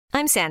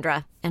I'm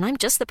Sandra, and I'm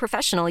just the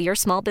professional your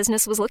small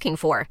business was looking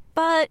for.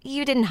 But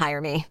you didn't hire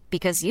me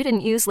because you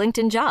didn't use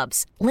LinkedIn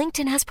Jobs.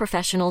 LinkedIn has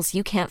professionals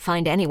you can't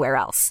find anywhere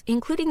else,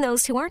 including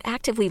those who aren't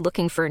actively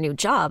looking for a new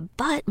job,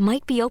 but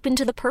might be open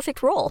to the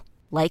perfect role,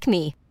 like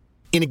me.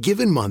 In a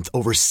given month,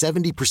 over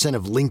 70%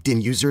 of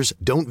LinkedIn users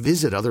don't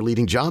visit other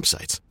leading job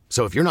sites.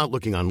 So if you're not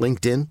looking on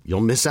LinkedIn,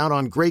 you'll miss out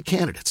on great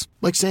candidates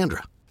like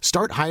Sandra.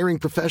 Start hiring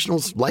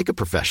professionals like a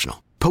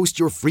professional. Post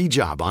your free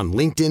job on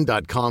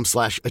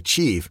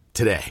linkedin.com/achieve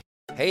today.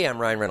 Hey, I'm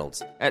Ryan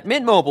Reynolds. At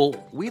Mint Mobile,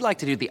 we like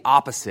to do the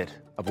opposite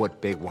of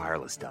what Big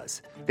Wireless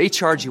does. They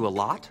charge you a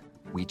lot,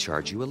 we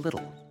charge you a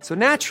little. So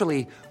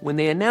naturally, when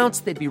they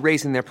announced they'd be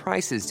raising their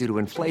prices due to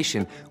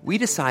inflation, we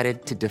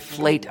decided to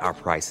deflate our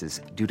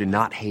prices due to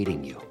not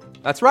hating you.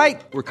 That's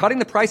right. We're cutting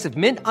the price of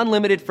Mint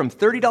Unlimited from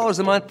 $30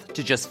 a month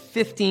to just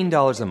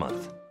 $15 a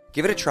month.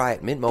 Give it a try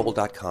at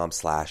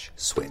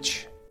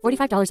mintmobile.com/switch.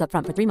 $45 up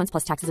front for 3 months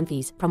plus taxes and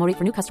fees. Promo rate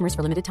for new customers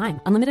for limited time.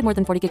 Unlimited more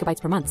than 40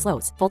 gigabytes per month.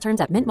 Slows full terms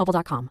at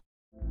mintmobile.com.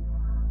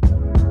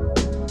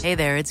 Hey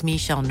there, it's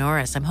Michelle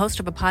Norris. I'm host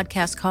of a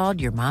podcast called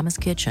Your Mama's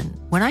Kitchen.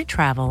 When I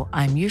travel,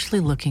 I'm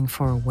usually looking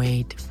for a way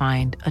to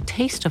find a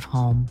taste of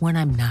home when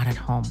I'm not at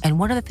home. And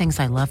one of the things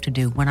I love to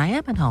do when I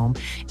am at home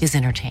is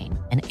entertain.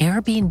 And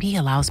Airbnb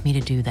allows me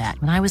to do that.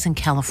 When I was in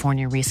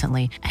California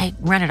recently, I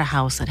rented a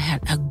house that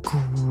had a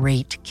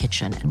great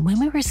kitchen. And when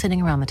we were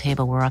sitting around the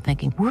table, we were all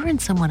thinking, we're in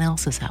someone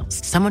else's house.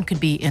 Someone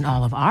could be in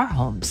all of our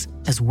homes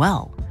as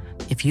well.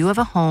 If you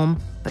have a home,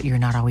 but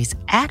you're not always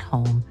at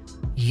home,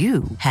 you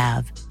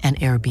have an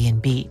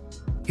Airbnb.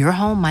 Your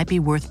home might be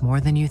worth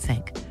more than you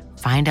think.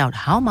 Find out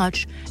how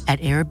much at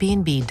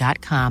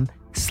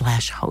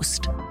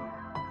airbnb.com/host.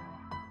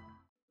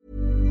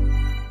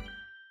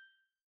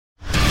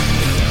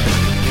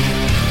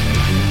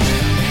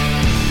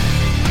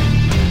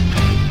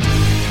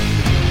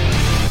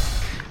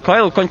 Hva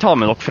er det kan ta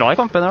med dere fra I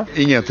kampen? Ja?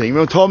 Ingenting,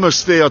 men ta med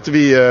oss det at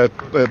vi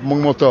på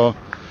mange måter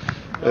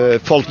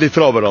falt litt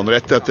fra hverandre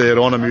etter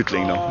Ranheim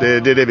utlignet.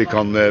 Det er det vi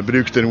kan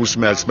bruke til noe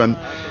som helst, men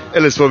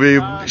ellers får vi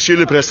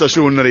skylde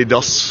prestasjoner I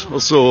dass, og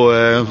så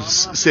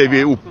ser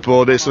vi opp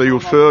på det som er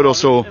gjort før, og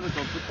så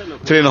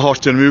trener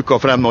hardt gjennom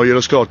uka frem og gjør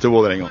oss klar til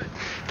Vålerenga.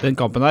 Den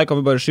kampen her kan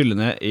vi bare skylle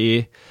ned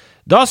I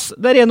dass.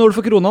 Det 1-0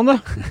 for Kronan,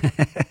 det.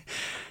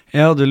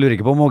 Ja, du lurer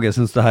ikke på om Åge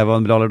synes det her var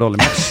en bra eller dårlig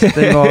match.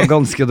 Det var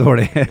ganske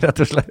dårlig, rett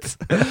og slett.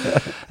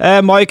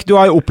 Mike, du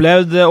har jo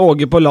opplevd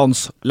Åge på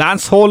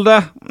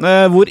landsholdet.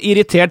 Hvor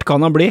irritert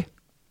kan han bli?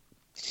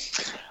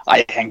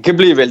 Ej, han kan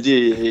blive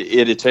vældig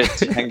irriteret.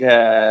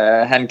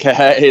 Han kan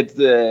have et,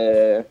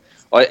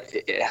 og jeg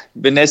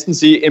vil næsten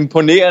sige,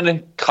 imponerende,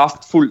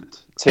 kraftfuldt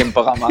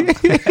temperament.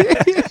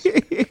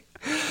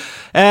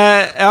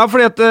 Ja,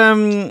 fordi at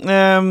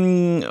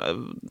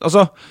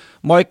altså,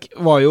 Mike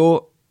var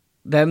jo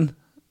den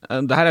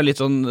det her litt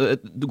sånn,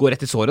 du går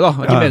rett I såret da,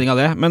 det ikke meningen av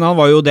det, men han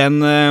var jo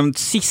den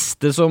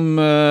siste som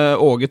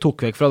Åge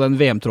tok vekk fra den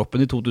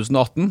VM-troppen I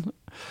 2018.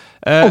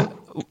 Ja,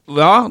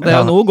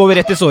 nå går vi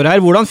rett I såret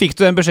her. Hvordan fikk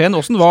du den beskjeden?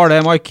 Hvordan var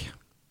det, Mike?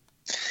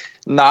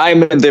 Nej,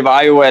 men det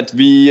var jo, at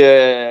vi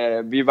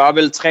var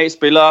vel 3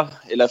 spillere,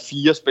 eller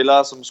 4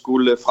 spillere, som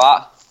skulle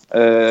fra.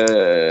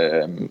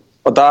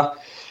 Og der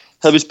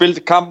havde vi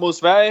spillet kamp mod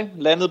Sverige,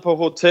 landet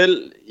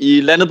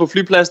på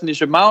flypladsen I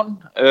København,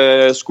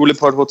 skulle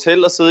på et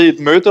hotel og sidde I et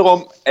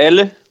møderum,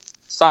 alle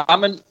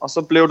sammen, og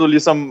så blev du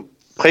ligesom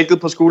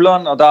prikket på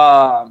skulderen, og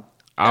der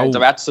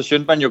så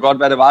skønte man jo godt,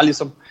 hvad det var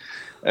ligesom.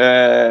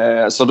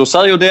 Så du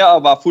sad jo der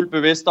og var fuldt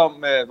bevidst om,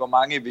 hvor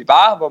mange vi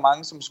var, hvor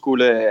mange som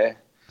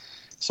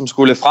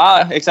skulle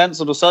fra, ikke sandt?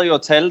 Så du sad jo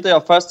og talte,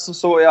 og først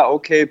så jeg,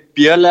 okay,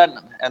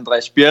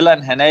 Andreas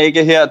Bjerland, han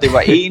ikke her, det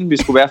var 1, vi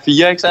skulle være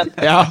 4, ikke sandt?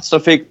 Ja. Så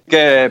fik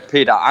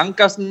Peter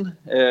Ankersen,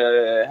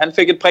 han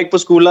fik et prik på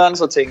skulderen,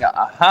 så tænkte jeg,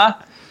 aha,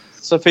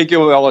 så fik jo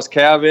vores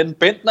kære ven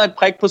Bentner et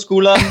prik på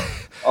skulderen,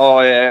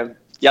 og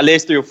jeg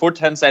læste jo fut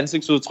hans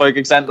ansigtsudtryk,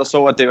 ikke sandt, og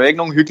så, at det var ikke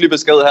nogen hyggelig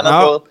besked, han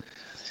havde fået.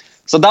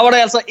 Så der var der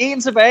altså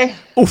 1 tilbage.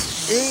 1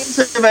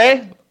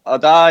 tilbage.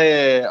 Og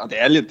der og det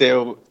er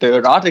jo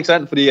ret, ikke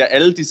sandt, fordi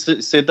alle de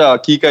sidder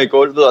og kigger I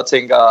gulvet og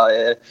tænker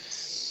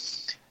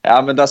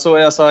ja, men der så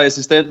jeg så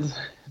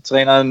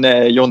assistenttræneren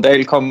Jon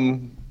Dahl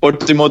kom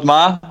bort imod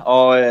mig,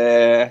 og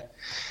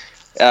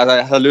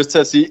jeg havde lyst til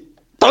at sige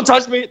don't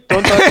touch me,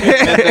 men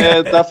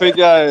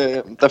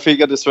der fik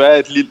jeg desværre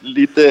et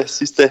lille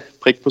sidste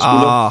prik på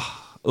skulderen.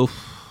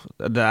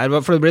 For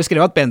det ble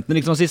skrevet at Bentner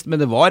liksom sist, men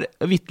det var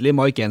vitterlig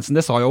Mike Jensen,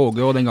 det sa jo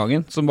Åge også den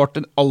gangen, som var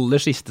den aller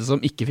siste som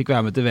ikke fikk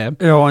være med til VM.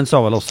 Ja, han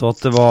sa vel også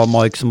at det var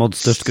Mike som hadde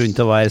størst grunn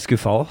til å være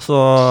skuffet, så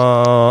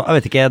jeg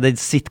vet ikke, det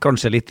sitter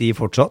kanskje litt I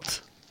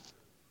fortsatt?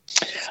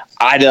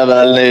 Ej, det har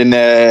været en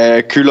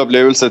kul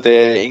oplevelse,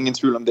 det ingen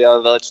tvivl om, det har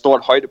været et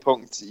stort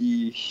højdepunkt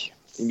I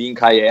min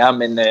karriere,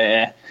 men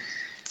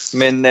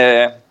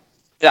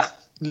ja,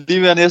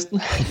 lige ved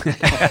næsten.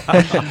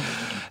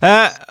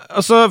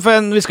 Altså,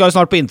 vi skal jo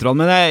snart på introen,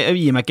 men jeg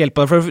gir meg ikke helt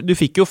på det, for du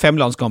fikk jo 5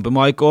 landskamper,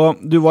 Mike, og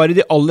du var I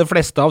de aller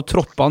fleste av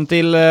troppene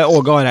til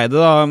Åge Hareide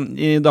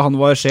da han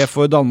var sjef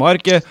for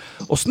Danmark.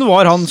 Hvordan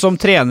var han som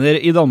trener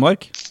I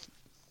Danmark?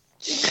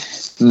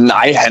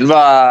 Nej, han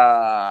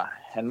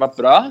var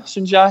bra,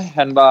 synes jeg.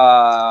 Han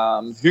var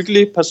en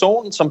hyggelig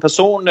person. Som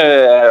person,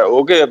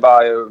 Åge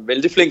var jo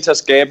veldig flink til at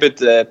skabe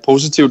et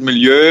positivt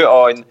miljø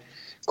og en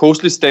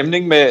koselig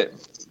stemning med,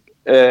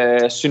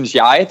 synes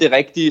jeg, det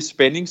rigtige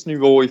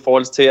spændingsniveau i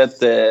forhold til,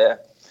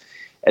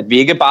 at vi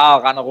ikke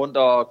bare render rundt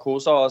og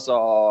koser os,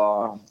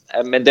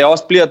 men det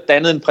også bliver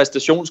dannet en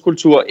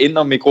præstationskultur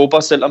indenom i grupper,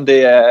 selvom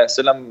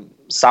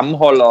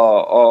sammenhold,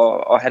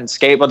 og han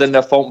skaber den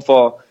der form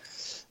for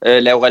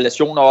lave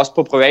relationer også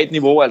på privat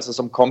niveau, altså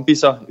som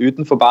kompiser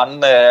uden for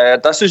banen.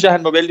 Der synes jeg,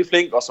 han var veldig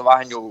flink, og så var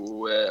han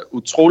jo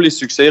utrolig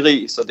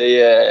succesrig, så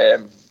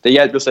det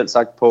hjalp jo selv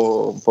sagt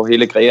på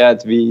hele greia,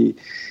 at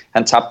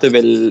han tabte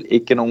vel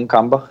ikke nogen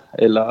kamper,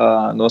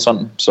 eller noget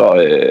sådan.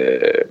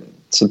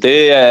 Så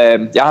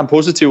jeg har en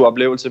positiv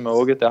oplevelse med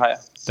Åge, det har jeg.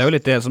 Det er jo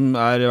litt det som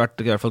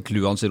vært i hvert fall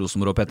clouet hans i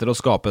Rosenborg, Petter, å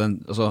skape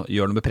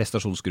gjøre noe med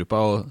prestasjonsgruppa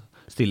og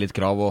stille litt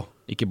krav og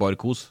ikke bare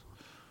kos.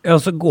 Ja,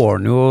 så går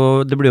han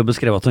jo, det blir jo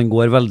beskrevet at han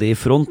går veldig i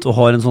front og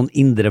har en sånn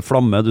indre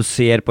flamme. Du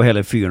ser på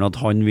hele fyren at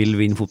han vil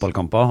vinne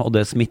fotballkamper, og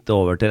det smitter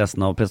over til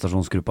resten av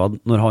prestasjonsgruppa.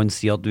 Når han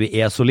sier at vi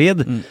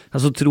solid,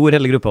 så tror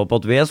hele gruppa på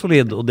at vi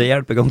solid, og det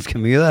hjelper ganske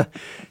mye det.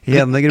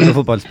 I en gruppe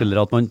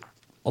fotballspillere at man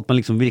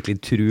liksom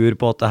virkelig tror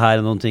på at det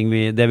her noen ting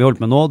det vi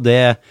holdt med nå,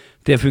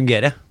 det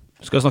fungerer.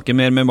 Du skal snakke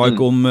mer med Mike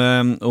om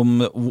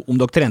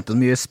dere trente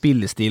mye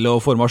spillestil og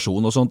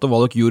formasjon og sånt, og hva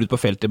dere gjorde ut på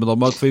feltet med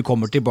Danmark, for vi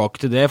kommer tilbake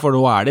til det, for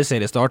nå det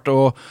seriestart,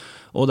 og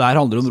det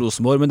handler om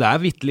Rosenborg, men det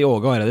vitterlig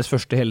Åge Hareides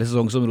første hele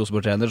sesong som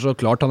Rosenborg-trener, så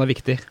klart han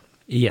viktig.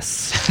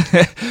 Yes.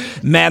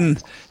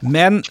 men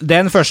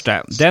den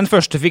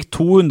første fikk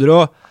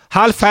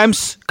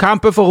 290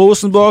 kamper for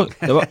Rosenborg.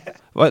 Det var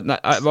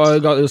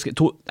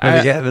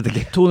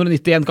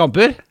 291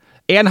 kamper.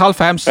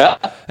 1,5.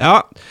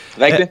 Ja.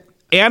 Riktig.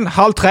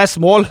 1,5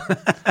 mål.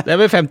 Det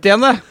 50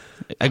 igjen, det.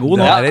 God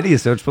nå. Det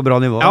research på bra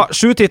nivå. Ja,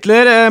 7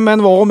 titler,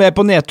 men var med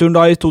på nedturen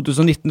da i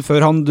 2019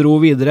 før han dro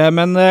videre.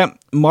 Men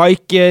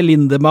Mike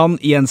Lindemann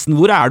Jensen,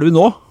 hvor du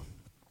nå?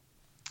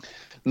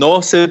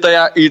 Nå sitter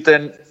jeg i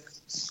den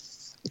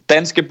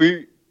danske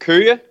by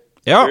Køge,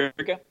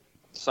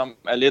 som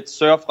litt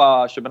sør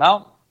fra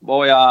København,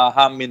 hvor jeg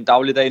har min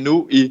dagligdag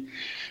nå i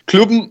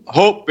klubben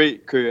HB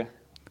Køge.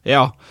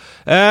 Ja,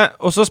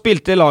 og så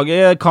spilte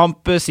laget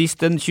kamp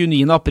sist den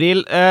 29.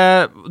 april.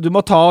 Du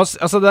må ta oss,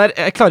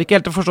 jeg klarer ikke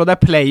helt å forstå, det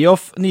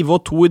playoff nivå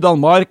 2 i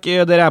Danmark,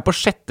 dere på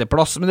 6.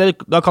 plass, men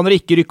da kan dere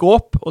ikke rykke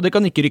opp, og dere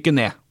kan ikke rykke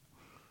ned.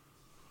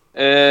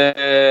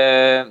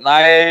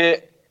 Nej,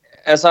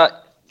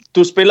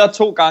 du spiller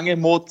 2 gange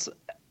mot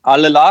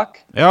alle lag,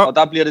 og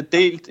der bliver det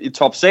delt i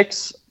top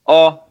 6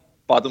 og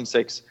bottom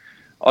 6.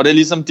 Og det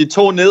liksom de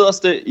 2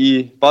 nederste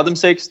i bottom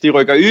 6, de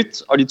rykker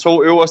ut, og de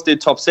 2 øverste i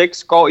top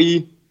 6 går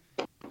i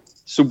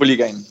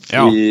Superligaen,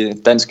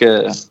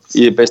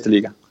 i bedste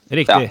liga.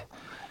 Riktig.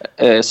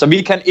 Så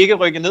vi kan ikke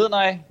rykke ned,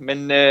 nej,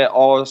 men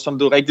og som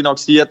du rigtig nok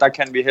siger, der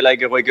kan vi heller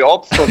ikke rykke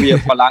op, for vi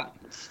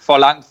for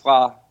langt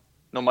fra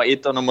nummer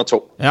 1 og nummer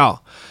 2. Ja,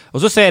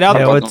 og så ser jeg at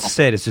det jo et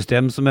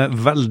seriesystem som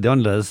veldig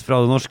annerledes fra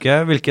det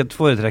norske. Hvilket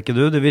foretrekker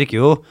du? Det virker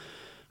jo,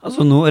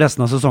 nå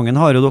resten av sesongen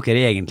har jo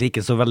dere egentlig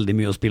ikke så veldig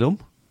mye å spille om.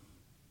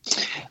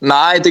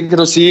 Nej, det kan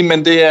du sige,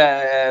 men det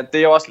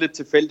er jo også lidt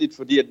tilfældigt,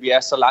 fordi at vi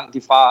så langt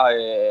ifra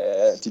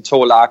de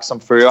 2 lag,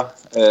 som fører.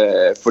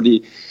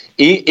 Fordi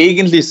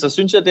egentlig så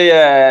synes jeg, det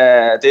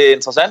er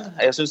interessant.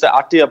 Jeg synes, det er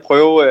artigt at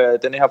prøve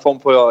den her form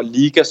på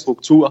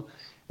ligastruktur,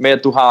 med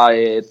at du har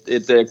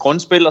et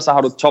grundspil, og så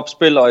har du et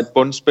topspil og et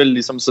bundspil,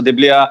 ligesom. Så det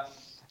bliver,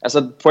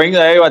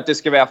 pointet er jo, at det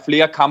skal være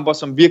flere kamper,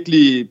 som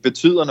virkelig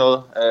betyder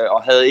noget.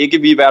 Og havde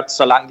ikke vi været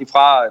så langt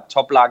ifra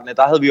toplagene,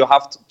 der havde vi jo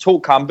haft 2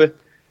 kampe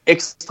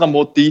ekstra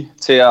mod de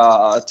til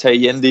at tage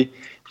igen de.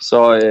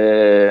 Så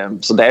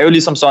det er jo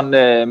ligesom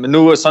sådan, men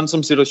nu sådan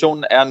som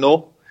situationen er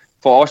nu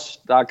for os,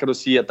 der kan du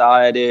sige, at der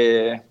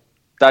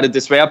er det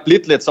desværre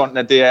blitt lidt sådan,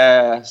 at det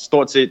er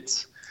stort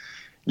set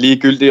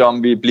ligegyldigt,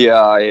 om vi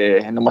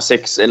bliver nummer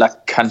 6, eller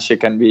kanskje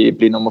kan vi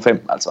blive nummer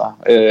 5.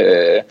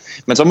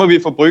 Men så må vi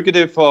forbruge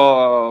det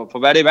for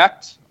hvad det er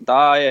værd.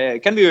 Der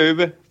kan vi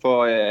øve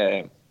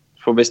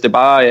for hvis det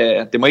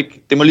bare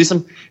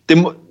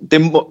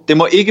det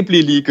må ikke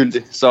blive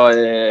ligegyldigt,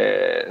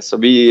 så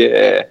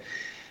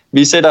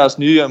vi sætter os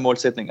nye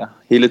målsætninger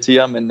hele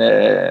tiden,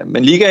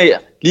 men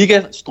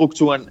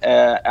ligastrukturen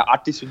er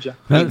artig, synes jeg.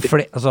 Men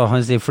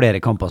han sier flere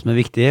kamper som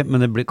viktige,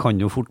 men det kan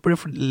jo fort bli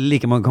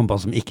like mange kamper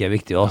som ikke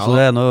viktige, så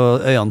det noe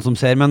øynene som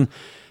ser, men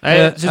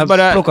jeg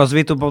plukket så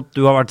vidt opp at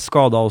du har vært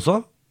skadet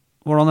også.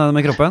 Hvordan det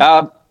med kroppen?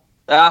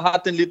 Jeg har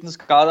haft en liten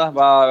skade,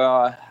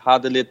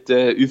 havde lidt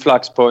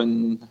yflaks på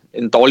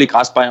en dårlig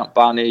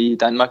græsbane i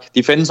Danmark.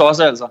 De findes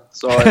også,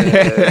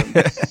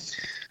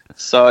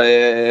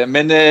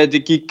 men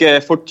det gik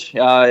fort.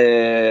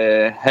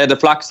 Jeg havde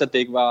flaks, at det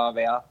ikke var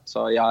værre,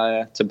 så jeg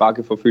er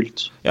tilbage for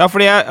fyldt. Ja,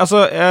 fordi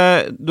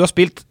du har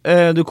spilt,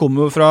 du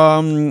kommer jo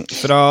fra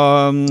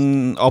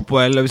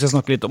APOL, hvis jeg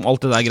snakker litt om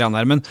alt det der greiene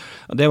her, men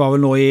det var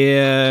vel nå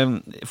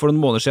for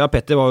noen måneder siden,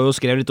 Petter var jo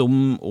skrev litt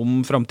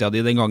om fremtiden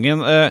din den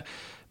gangen.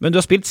 Men du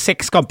har spilt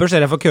 6 kamper,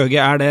 ser jeg for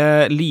Køge.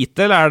 Det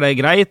lite, eller det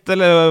greit?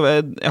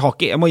 Eller,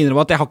 jeg må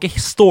innrømme at jeg har ikke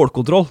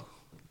stålkontroll.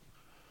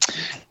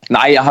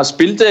 Nej, jeg har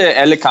spilt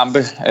alle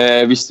kampe.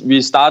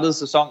 Vi startede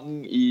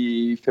sæsonen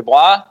i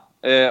februar,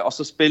 og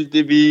så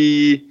spilte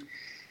vi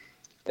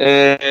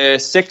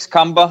 6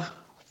 kamper,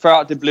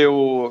 før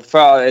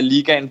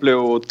ligaen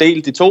blev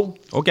delt i 2.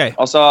 Okay.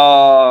 Og så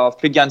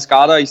fik jeg en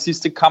skader i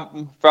sidste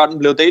kampen, før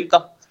den blev delt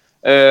der,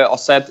 og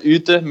sat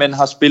ytte, men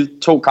har spilt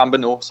 2 kampe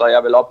nu, så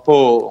jeg vil op på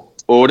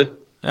 8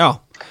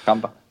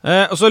 kamper.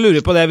 Og så lurer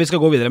jeg på det, vi skal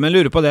gå videre, men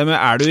lurer på det med,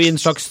 du i en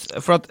slags,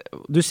 for at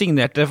du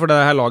signerte for det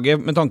her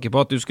laget med tanke på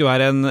at du skulle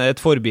være et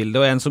forbilde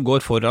og en som går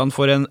foran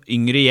for en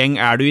yngre gjeng,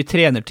 du i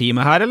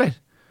trenerteamet her, eller?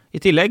 I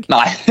tillegg?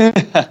 Nei,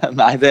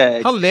 nei, det jeg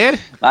ikke. Han ler.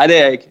 Nei, det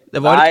jeg ikke.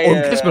 Det var et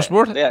ordentlig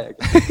spørsmål. Det jeg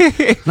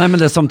ikke. Nei, men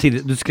det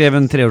samtidig, du skrev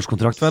en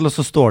 3-årskontrakt vel, og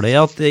så står det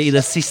at i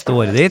det siste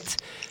året ditt,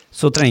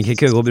 så trenger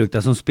ikke Køge å bruke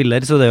deg som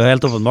spiller, så det jo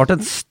helt åpenbart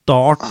en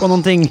start på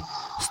noen ting.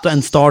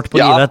 En start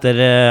på livet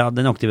etter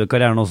den aktive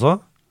karrieren også.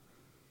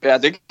 Ja,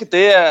 det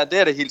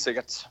det helt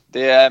sikkert.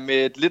 Det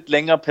med et litt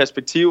lengre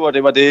perspektiv, og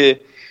det var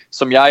det,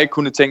 som jeg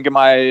kunne tænke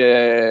mig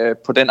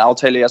på den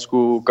aftale, jeg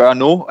skulle gøre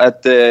nu,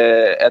 at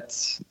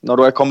når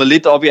du kommet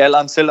lidt op i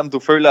alderen, selvom du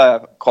føler,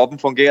 at kroppen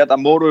fungerer, der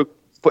må du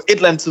på et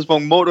eller andet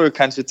tidspunkt, må du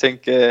kanskje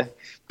tænke,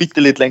 bygge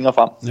det lidt længere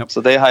frem. Ja.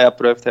 Så det har jeg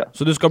prøvet her.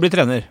 Så du skal bli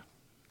trener?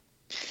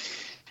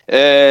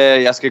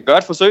 Jeg skal gøre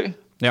et forsøg,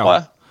 tror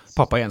jeg.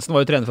 Pappa Jensen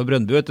var jo trener for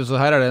Brøndby, vet du, så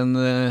her det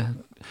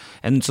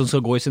en som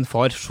skal gå i sin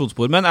fars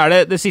fotspor. Men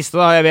det siste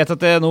da? Jeg vet at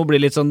det nå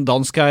blir litt sånn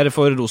dansk her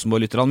for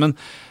Rosenborg-lytterne, men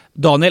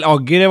Daniel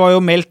Agger var jo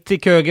meldt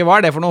til Køge.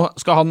 Hva det for noe?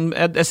 Skal han,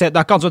 det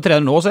ikke han som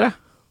trener nå, ser jeg?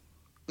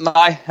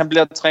 Nei, han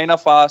blir trener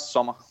fra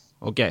sommer.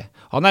 Ok.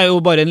 Han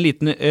jo bare en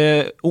liten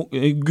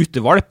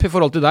guttevalp i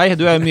forhold til deg.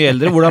 Du jo mye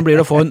eldre. Hvordan blir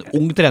det å få en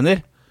ung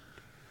trener?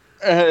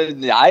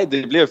 Nej,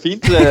 det bliver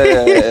fint.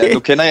 Nu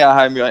kender jeg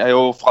ham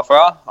jo fra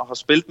før og har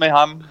spilt med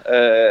ham,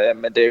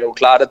 men det jo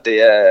klart, at det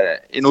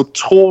en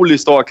utrolig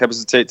stor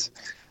kapacitet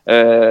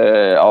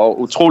og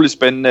utrolig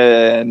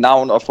spændende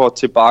navn at få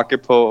tilbage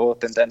på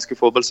den danske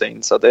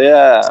fodboldscene, så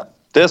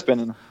det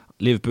spændende.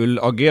 Liverpool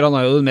Agger,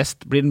 han jo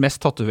blir den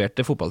mest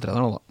tatoverte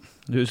fotballtreneren da.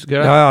 Du husker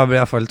det? Ja, blir I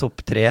hvert fall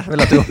topp 3,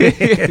 vil jeg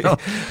tro.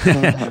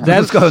 Det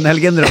skal jo en hel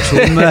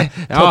generasjon med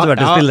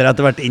tatoverte spillere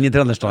etter hvert inn I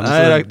trenerstanden,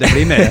 så det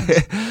blir mer.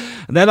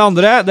 Den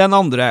andre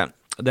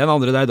det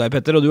deg,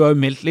 Petter, og du har jo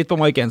meldt litt på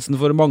Mike Jensen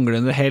for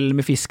manglende hell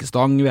med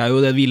fiskestang. Vi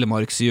jo det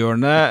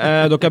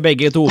Villemarkshjørnet. Dere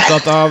begge to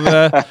opptatt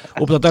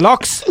av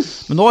laks,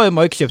 men nå har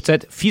Mike kjøpt seg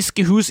et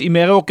fiskehus I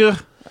Meråker.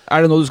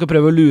 Det noe du skal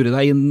prøve å lure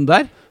deg inn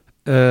der?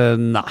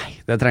 Nei,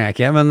 det trenger jeg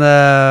ikke,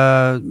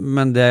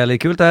 men det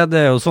litt kult.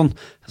 Det jo sånn,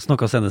 jeg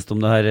snakket senest om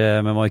det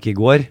her med Mike I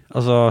går.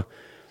 Altså,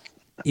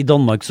 I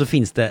Danmark så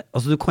finnes det,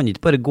 altså du kan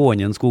ikke bare gå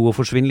inn I en skog og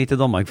forsvinne litt I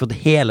Danmark, for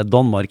at hele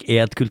Danmark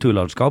et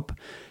kulturlandskap.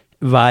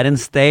 Hver en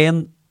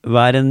stein,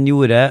 hver en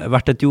jorde,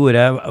 hvert et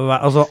jorde,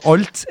 altså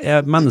alt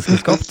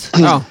menneskeskapt.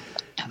 Ja.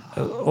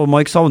 Og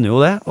Mike savner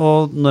jo det,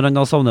 og når han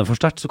da savner for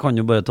sterkt, så kan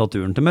han jo bare ta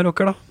turen til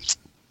Meråker da.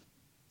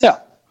 Ja.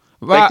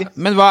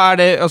 Men hva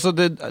det, altså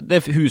det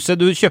huset,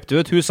 du kjøpte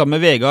jo et hus sammen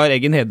med Vegard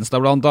Eggen Hedenstad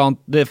blant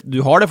annet,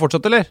 du har det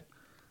fortsatt, eller?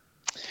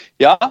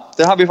 Ja,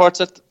 det har vi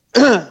fortsatt.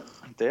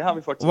 Det har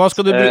vi fortsatt. Hva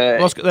skal du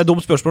det et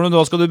dumt spørsmål, men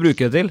hva skal du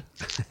bruke det til?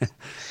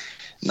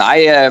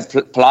 Nej,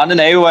 planen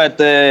jo, at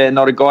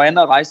når det går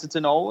an at rejse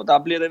til Norge,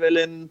 der bliver det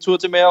vel en tur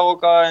til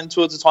Meråker, en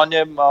tur til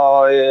Trondheim,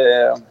 og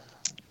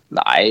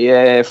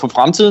for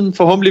fremtiden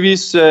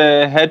forhåbentligvis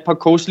have et par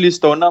koselige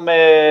stunder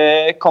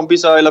med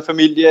kompiser eller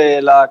familie,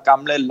 eller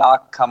gamle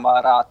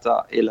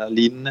lagkammerater eller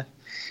lignende.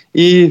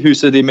 I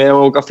huset I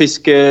Meråker,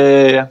 fiske,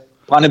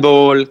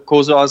 brændebål,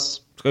 kose os,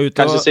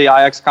 kanskje se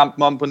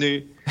Ajax-kampen om på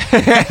ny.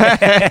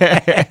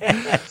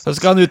 Så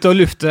skal han ut og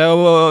lufte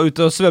og ut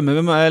og svømme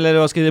eller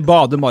hva skal det,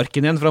 bade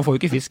marken igjen, for han får jo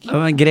ikke fisk.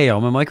 Greia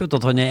med Mike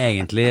at han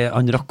egentlig,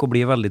 han rakk å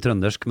bli veldig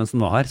trøndersk mens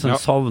han var her, så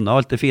han savner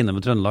alt det fine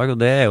med Trøndelag,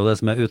 og det jo det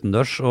som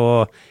utendørs og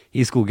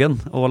I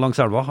skogen og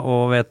langs elva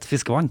og ved et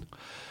fiskevann.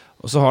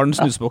 Og så har den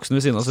snusboksen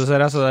ved siden av seg,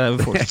 ser jeg, så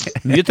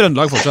det mye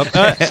Trøndelag fortsatt.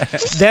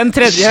 Den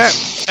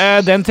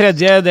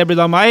tredje, det blir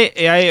da meg.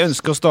 Jeg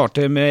ønsker å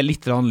starte med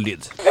litt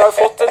lyd. Vi har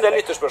fått en del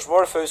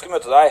lytterspørsmål før vi skulle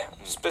møte deg,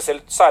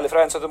 særlig fra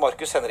en som heter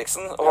Markus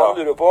Henriksen, og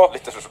han lurer på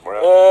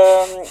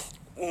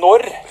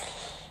når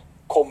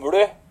kommer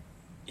du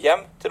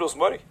hjem til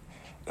Rosenborg?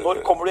 Når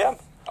kommer du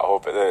hjem? Jeg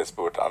håper det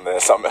spurte han det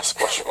samme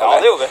spørsmålet. Ja,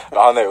 det gjorde vi.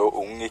 Men han jo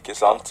ung, ikke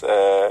sant?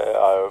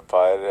 Jeg jo et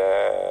par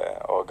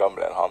år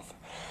gamle enn han.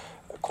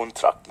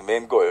 Kontrakten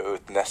min går jo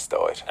ut neste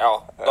år. Ja,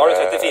 da du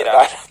 34.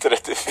 Da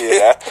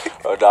 34,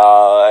 og da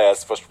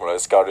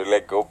spørsmålet, skal du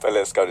legge opp,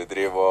 eller skal du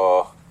drive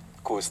og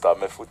kose deg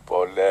med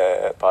fotball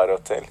et par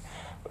år til?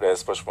 Og det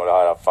spørsmålet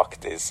har jeg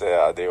faktisk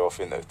driver å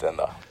finne ut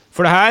enda.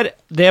 For det her,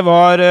 det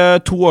var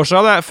 2 år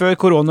siden, før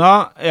korona.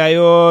 Jeg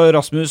og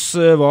Rasmus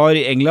var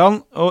I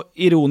England, og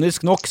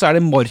ironisk nok så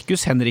det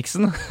Markus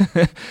Henriksen,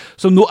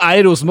 som nå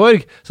I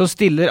Rosenborg, som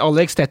stiller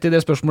Alex Tetti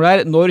det spørsmålet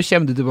her. Når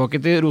kommer du tilbake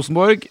til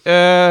Rosenborg?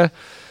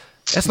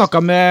 Jeg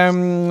snakket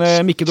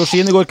med Mikke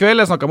Dorsin I går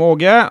kveld, jeg snakket med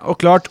Åge, og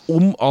klart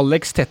om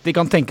Alex Tetti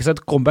kan tenke seg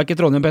et comeback I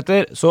Trondheim,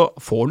 Petter, så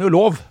får han jo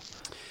lov.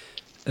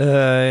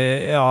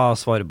 Ja,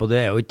 svaret på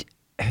det jo ikke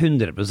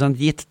 100%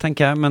 gitt,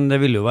 tenker jeg, men det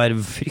vil jo være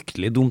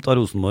fryktelig dumt av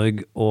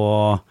Rosenborg å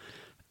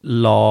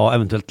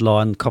eventuelt la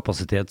en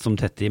kapasitet som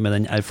Tetti med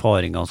den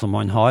erfaringen som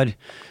han har,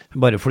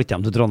 bare flytte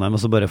hjem til Trondheim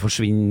og så bare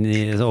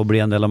forsvinne og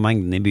bli en del av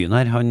mengden I byen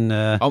her.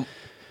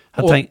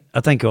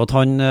 Jeg tenker jo at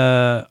han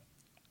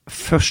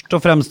først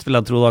og fremst vil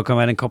jeg tro da kan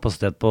være en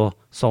kapasitet på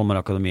SalMar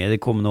Akademiet de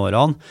kommende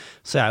årene,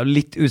 så jeg jo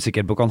litt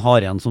usikker på hva han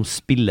har igjen som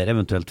spiller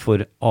eventuelt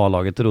for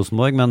A-laget til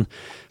Rosenborg, men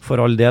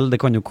for all del, det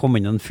kan jo komme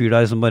inn en fyr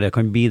der som bare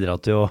kan bidra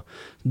til å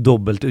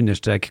dobbelt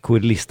understreke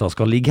hvor lista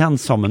skal ligge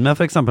hen, sammen med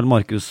for eksempel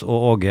Markus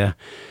og Åge.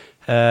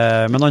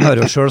 Men han har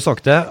jo selv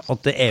sagt det, at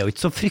det jo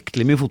ikke så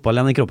fryktelig mye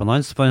fotball igjen I kroppen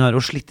hans, for han har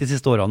jo slitt de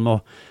siste årene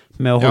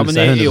med å holde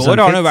seg 100% men I år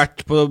har han jo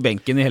vært på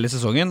benken I hele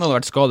sesongen, han har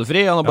vært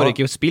skadefri, han har bare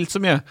ikke spilt så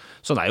mye,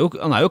 så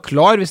han jo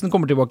klar hvis han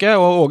kommer tilbake,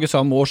 og Åge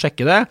sa han må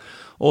sjekke det,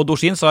 og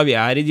Dorsin sa vi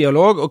I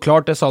dialog, og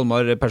klart det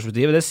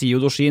SalMar-perspektivet, det sier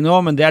jo Dorsin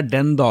også, men det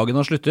den dagen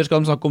han slutter,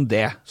 skal de snakke om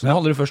det, så det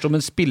handler jo først om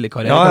en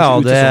spillekarriere. Ja,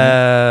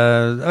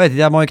 jeg vet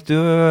ikke, Mike,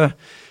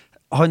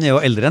 han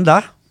jo eldre enn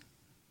deg.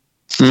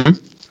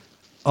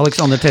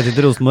 Alexander Tetti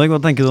til Rosenborg, hva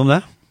tenker du om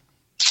det?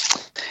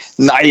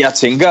 Nej, jeg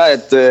tænker,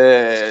 at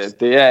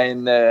det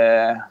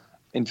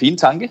en fin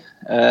tanke.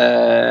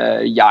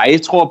 Jeg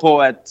tror på,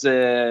 at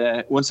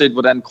uanset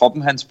hvordan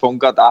kroppen hans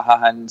funker, der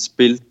har han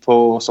spillet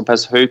på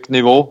såpass højt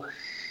niveau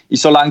I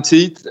så lang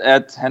tid,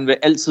 at han vil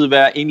altid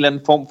være en eller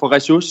anden form for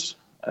ressource.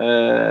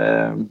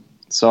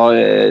 Så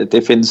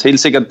det findes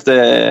helt sikkert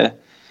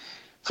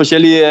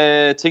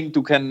forskellige ting,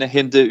 du kan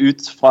hente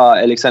ut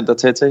fra Alexander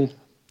Tetti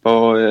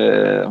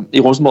I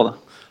Rosenborg.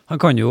 Han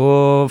kan jo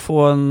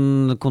få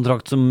en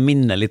kontrakt som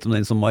minner litt om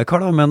den som Mike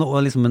har da, men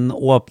liksom en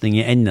åpning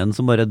I enden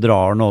som bare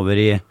drar han over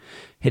I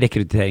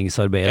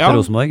rekrutteringsarbeidet til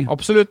Rosenborg.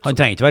 Absolutt. Han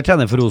trenger ikke være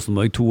trener for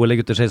Rosenborg 2 eller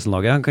gutter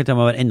 16-laget, han kan ikke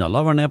være enda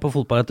lavere ned på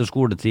fotball etter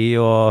skoletid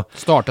og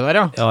starte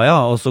der, ja,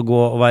 og så gå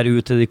og være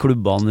ut til de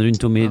klubbene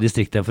rundt om I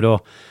distriktet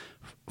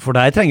for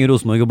der trenger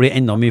Rosenborg å bli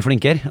enda mye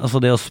flinkere,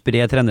 altså det å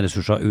spre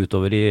trenerressurser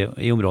utover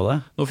I området.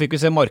 Nå fikk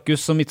vi se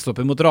Markus som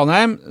midtstopper mot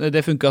Ranheim,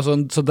 det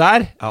funket så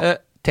der.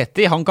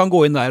 Tetti, han kan gå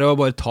inn der og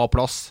bare ta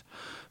plass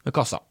med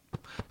kassa.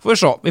 Vi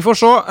får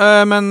se,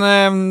 men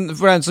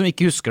for den som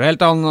ikke husker det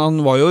helt, han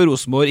var jo I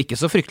Rosenborg ikke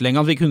så fryktelig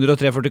lenge, han fikk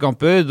 143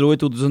 kamper, dro I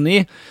 2009,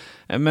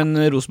 men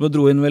Rosenborg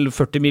dro inn vel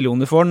 40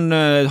 millioner for den.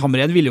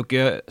 Hamren ville jo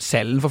ikke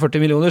selge den for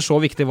 40 millioner,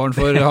 så viktig var den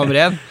for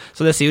Hamren,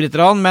 så det sier jo litt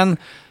rann, men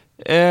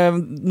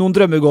noen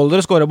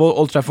drømmegålere skåret på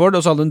Old Trafford,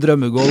 og så hadde en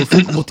drømmegål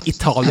mot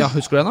Italia,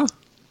 husker du den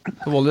da?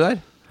 På volley der?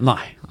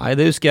 Nei,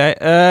 det husker jeg.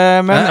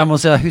 Men jeg må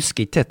si jeg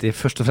husker ikke Tetti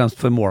først og fremst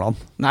for målene.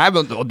 Nei,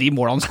 og de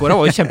målene han skåret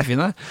var jo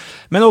kjempefine.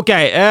 Men ok,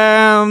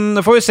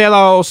 får vi se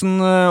da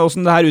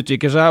hvordan det her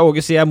utvikler seg.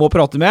 Åge sier jeg må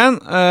prate med han,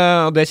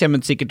 og det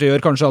kommer han sikkert til å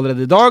gjøre kanskje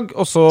allerede I dag,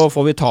 og så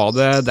får vi ta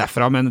det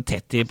derfra med en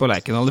Tetti på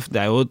Lerkendal.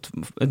 Det jo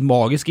et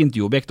magisk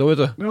intervjuobjekt også,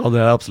 vet du. Ja,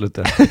 det absolutt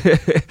det.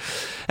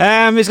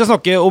 Vi skal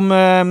snakke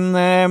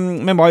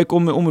med Mike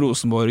om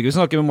Rosenborg. Vi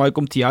skal snakke med Mike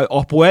om tida I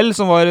APOL,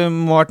 som har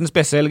vært en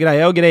spesiell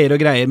greie, og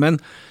greier,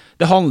 men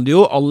det handler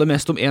jo aller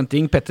mest om en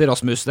ting, Petter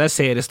Rasmus. Det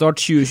seriestart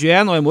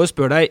 2021, og jeg må jo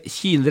spørre deg,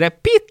 kiler det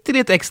bitte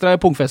litt ekstra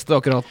I punktfestet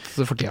akkurat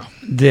for tida?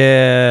 Det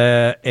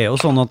jo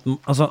sånn at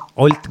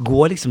alt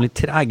går liksom litt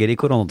tregere I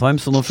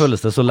koronatime, så nå føles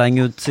det så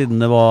lenge ut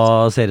siden det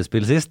var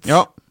seriespill sist.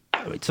 Ja.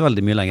 Det var ikke så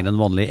veldig mye lenger enn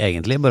vanlig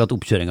egentlig, bare at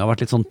oppkjøringen har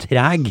vært litt sånn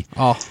treg.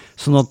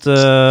 Sånn at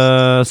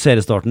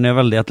seriestarten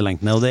veldig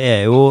etterlengtende, og det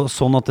jo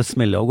sånn at det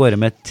smeller av gårde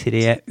med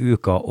 3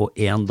 uker og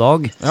 1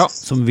 dag,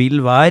 som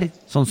vil være,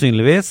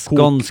 sannsynligvis,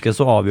 ganske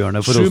så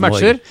avgjørende for Rosenborg.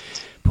 7 matcher.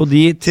 På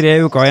de 3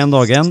 uker og 1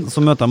 dagen,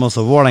 så møter de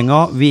også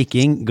Vålerenga,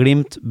 Viking,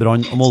 Glimt,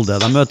 Brann og Molde.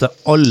 De møter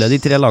alle de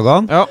 3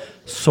 lagene,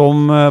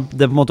 som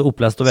det på en måte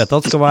opplest og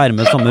vedtatt skal være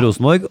med sammen med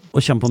Rosenborg,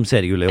 og kjempe om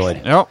seriegull I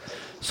år. Ja.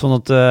 Sånn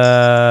at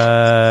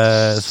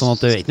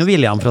det ikke noe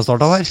vilje igjen fra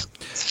start av her.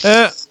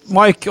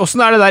 Mike,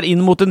 hvordan det der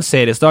inn mot en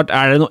seriestart?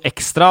 Det noe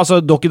ekstra? Altså,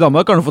 dere I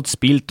Danmark har fått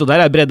spilt, og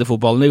der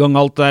breddefotballen I gang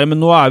alt der,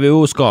 men nå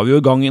skal vi jo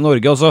I gang I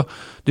Norge. Altså,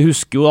 du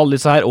husker jo alle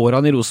disse her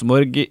årene I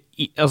Rosenborg.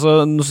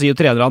 Nå sier jo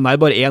trenerne,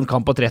 det bare 1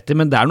 kamp av 30,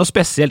 men det noe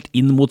spesielt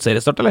inn mot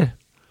seriestart, eller?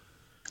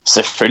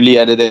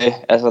 Selvfølgelig det det.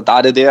 Altså,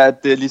 der det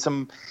at det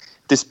liksom,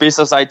 det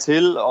spisser seg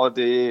til, og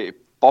det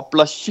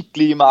bobler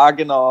skikkelig I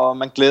marken, og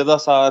man glæder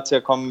sig til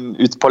at komme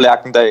ud på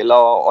Lerkendal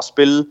og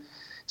spille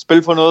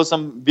for noget,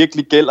 som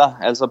virkelig gælder,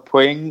 altså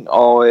point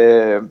og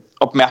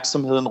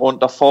opmærksomheden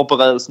rundt og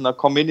forberedelsen, og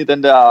komme ind I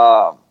den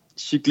der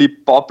skikkelig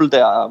boble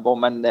der, hvor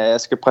man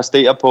skal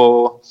præstere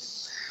på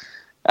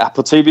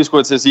tv,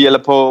 skulle jeg til at sige,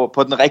 eller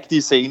på den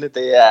rigtige scene.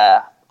 Det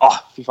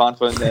fy faen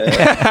for en...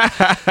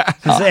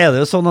 Så det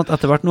jo sånn at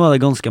etter hvert nå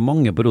det ganske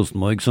mange på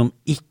Rosenborg som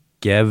ikke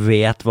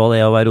vet hva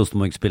det å være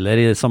Rosenborg-spiller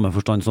I samme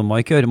forstand som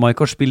Mike gjør.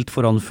 Mike har spilt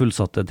foran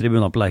fullsatte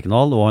tribuner på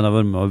Lerkendal, og han har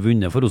vært med og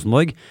vunnet for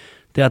Rosenborg.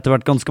 Det etter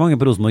hvert ganske mange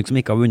på Rosenborg som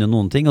ikke har vunnet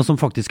noen ting, og som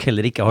faktisk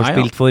heller ikke har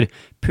spilt for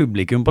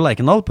publikum på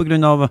Lerkendal, på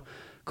grunn av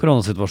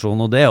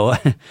koronasituasjonen, og det jo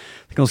en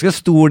ganske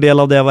stor del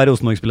av det å være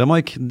Rosenborg-spiller,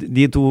 Mike,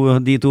 de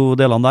to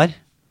delene der.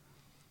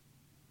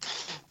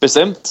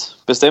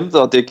 Bestemt,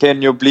 og det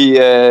kan jo bli...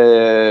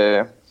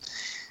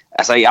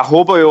 Altså, jeg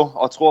håper jo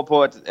og tror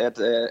på,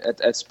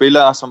 at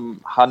spillere,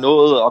 som har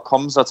nået at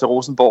komme sig til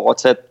Rosenborg og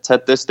tage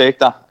det stik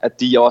der, at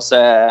de også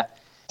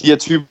de her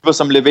typer,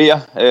 som leverer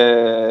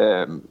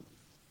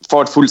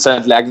for et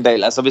fuldstændigt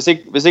Lerkendal. Altså, hvis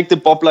ikke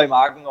det bobler i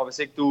marken, og hvis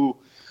ikke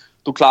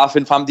du klarer at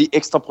finde frem de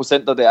ekstra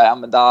procenter der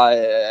men der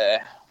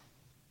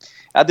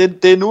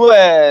det er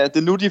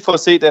nu de får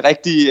se det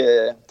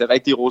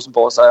rigtige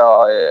Rosenborg sig,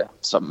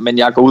 men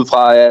jeg går ud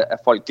fra at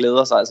folk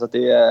glæder sig. Altså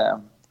det er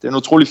en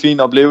utrolig fin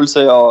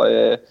oplevelse, og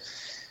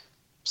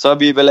så er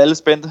vi vel alle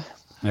spændte.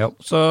 Ja,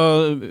 så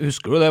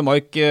husker du det,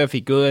 Mike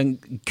fikk jo en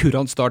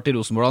kurant start i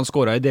Rosenborg. Han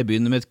skåret i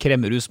debuten med et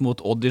kremmerhus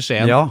mot Odd i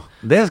Skien. Ja,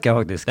 det husker jeg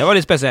faktisk. Det var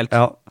litt spesielt.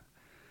 Ja.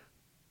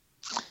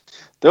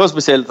 Det var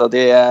spesielt, og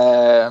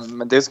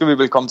men det skal vi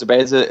vel komme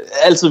tilbage til.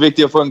 Altid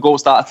vigtigt at få en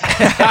god start.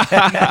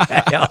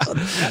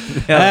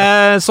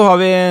 Så har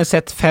vi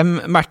sett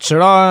 5 matcher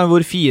da,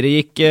 hvor 4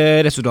 gikk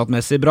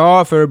resultatmessig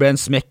bra, før det ble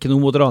en smekk nå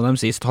mot Ranheim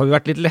sist. Har vi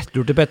vært litt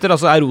lettlurt, Petter?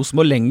 Altså,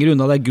 Rosenborg lenger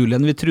unna det gull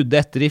enn vi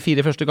trodde etter de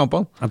 4 første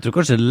kampene? Jeg tror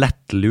kanskje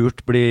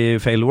lettlurt blir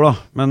feil ord da,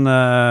 men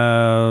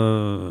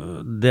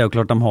det jo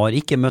klart de har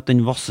ikke møtt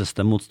den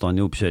vasseste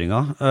motstand i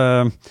oppkjøringen.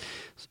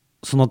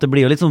 Sånn at det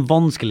blir jo litt sånn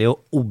vanskelig å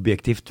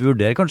objektivt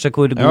vurdere kanskje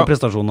hvor gode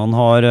prestasjonene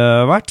har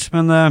vært,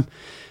 men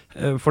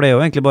for det jo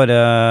egentlig bare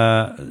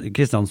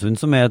Kristiansund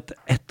som et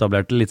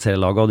etablert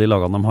elitserielag av de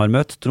lagene de har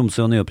møtt,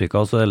 Tromsø og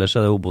Nyopprykka, så ellers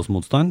det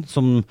Obos-motstand,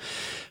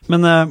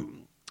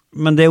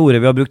 men det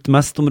ordet vi har brukt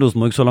mest om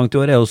Rosenborg så langt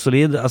i år jo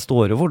solid. Jeg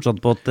står jo fortsatt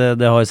på at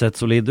det har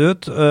sett solid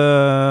ut,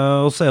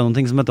 og så det noen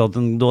ting som heter at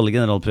en dårlig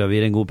generalprøve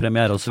gir en god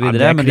premiere og så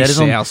videre, men det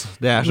sånn,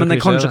 men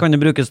det kanskje kan det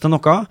brukes til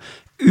noe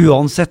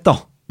uansett da.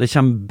 Det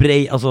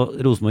kommer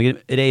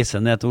Rosenborg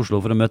reiser ned til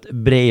Oslo for å møte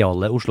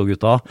breiale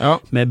Oslo-gutta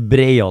med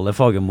breiale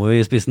Fagermo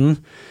i spissen.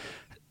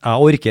 Jeg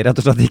orker rett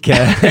og slett ikke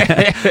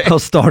å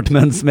starte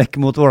med en smekk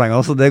mot Vålerenga,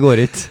 så det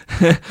går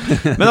ikke.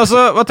 Men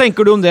altså, hva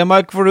tenker du om det,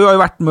 Mark? For du har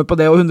jo vært med på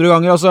det 100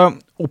 ganger. Altså,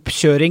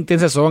 oppkjøring til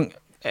en sesong,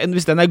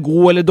 hvis den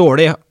god eller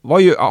dårlig,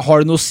 har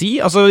det noe å si?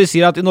 Altså, vi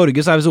sier at i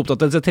Norge så vi så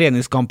opptatt av disse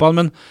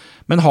treningskampene,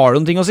 men har det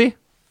noen ting å si?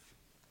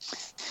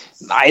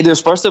 Nej, det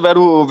spørgsmålet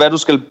hvad du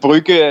skal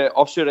bruge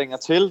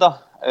opkjøringer til der.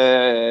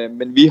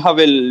 Men vi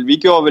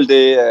gjorde vel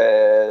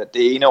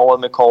det ene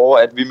året med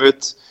Kåre, at vi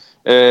mødte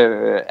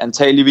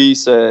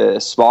antageligvis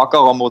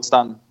svagere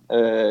modstand.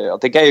 Og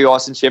det gav jo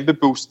også en kæmpe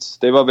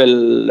boost. Det var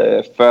vel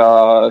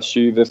før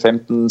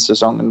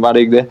 2015-sæsonen, var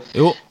det ikke det?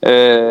 Jo.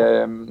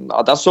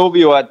 Og der så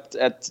vi jo,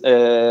 at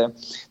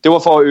det var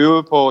for at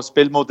øve på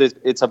spil mod et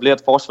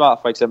etableret forsvar,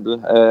 for eksempel.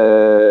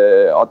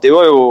 Og det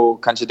var jo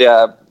kanskje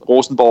der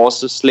Rosenborg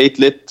også slet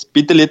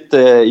bitte lidt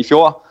i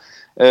fjor.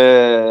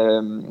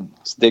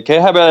 Så det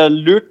kan have været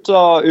lyt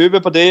at øve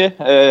på det,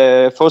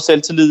 få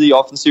selvtillid i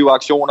offensive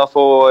aktioner,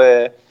 få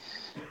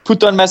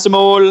puttet en masse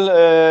mål,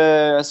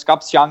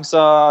 skabt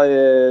chancer,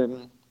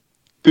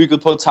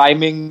 bygget på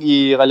timing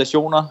i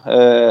relationer.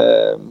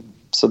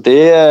 Så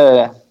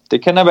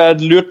det kan have været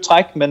et lyt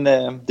træk, men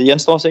det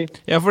gjenstår å se.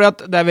 Ja, fordi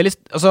at det veldig,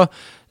 altså,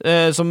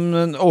 som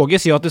Åge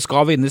sier at det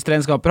skal vinnes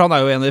treningskamper,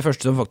 han jo en av de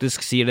første som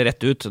faktisk sier det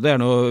rett ut. Det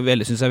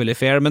noe synes jeg veldig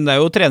fair, men det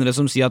jo trenere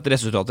som sier at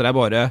resultater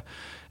bare,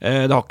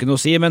 det har ikke noe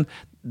å si, men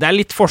det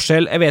litt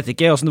forskjell, jeg vet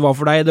ikke hvordan det var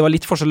for deg, det var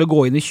litt forskjell å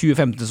gå inn i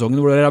 2015-sesongen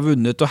hvor dere har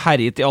vunnet og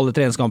herjet i alle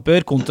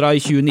treningskamper, kontra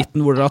i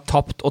 2019 hvor dere har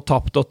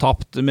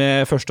tapt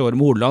med første året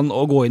med Hordaland,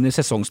 og gå inn i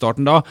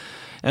sesongstarten da.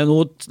 Nå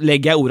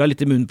legger jeg ordet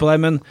litt i munnen på deg,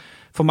 men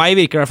for meg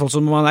virker det i hvert fall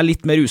som man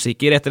litt mer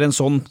usikker etter en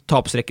sånn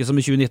tapsrekke som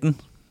i 2019.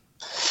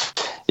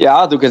 Ja,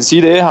 du kan si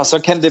det, og så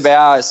kan det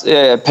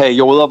være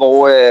perioder,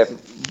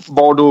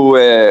 hvor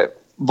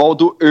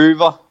du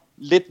øver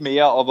lidt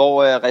mere, og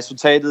hvor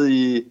resultatet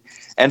i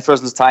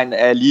anførselstegn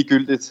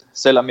ligegyldigt,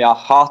 selvom jeg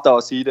hater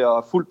at sige det,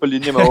 og fuldt på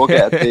linje med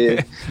Åke, at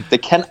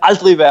det kan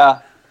aldrig være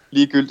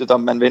ligegyldigt,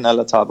 om man vinder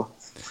eller taber.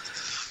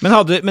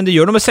 Men det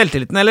gjør noe med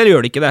selvtilliten, eller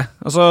gjør det ikke det?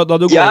 Altså, da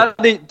du går...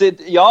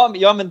 Ja,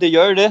 men det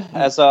gjør det.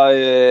 Altså,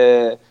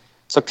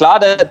 så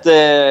klart at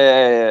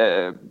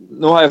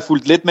nu har jeg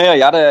fulgt lidt med, og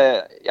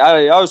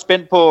jeg jo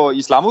spændt på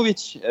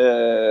Islamovic.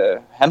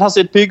 Han har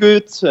set pig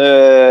ut,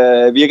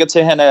 virker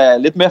til,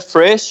 han lidt mere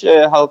fresh,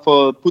 har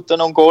fået puttet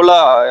nogle goaler,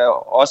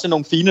 også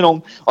nogle fine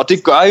nogle, og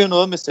det gør jo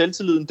noget med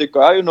selvtilliden, det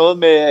gør jo noget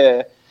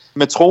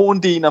med troen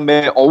din, og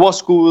med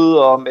overskud,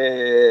 og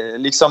med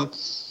liksom...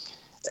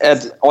 At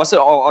også,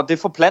 og det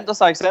forplanter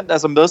sig, ikke sandt?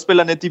 Altså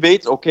medspillerne, de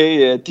ved,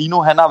 okay,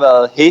 Dino han har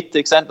været hate,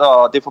 ikke sandt?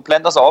 Og det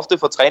forplanter sig ofte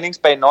for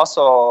træningsbanen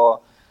også,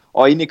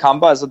 og ind i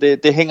kamper. Altså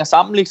det hænger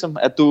sammen, liksom.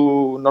 At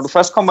når du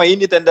først kommer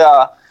ind i den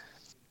der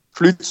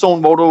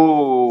flytzone,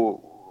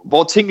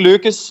 hvor ting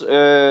lykkes,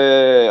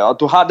 og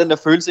du har den der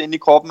følelse inde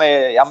i kroppen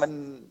af,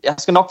 jamen, jeg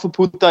skal nok få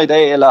puttet dig i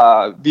dag,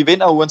 eller vi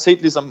vinder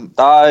uanset, ligesom,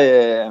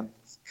 der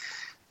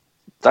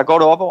går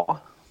det op over.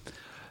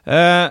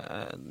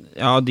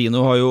 Ja,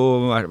 Dino har jo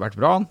vært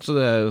bra, så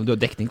du har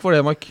dekning for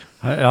det, Mark.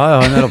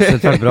 Ja, han har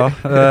absolutt vært bra.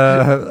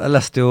 Jeg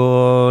leste jo,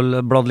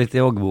 bladd litt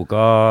i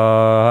Ågeboka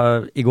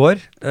i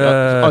går.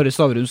 Arild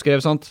Stavrum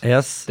skrev, sant?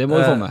 Yes. Det må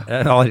du få med.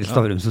 Ja, Arild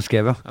Stavrum som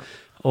skrev, ja.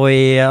 Og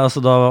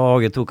da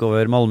Åge tok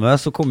over Malmö,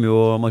 så kom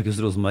jo Markus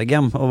Rosenberg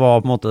hjem, og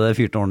var på en måte det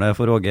fyrtårnet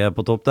for Åge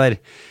på topp der.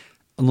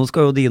 Og nå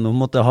skal jo Dino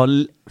måtte ha...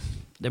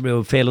 Det blir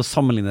jo feil å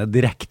sammenligne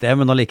direkte,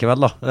 men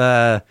allikevel da.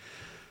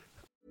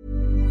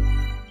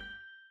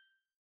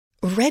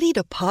 Ready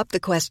to pop the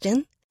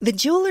question? The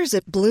jewelers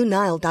at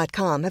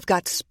BlueNile.com have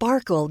got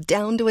sparkle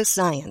down to a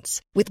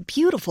science with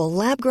beautiful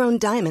lab-grown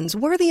diamonds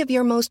worthy of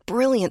your most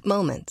brilliant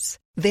moments.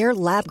 Their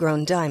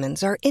lab-grown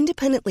diamonds are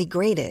independently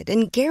graded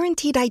and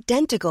guaranteed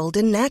identical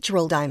to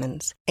natural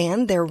diamonds,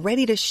 and they're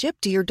ready to ship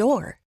to your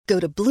door. Go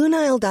to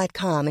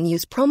BlueNile.com and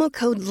use promo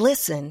code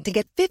LISTEN to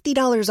get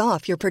 $50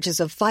 off your purchase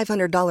of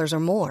 $500 or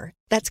more.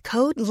 That's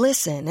code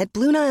LISTEN at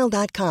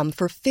BlueNile.com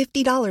for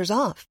 $50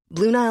 off.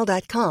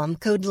 BlueNile.com,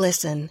 code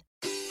LISTEN.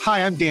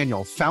 Hi, I'm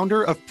Daniel,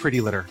 founder of Pretty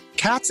Litter.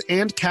 Cats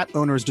and cat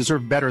owners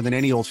deserve better than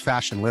any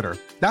old-fashioned litter.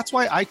 That's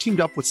why I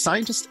teamed up with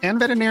scientists and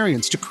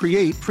veterinarians to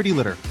create Pretty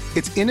Litter.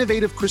 Its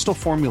innovative crystal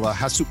formula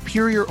has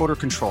superior odor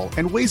control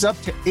and weighs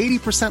up to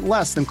 80%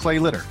 less than clay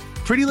litter.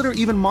 Pretty Litter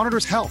even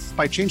monitors health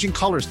by changing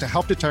colors to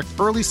help detect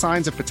early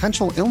signs of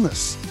potential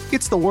illness.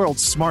 It's the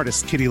world's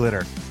smartest kitty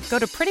litter. Go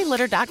to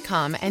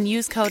prettylitter.com and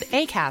use code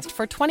ACAST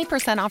for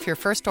 20% off your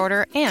first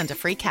order and a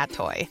free cat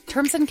toy.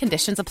 Terms and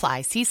conditions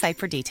apply. See site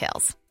for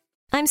details.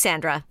 I'm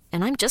Sandra,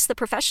 and I'm just the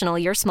professional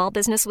your small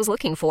business was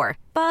looking for.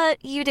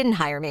 But you didn't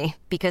hire me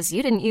because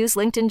you didn't use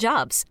LinkedIn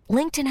Jobs.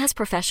 LinkedIn has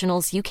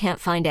professionals you can't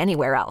find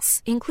anywhere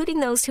else,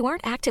 including those who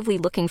aren't actively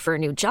looking for a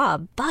new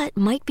job, but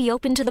might be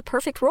open to the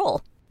perfect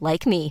role,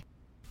 like me.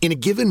 In a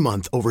given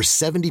month, over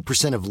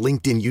 70% of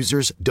LinkedIn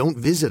users don't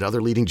visit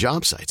other leading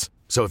job sites.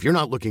 So if you're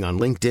not looking on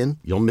LinkedIn,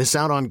 you'll miss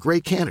out on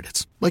great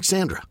candidates like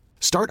Sandra.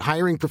 Start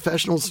hiring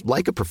professionals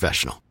like a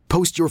professional.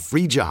 Post your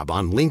free job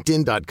on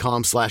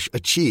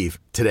linkedin.com/achieve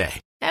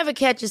today. Ever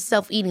catch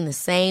yourself eating the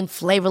same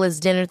flavorless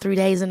dinner 3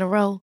 days in a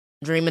row?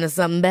 Dreaming of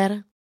something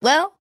better?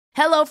 Well,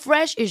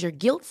 HelloFresh is your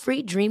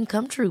guilt-free dream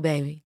come true,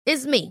 baby.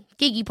 It's me,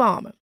 Keke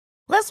Palmer.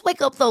 Let's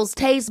wake up those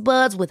taste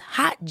buds with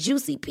hot,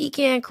 juicy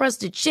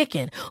pecan-crusted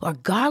chicken or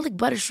garlic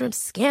butter shrimp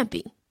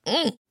scampi.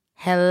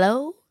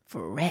 Hello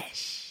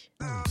Fresh.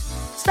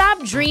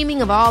 Stop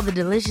dreaming of all the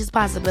delicious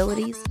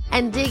possibilities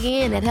and dig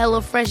in at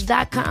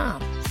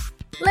HelloFresh.com.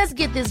 Let's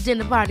get this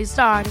dinner party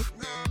started.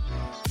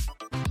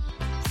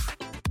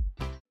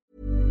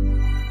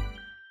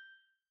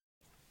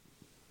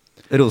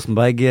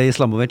 Rosenberg,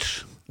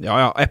 Islamovic.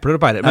 Ja, epler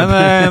og pærer.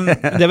 Men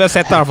det vi har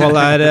sett i hvert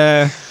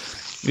fall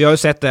vi har jo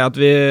sett det at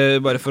vi,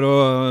 bare for å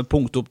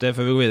punkte opp det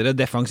før vi går videre,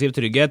 defensiv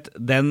trygghet,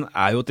 den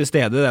jo til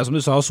stede. Det som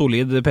du sa,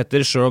 solid,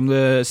 Petter, selv om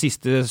det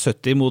siste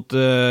 70 mot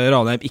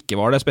Ranheim ikke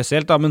var det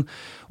spesielt, da, men,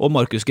 og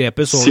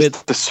Markus-grepet så vi...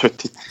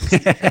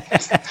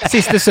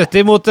 Siste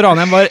 70 mot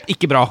Ranheim var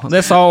ikke bra.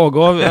 Det sa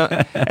Åge.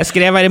 Jeg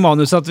skrev her i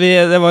manus at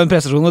det var en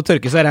prestasjon å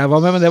tørke seg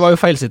ræva med, men det var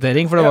jo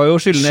feilsitering, for det var jo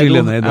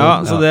skyldende i do.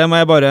 Ja, så det må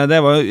jeg bare... Det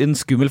var jo en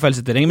skummel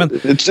feilsitering, men...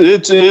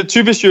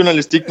 Typisk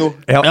journalistikk nå.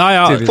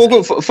 Ja.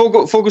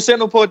 Fokuser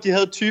nå på at de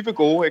hadde type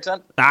gode, ikke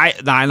sant? Nei,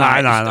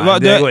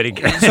 det går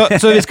ikke.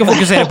 Så vi skal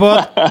fokusere på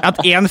at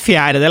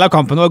 1/4 av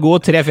kampen var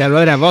god, 3/4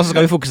 av ræva, så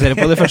skal vi fokusere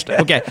på det første.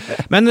 Ok,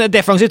 men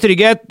defensiv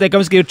trygghet, det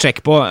kan vi skrive check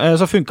på.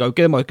 Så funket jo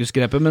ikke det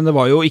Markus-grepet, men det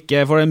var jo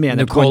ikke for den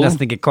menige Du kan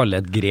nesten ikke kalle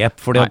det et grep,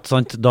 fordi at,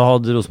 sant, da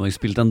hadde Rosenborg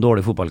spilt en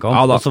dårlig fotballkamp,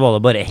 og så var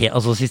det bare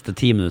siste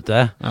 10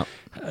 minutter,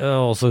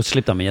 og så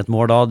slippte de inn et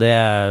mål da,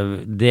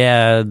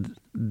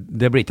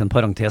 det blir ikke en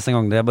parentes en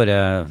gang,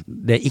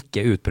 det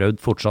ikke utprøvd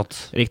fortsatt.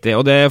 Riktig,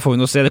 og det får vi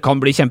nå se, det kan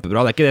bli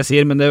kjempebra, det ikke det jeg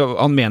sier, men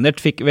han Menert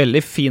fikk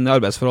veldig fine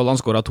arbeidsforhold, han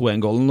skåret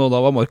 2-1-gålen, og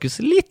da var Markus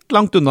litt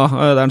langt unna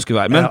der han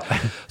skulle være, men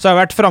så har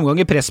det vært framgang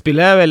i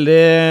presspillet,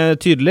 veldig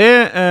tydelig,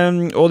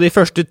 og de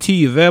første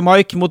 20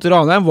 Mike mot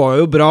Ranheim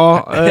var jo bra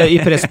i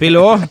presspillet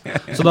også,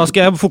 så da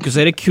skal jeg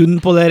fokusere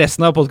kun på det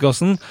resten av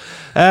podcasten.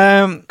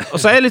 Og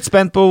så jeg litt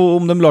spent på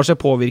om de lar seg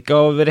påvirke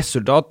av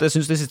resultat. Jeg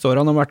synes de siste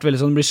årene har vært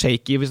veldig sånn, blir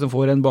shaky hvis de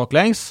får en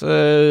baklengs.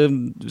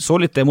 Så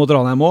litt det mot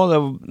Ranheim også.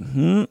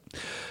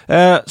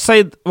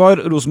 Seid var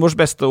Rosenborgs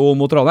beste og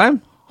mot Ranheim.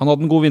 Han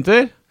hadde en god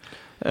vinter.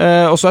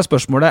 Og så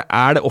spørsmålet,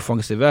 det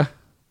offensive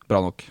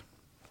bra nok?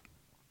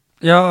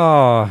 Ja,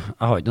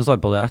 jeg har ikke noe svar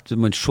på det. Du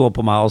må ikke se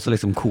på meg, og så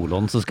liksom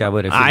kolon, så skal jeg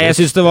bare... Nei, jeg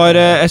synes det var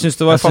Jeg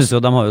synes jo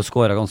de har jo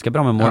skåret ganske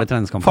bra med mål i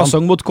treningskampen.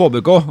 Fasong mot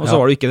KBK, og så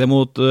var det ikke det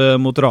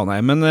mot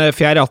Ranheim. Men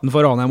 4-18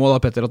 for Ranheim, og da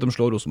Petter, at de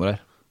slår Rosenborg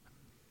her.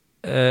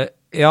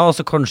 Ja,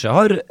 altså kanskje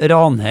har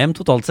Ranheim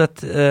totalt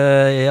sett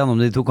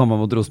gjennom de 2 kampene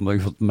mot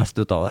Rosenborg fått mest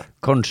ut av det.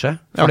 Kanskje.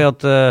 Fordi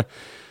at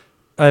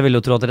jeg vil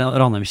jo tro at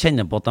Ranheim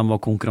kjenner på at de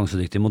var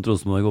konkurransedyktige mot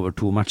Rosenborg over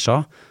 2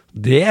 matcher.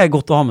 Det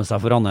godt å ha med seg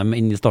for Ranheim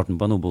inn i starten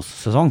på en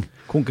Obos-sesong.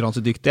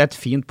 Konkurransedyktig et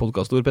fint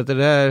podcastord, Petter.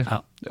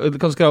 At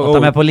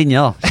de på linje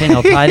da.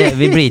 Kjenner at her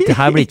blir ikke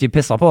vi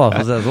pisset på, da,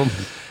 for å si det sånn.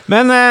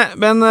 Men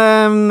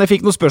jeg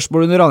fikk noen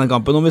spørsmål under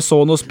Ranheim-kampen om vi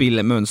så noe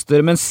spillmønster,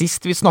 men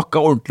sist vi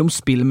snakket ordentlig om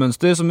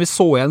spillmønster, som vi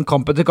så igjen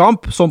kamp etter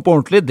kamp, sånn på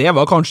ordentlig, det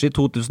var kanskje i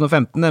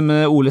 2015,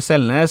 med Ole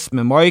Selnes,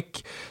 med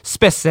Mike,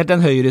 spesielt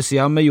den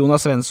høyresiden med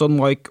Jonas Svensson,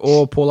 Mike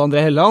og Pål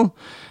André Helland.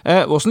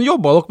 Hvordan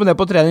jobbet dere med det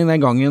på trening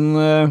den gangen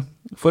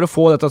for å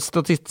få dette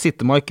til å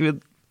sitte, Mike?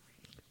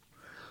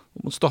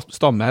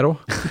 Stamme her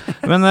også.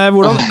 Men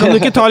hvordan, kan du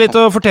ikke ta litt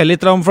og fortelle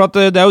litt om, for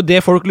at det er jo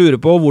det folk lurer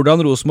på,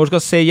 hvordan Rosenborg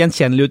skal se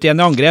gjenkjennelig ut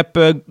igjen i angrep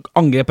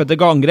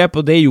etter angrep,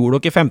 og det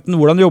gjorde dere i 15.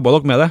 Hvordan jobbet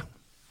dere med det?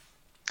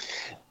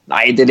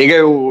 Nej, det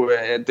ligger jo,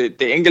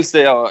 det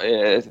enkelste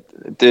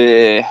at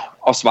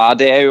svare,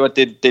 det er jo, at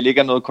det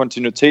ligger noget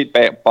kontinuitet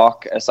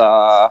bak, altså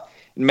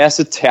en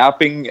masse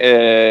terping,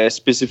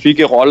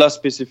 specifikke roller,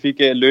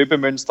 specifikke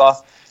løbemønstre,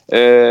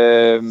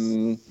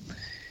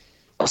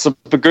 og så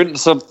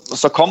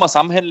kommer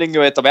sammenhandlingen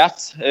jo etter hvert,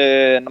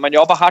 når man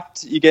jobber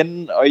hardt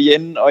igen og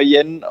igen,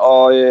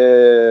 og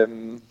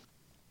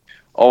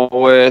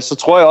så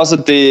tror jeg også,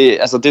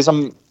 at det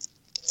som,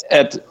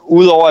 at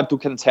udover at du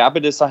kan terpe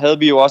det, så havde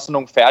vi jo også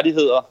nogle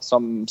færdigheder,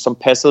 som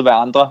passede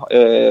hverandre,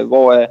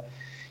 hvor,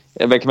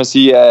 hvad kan man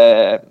sige,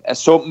 af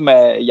summen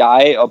af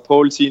jeg og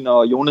Pål sin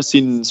og Jonas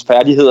sins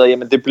færdigheder,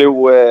 jamen det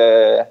blev...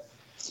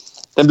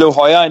 Den blev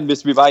højere, end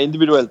hvis vi var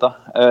individuelt der.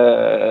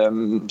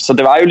 Så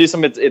det var jo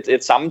ligesom et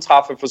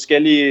sammentræf af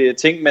forskellige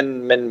ting,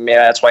 men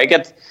jeg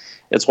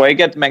tror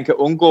ikke, at man kan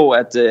undgå,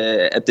 at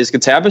det skal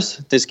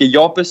terpes, det skal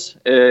jobbes,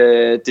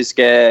 det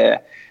skal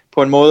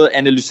på en måde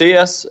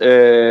analyseres,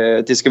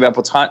 det skal være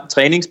på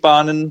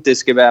træningsbanen, det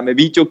skal være med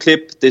videoklip,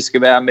 det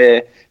skal være med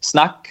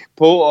snak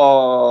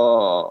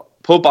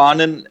på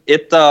banen,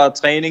 efter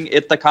træning,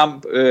 efter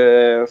kamp,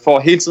 for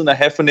hele tiden at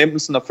have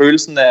fornemmelsen og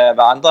følelsen af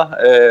hverandre,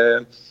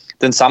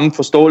 den samme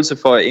forståelse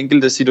for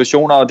enkelte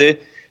situationer, og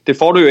det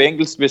får du jo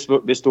enkelt,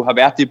 hvis du har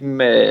været i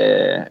dem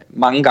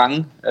mange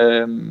gange.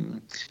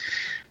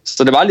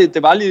 Så det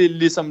var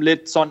ligesom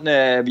lidt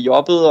sådan, vi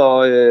jobbede,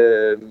 og...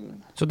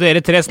 Så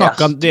dere tre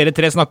snakket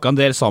en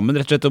del sammen,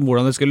 rett og slett om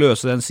hvordan det skal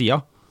løse den siden?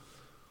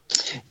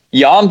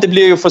 Ja, det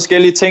bliver jo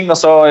forskellige ting, og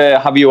så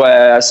har vi jo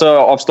så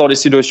opstår det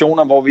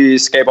situationer, hvor vi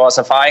skaber os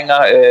erfaringer,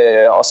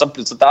 og så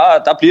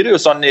der bliver det jo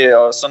sådan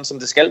som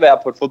det skal være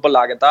på et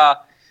fodboldlag.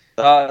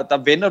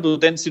 Der vender du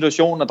den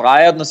situation og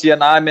drejer den og siger,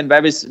 nej, men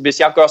hvad hvis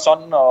jeg gør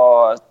sådan,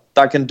 og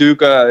der kan du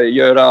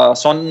gøre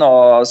sådan,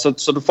 og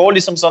så du får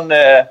ligesom sådan,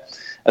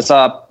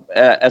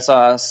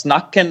 altså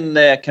snak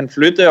kan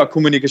flytte, og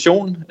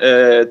kommunikation,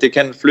 det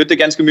kan flytte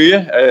ganske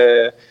mye,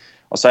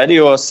 og så er det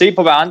jo at se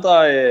på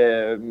hverandre,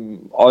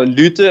 og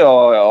lytte,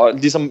 og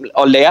ligesom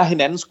at lære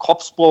hinandens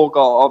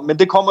kropssprog, men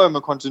det kommer jo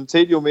med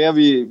kontinuitet, jo mere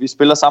vi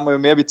spiller sammen, jo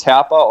mere vi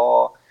terper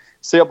og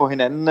ser på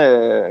hinanden,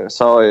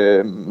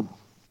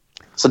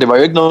 så det var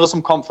jo ikke noget,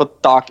 som kom fra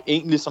dag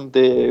 1, ligesom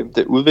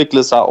det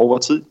udviklede sig over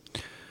tid.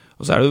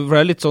 Og så er det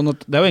jo litt sånn at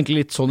det er jo egentlig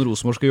litt sånn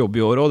Rosenborg skal jobbe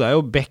i år, og det er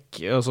jo back,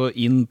 altså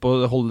inn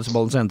på holde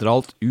ballen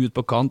sentralt, ut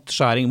på kant,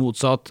 skjæring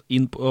motsatt,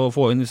 inn på,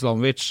 få inn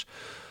Islamovic,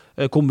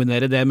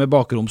 kombinere det med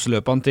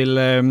bakromsløpene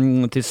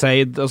til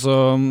Seid,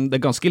 altså det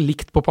er ganske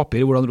likt på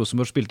papir hvordan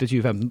Rosenborg spilte i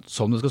 2015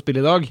 som det skal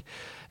spille i dag.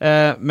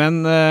 Men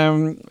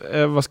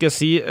hva skal jeg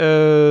si,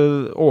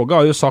 Åge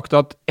har jo sagt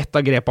at et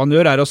av grepene han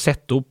gjør er å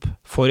sette opp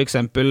for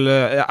eksempel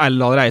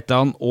Erlend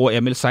Reitan og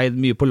Emil Seid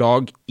mye på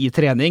lag i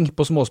trening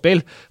på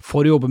småspill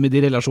for å jobbe med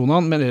de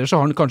relasjonene, men ellers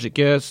har han kanskje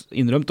ikke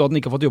innrømt at han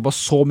ikke har fått jobba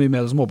så mye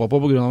med det som håpet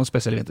på grunn av en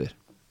spesiell vinter.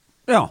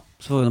 Ja,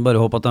 så får vi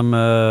bare håpe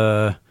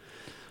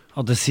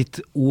at det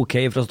sitter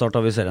ok fra start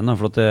av i serien,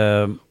 for at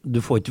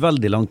du får ikke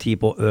veldig lang tid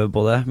på å øve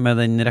på det med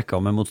den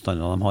rekka med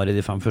motstanderne de har i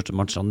de 5 første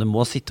matchene. Det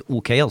må sitte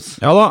ok, altså.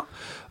 Ja da,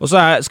 og så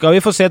skal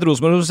vi få se et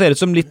Rosenborg som ser ut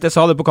som litt, jeg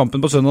sa det på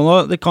kampen på søndag nå,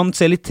 det kan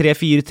se litt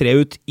 3-4-3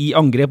 ut i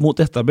angrep mot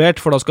etablert,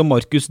 for da skal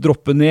Markus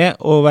droppe ned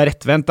og være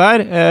rettvendt der,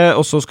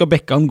 og så skal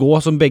Bekkan gå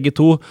som begge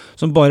to,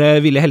 som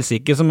bare ville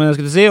helsike, som jeg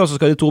skulle si, og så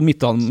skal de to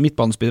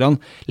midtbanespillerne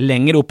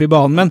lenger opp i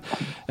banen. Men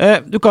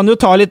du kan jo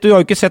ta litt, du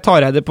har jo ikke sett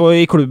Hareide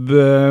i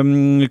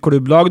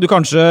klubblag, du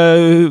kanskje,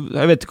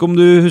 jeg vet ikke om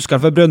du husker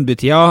det fra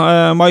Brøndby-tida,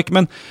 Mike,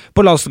 men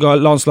på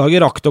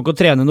landslaget rakk dere å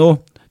trene noe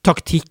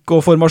taktikk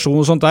og formasjon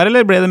og sånt der,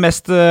 eller ble det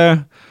mest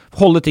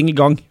holde ting i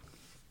gang?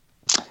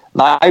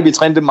 Nej, vi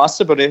trænede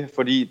masse på det,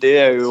 fordi det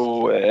er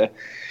jo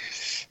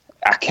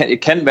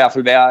kan i hvert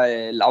fald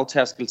være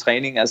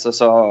lavtærskeltræning, altså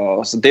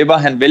så det var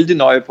han vældig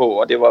nøje på,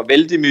 og det var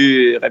vældig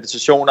mye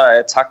repetitioner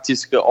af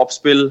taktiske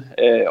opspil,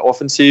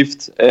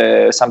 offensivt,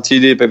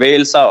 samtidig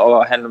bevægelser,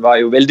 og han var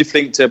jo vældig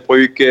flink til at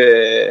bruge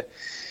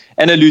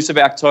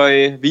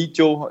analyseværktøj,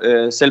 video,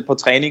 selv på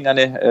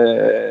træningerne,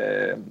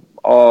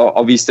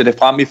 og viste det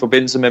frem i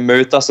forbindelse med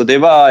møder, så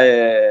det var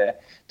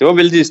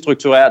vældig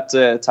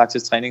struktureret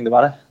taktisk træning, det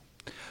var det.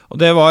 Og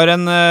det var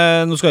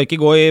nå skal jeg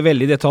ikke gå i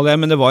veldig detalj,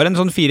 men det var en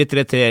sånn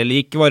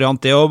 4-3-3-lik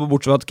variant det, og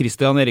bortsett fra at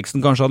Christian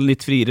Eriksen kanskje hadde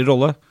litt friere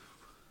rolle.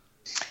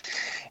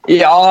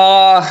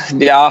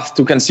 Ja,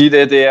 du kan sige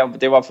det.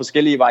 Det var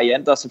forskellige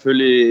varianter,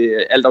 selvfølgelig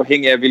alt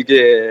afhængig af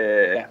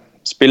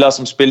spillere,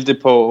 som spilte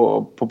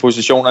på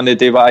positionerne.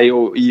 Det var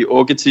jo i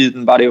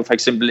ågetiden, var det jo for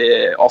eksempel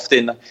ofte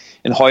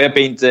en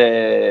højrebent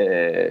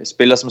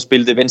spiller, som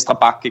spilte venstre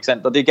bak, ikke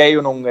sant? Og det gav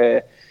jo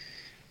nogle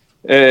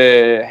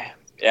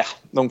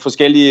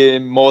forskellige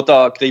måder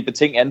at gribe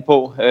ting an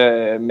på.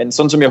 Men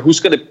sådan som jeg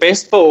husker det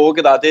bedst på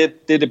Åge, det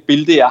er det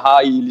billede, jeg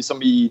har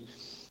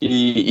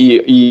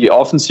i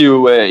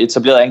offensiv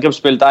etableret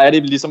angrebsspil. Der er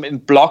det ligesom en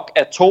blok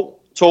af 2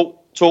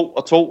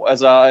 og 2,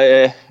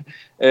 altså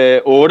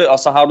 8, og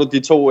så har du de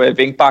 2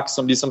 wingbacks,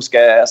 som ligesom skal,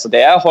 altså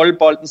det er at holde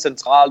bolden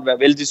centralt, være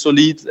vældig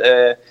solid,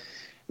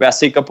 være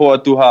sikker på,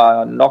 at du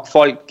har nok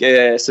folk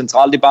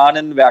centralt i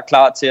banen, være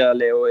klar til at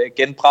lave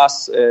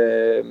genpres,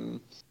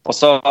 og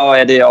så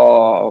er det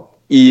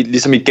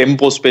ligesom i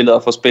gennembrudsspillet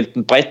at få spillet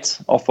den bredt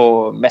og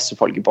få masse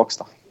folk i boks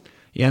der.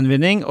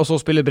 Gjenvinning, og så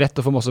spille bredt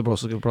og få masse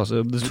plass.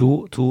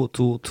 2, og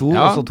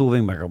så 2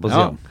 wingbacker på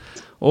siden.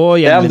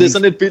 Ja, men det er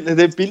sådan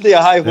et billede, jeg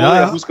har i hovedet.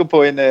 Jeg husker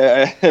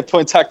på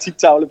en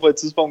taktiktavle på et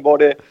tidspunkt, hvor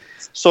det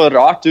så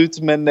rart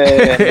ud, men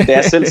det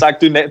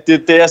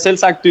er selv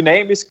sagt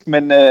dynamisk,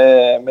 men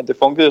det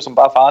fungerede jo som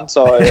bare faren,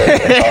 så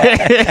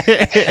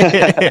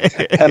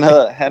han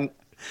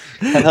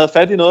havde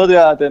fat i noget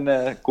der, den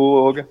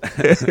gode Åge.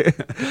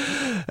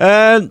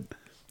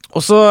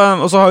 Og så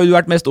har jo du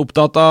vært mest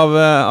opptatt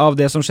av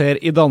det som skjer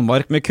i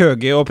Danmark med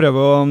Køge, og prøve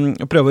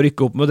å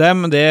rykke opp med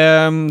dem. Det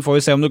får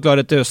vi se om du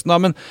klarer til høsten da.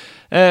 Men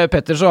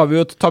Petter, så har vi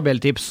jo et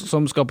tabelltips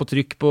som skal på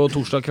trykk på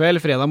torsdag kveld,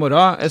 fredag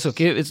morgen. Jeg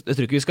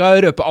tror ikke vi skal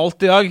røpe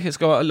alt i dag. Vi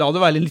skal la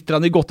det være litt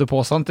i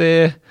godtepåsen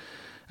til...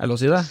 Er det lov å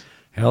si det?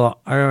 Ja da,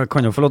 jeg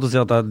kan jo få lov til å si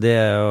at det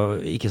er jo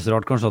ikke så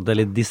rart kanskje at det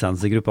er litt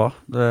dissens i gruppa.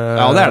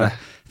 Ja, det er det.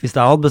 Hvis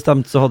jeg hadde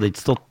bestemt, så hadde det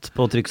ikke stått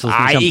på trykk så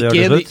kommer til å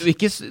gjøre det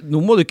slutt. Nå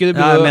må du ikke...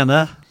 Ja, jeg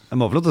mener jeg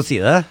må få lov til å si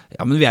det.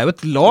 Ja, men vi er jo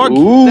et lag.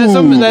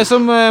 Det er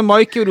som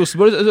Mike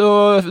Rosenborg,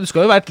 og det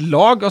skal jo være et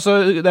lag. Altså,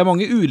 det er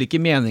mange ulike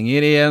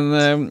meninger i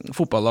en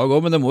fotballag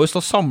også, men det må jo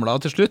stå samlet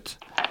til slutt.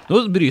 Nå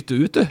bryter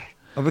du ut, du.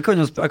 Ja, jeg kan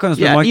jo spørre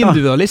Mike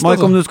da.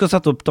 Mike, om du skal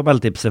sette opp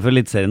tabelltipset for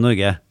Elitserien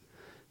Norge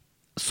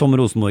som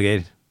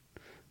Rosenborger,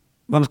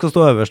 hvem skal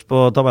stå øverst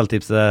på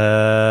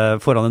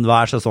tabelltipset foran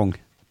enhver sesong?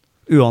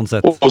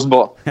 Uansett.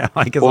 Rosenborg. Ja,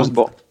 ikke sant?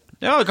 Rosenborg.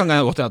 Ja, det kan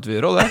godt til at vi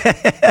gjør det.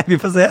 Vi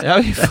får se. Ja,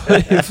 vi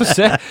får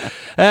se.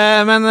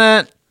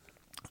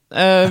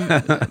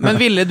 Men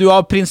ville du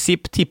av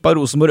prinsipp tippet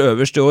Rosenborg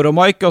øverst i år, og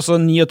Mike? Altså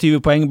 29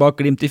 poeng bak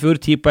Glimt i fjor,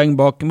 10 poeng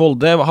bak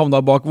Molde,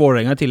 havnet bak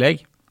Vålerenga i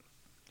tillegg?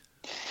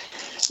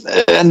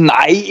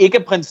 Nej,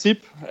 ikke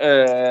prinsipp.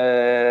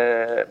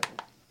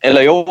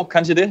 Eller jo,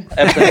 kanskje det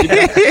er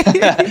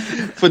prinsippet.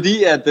 Fordi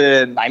at,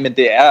 nej, men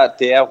det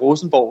er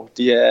Rosenborg.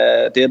 Det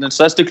er den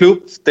største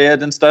klub. Det er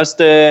den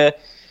største...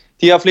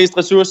 De har flest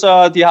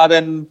ressourcer, de har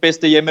den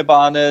bedste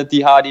hjemmebane,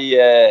 de har de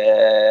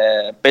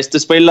bedste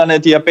spillerne,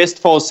 de har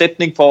bedst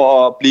forudsætning for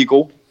at blive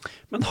gode.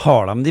 Men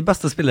har de de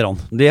beste spillerne?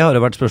 Det har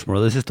jo vært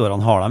spørsmålet de siste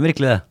årene. Har de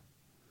virkelig det?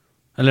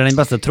 Eller den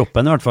beste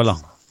troppen i hvert fall da?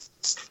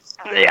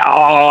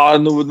 Ja,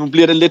 nu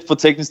bliver det lidt for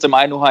teknisk til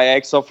mig. Nu har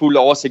jeg ikke så fuld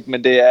oversigt,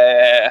 men det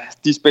er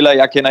de spillere,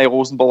 jeg kender i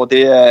Rosenborg.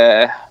 Det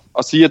er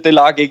at sige, at det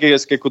lag ikke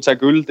skal kunne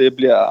tage guld, det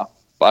bliver...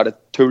 bare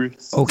tull.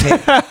 Ok,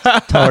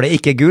 tar det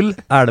ikke gull,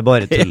 er det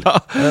bare tull. Ja.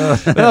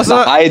 Men altså...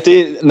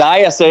 nej,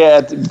 jeg siger,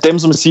 at dem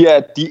som siger,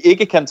 at de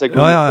ikke kan tage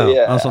guld,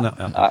 ja, sånn,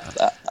 ja.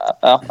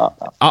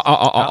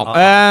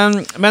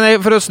 Men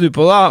for å snu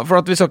på da, for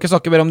at vi skal ikke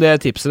snakke mer om det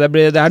tipset,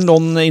 det er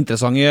noen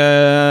interessante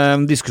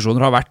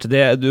diskusjoner har vært,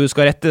 du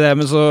skal rett i det,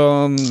 men så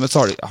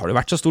har det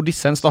vært så stor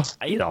dissens da.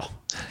 Neida.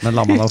 Men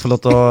la meg da få lov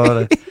til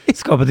å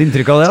skape et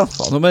inntrykk av det da.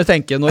 Nå må jeg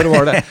tenke, når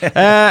var det?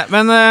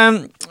 Men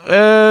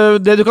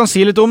det du kan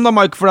si litt om da,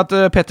 Mike, for at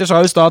Petter sa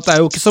jo i stad at det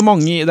er jo ikke så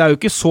mange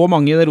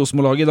i det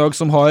Rosenborg-laget i dag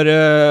som har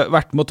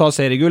vært med å ta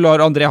seriegull. Du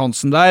har André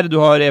Hansen der, du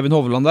har Even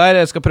Hovland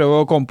der, jeg skal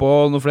prøve å komme på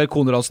noen flere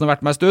Konradsen har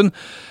vært med en stund.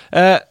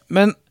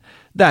 Men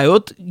det er jo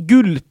et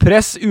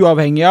gullpress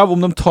uavhengig av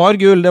om de tar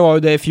gull, det var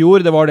jo det i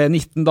fjor, det var det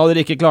 19 da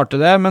dere ikke klarte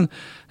det, men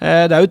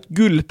det er jo et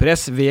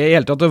gullpress ved i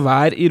hele tatt å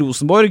være i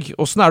Rosenborg.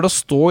 Hvordan er det å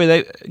stå i det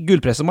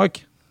gullpresset,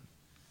 Mike?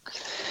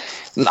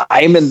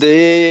 Nej, men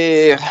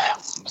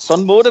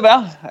sådan må det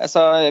være.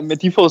 Altså, med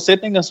de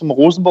forudsætninger, som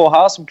Rosenborg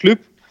har som klub,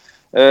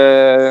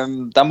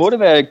 der må det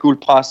være et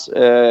guldpres,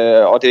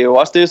 og det er jo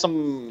også det,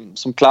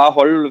 som klarer at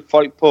holde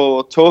folk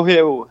på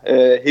toghæv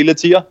hele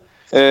tiden.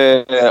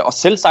 Og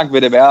selvsagt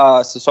vil det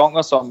være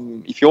sæsoner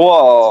som i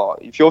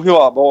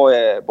fjor,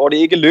 hvor det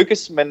ikke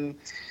lykkes, men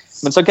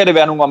så kan det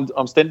være nogle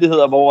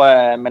omstændigheder, hvor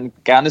man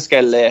gerne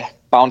skal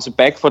bounce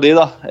back for det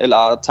der,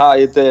 eller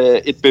tage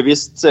et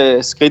bevidst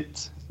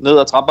skridt ned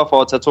ad trapper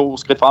for at tage 2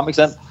 skridt frem,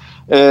 ikke sandt?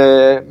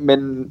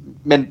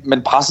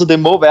 Men presset, det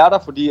må være der,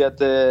 fordi at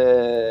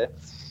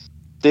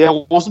det er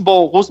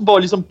Rosenborg er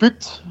ligesom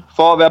bygget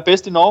for at være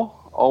bedst i Norge,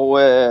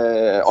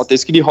 og det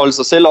skal de holde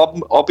sig selv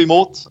op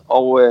imod,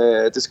 og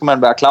det skal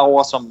man være klar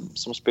over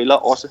som spiller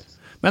også.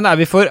 Men men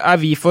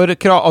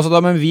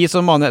vi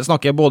som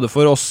snakker både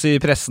for oss i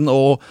pressen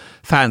og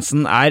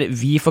fansen, er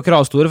vi for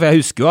kravstore? For jeg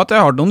husker jo at jeg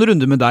har noen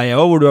runder med deg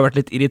også, hvor du har vært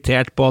litt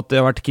irritert på at det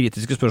har vært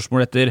kritiske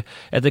spørsmål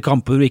etter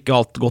kamper hvor ikke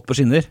alt gått på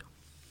skinner.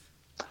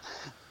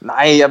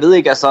 Nej, jeg ved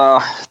ikke,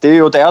 altså, det er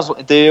jo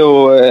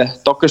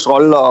deres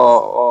rolle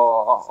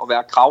at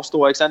være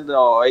kravstor, ikke sandt?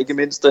 Og ikke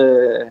mindst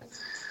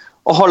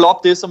at holde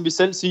op det, som vi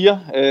selv siger.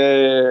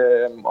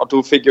 Og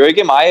du fik jo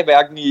ikke mig,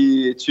 hverken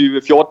i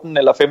 2014,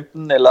 eller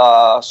 15,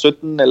 eller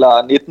 17,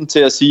 eller 19, til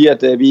at sige,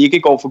 at vi ikke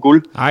går for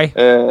guld. Nej.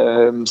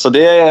 Så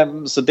det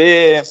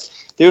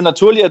er jo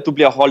naturligt, at du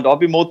bliver holdt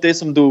op imod det,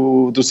 som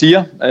du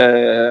siger.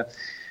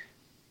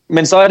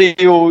 Men så er det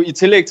jo i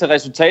tillæg til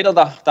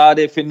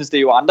resultater, findes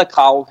det jo andre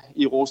krav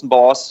i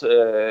Rosenborg også.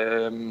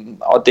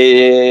 Og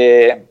det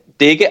er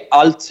ikke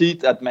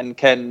altid, at man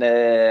kan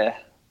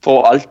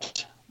få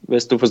alt,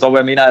 hvis du forstår, hvad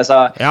jeg mener.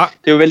 Altså, ja.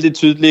 Det er jo vældig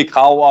tydelige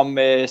krav om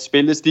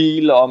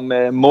spillestil, om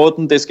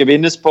måden, det skal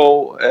vindes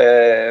på,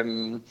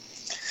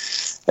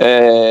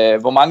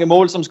 hvor mange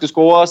mål, som skal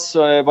scores,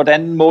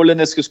 hvordan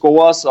målene skal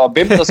scores, og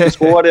hvem der skal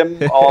score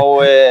dem.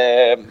 Og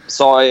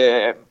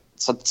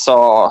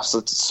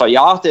Så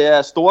ja, det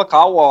er store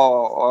krav,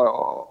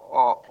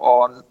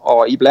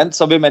 og iblandt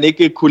så vil man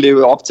ikke kunne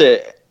leve op til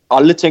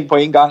alle ting på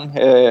en gang.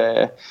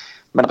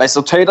 Men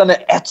resultaterne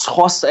er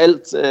trods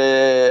alt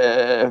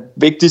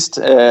vigtigst,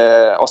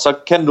 og så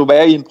kan du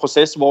være i en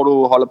proces, hvor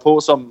du holder på,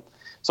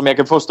 som jeg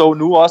kan forstå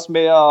nu også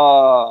med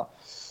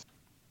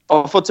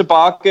at få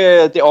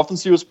tilbage det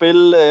offensive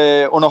spil,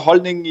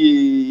 underholdning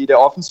i det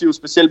offensive,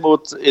 specielt mod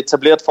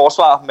etableret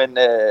forsvar,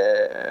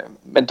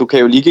 men du kan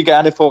jo like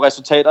gerne få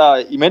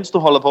resultater, imens du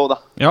holder på der.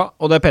 Ja,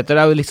 og det Petter,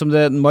 det jo liksom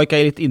det,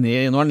 Mike litt inne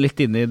i, nå han litt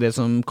inne i det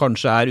som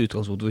kanskje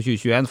utgangspunktet for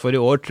 2021, for i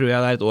år tror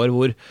jeg det et år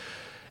hvor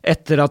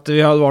etter at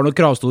vi var noen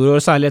kravstore år,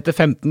 særlig etter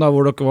 15 da,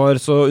 hvor dere var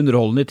så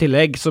underholdende i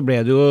tillegg, så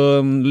ble det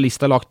jo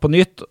lista lagt på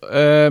nytt,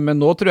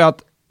 men nå tror jeg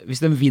at hvis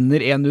de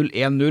vinner 1-0,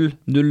 1-0,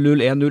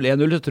 0-0, 1-0,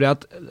 1-0, så tror jeg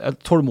at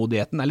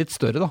tålmodigheten litt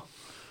større da.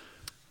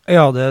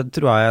 Ja, det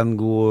tror jeg en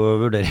god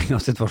vurdering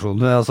av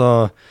situasjonen.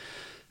 Altså,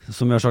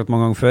 som vi har sagt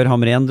mange ganger før,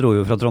 Hamren dro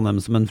jo fra Trondheim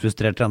som en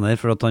frustrert trener,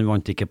 for at han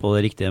vant ikke på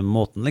det riktige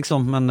måten,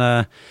 liksom. Men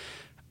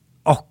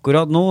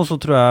akkurat nå så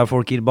tror jeg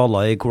folk gir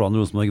baller i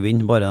hvordan Rosenborg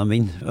vinner, bare de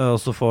vinner.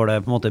 Og så får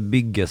det på en måte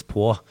bygges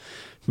på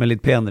med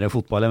litt penere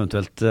fotball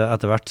eventuelt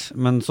etter hvert.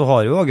 Men så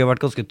har jo Åge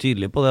vært ganske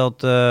tydelig på det at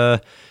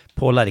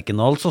på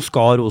Lerkendal så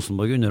skal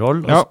Rosenborg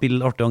underholde og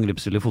spille artig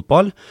angrepsspill i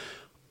fotball.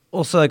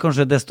 Og så er det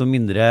kanskje desto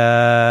mindre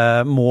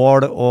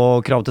mål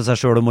og krav til seg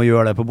selv om å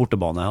gjøre det på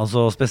bortebane.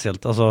 Altså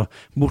spesielt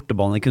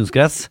bortebane i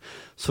kunstgress,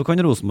 så kan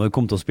Rosenborg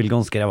komme til å spille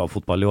ganske ræva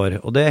fotball i år.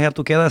 Og det er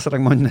helt ok det, så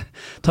lenge man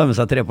tar med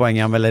seg 3 poeng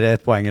hjem, eller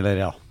 1 poeng, eller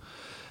ja.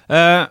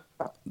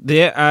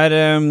 Det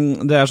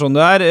er sånn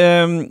det er.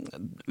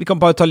 Vi kan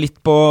bare ta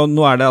litt på,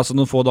 nå det altså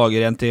noen få dager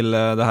igjen til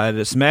det her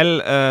smell.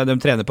 De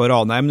trener på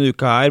Ranheim denne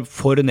uka her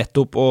for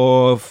nettopp å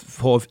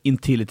få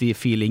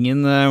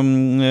Intility-feelingen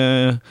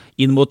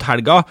inn mot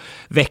helga.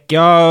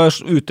 Vecchia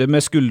ute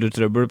med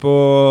skuldertrøbbel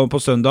på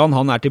søndagen.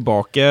 Han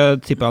tilbake,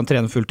 tipper han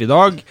trener fullt i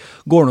dag.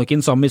 Går nok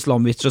inn sammen med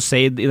Islamovic og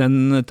Seid i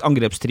den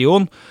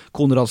angrepstrioen.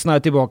 Konradsen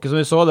tilbake som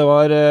vi så. Det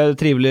var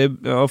trivelig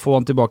å få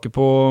han tilbake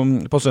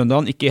på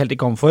søndagen. Ikke helt i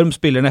kampform.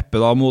 Spiller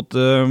neppe da mot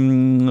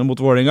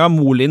Vålerenga.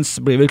 Molins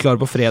blir vel klar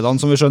på fredagen,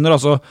 som vi skjønner,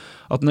 altså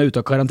at den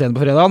ute av karantene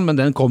på fredagen, men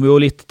den kommer jo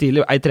litt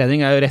tidlig. En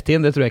trening jo rett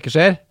inn, det tror jeg ikke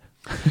skjer.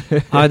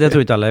 Nei, det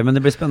tror jeg ikke heller, men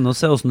det blir spennende å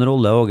se hvordan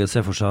rolle Åge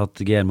ser for seg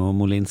at Guillermo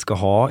Molins skal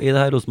ha i det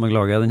her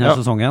Rosenborg-laget denne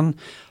sesongen.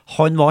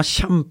 Han var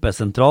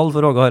kjempesentral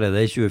for Åge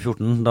Hareide i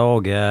 2014, da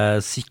Åge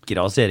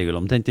sikret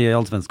seriegull omtrent i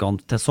Allsvenskan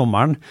til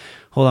sommeren,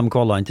 og de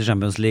kvalet inn til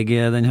Champions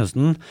League den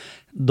høsten.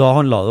 Da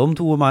handlet det om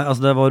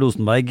det var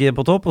Rosenberg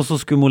på topp, og så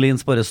skulle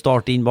Molins bare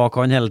starte inn bak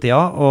han hele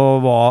tiden,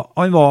 og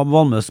han var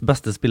vanligvis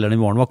beste spilleren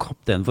i våren, var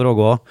kaptein for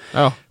Åge også.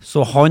 Ja.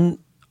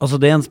 Så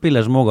det en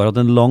spiller som Åge har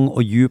hatt en lang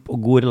og djup og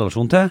god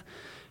relasjon til.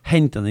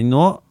 Hente den inn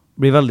nå,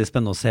 blir veldig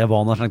spennende å se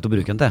hva han har trengt å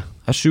bruke den til.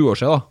 Det 7 år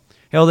siden da.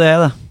 Ja, det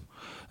det.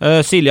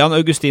 Siljan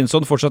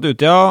Augustinsson fortsatt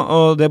ute, ja,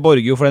 og det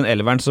borger jo for den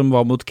elveren som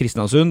var mot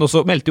Kristiansund, og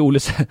så meldte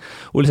Ole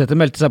Sæter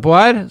meldte seg på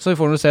her, så vi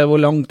får nå se hvor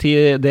lang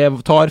tid det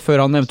tar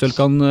før han eventuelt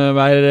kan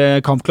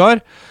være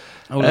kampklar.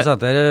 Ole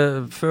Sæter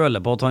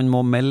føler på at han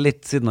må melde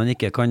litt, siden han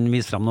ikke kan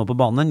vise frem noe på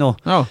banen nå.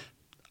 Ja.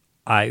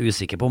 Jeg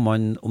usikker på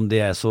om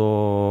det så...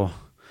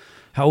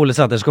 Ja, Ole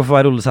Sæter skal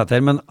få være Ole Sæter,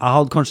 men jeg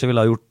hadde kanskje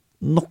ville ha gjort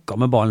noe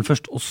med ballen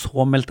først, og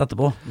så meldt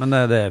etterpå. Men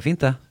det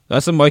fint, det.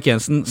 Det som Mike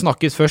Jensen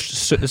snakket først,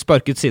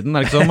 sparket siden,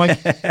 det ikke sånn, Mike?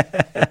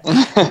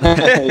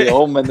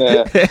 Jo, men...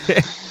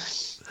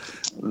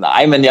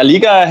 Nei, men jeg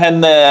liker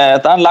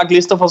det en lagt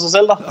liste for seg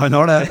selv, da. Han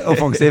har det,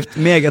 offensivt,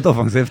 meget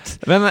offensivt.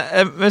 Men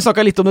vi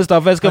snakket litt om det i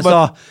stedet, for jeg skal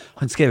bare...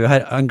 Han skrev jo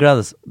her, han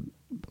gledes...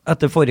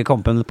 Etter forrige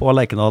kampen på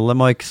Lerkendal,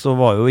 Mike, så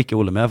var jo ikke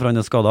Ole med, for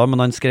han skadet,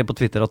 men han skrev på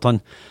Twitter at han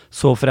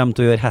så frem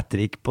til å gjøre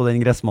hat-trick på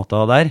den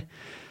gressmatta der.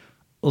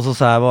 Og så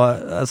sa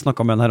jeg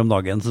snakket med han her om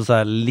dagen, så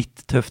sa jeg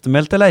litt tøft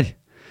meldt, eller?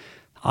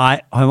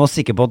 Nei, han var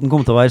sikker på at han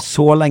kom til å være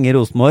så lenge i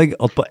Rosenborg,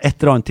 at på et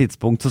eller annet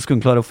tidspunkt så skulle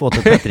han klare å få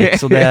til Patrick,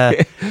 så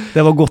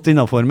det var godt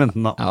innenfor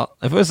menten da. Ja,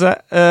 det får vi se.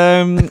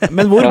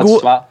 Men hvor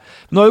god,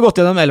 nå har vi gått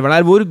gjennom elveren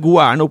her, hvor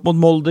god han opp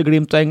mot Molde,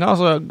 Glimt og Enga,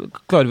 så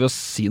klarer vi å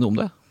si noe om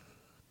det?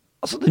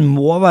 Altså, den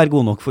må være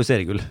god nok for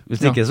seriegull.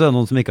 Hvis ikke så er det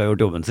noen som ikke har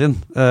gjort jobben sin.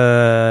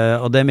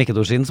 Og det er Mikkel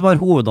Dorsin som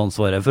har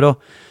hovedansvaret for å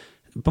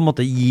på en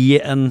måte gi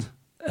en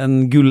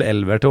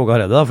gullelver til Åge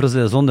Hareide, for å si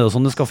det sånn. Det er jo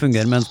sånn det skal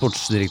fungere med en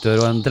sportsdirektør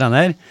og en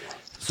trener.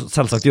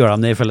 Selvsagt gjør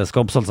de det i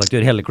fellesskap, selvsagt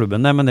gjør hele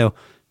klubben det, men det er jo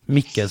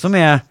Mikkel som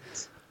er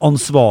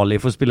ansvarlig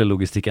for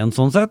spillelogistikken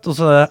sånn sett, og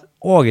så er det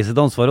Åge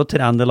sitt ansvar å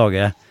trene det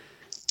laget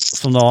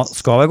som da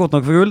skal være godt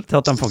nok for gull, til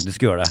at de faktisk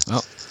gjør det.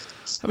 Ja.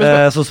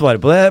 Så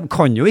svaret på det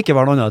kan jo ikke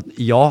være noe annet.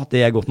 Ja,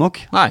 det er godt nok.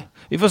 Nei,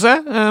 vi får se.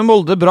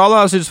 Molde bra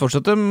da, jeg synes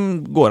fortsatt det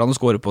går an å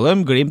score på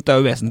dem. Glimt er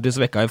jo vesentlig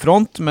svekket i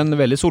front, men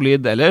veldig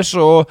solid ellers,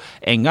 og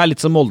Enga er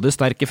litt som Molde,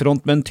 sterk i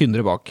front, men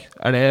tynnere bak.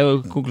 Er det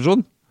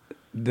konklusjonen?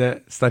 Det er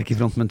sterk i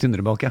front, men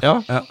tynnere bak,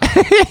 ja.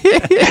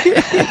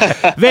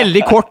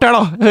 Veldig kort her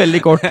da,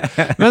 veldig kort.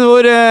 Men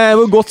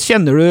hvor godt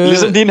kjenner du...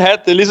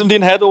 Liksom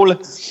din hat, Ole.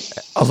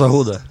 Altså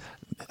hodet.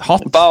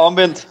 Hatt. Bare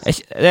omvendt.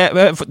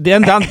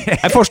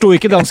 Jeg forstod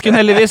ikke dansken,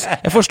 heldigvis.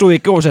 Jeg forstod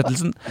ikke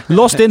oversettelsen.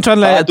 Lost in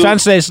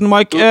translation,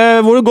 Mike.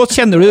 Hvor godt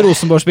kjenner du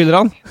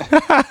Rosenborg-spillerne?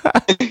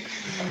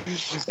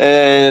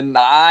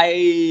 Nej,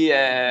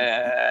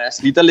 jeg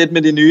sliter lidt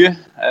med de nye.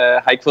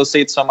 Har ikke fået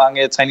set så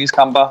mange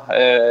træningskamper.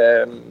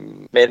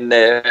 Men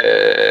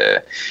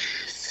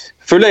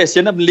føler jeg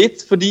kender dem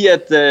lidt, fordi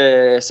at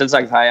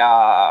selvsagt har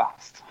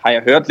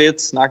jeg hørt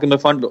lidt, snakket med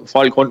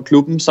folk rundt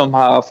klubben, som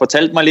har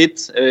fortalt mig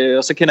lidt,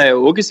 og så kender jeg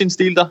jo Åge sin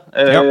stil der,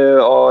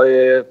 og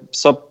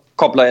så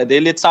kobler jeg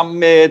det lidt sammen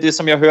med det,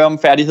 som jeg hører om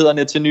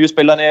færdighederne til nye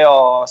spillerne,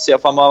 og ser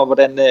for mig,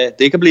 hvordan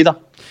det kan blive der.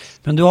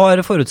 Men du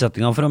har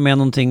forutsetninger for å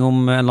mene noen ting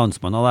om en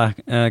landsmann av deg,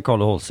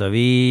 Carlo Holse.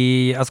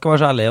 Jeg skal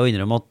være så ærlig og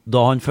innrømme at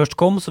da han først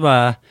kom,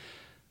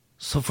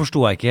 så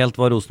forstod jeg ikke helt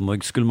hva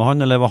Rosenborg skulle med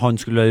han, eller hva han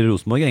skulle gjøre i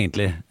Rosenborg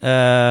egentlig.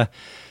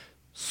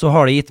 Så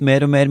har det gitt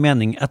mer og mer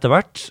mening etter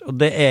hvert, og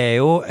det er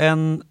jo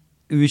en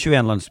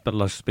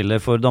U21-landsspiller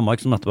for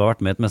Danmark som nettopp har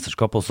vært med i et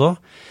mesterskap også.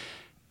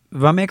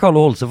 Hvem er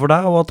Carlo Holse for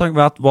deg, og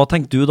hva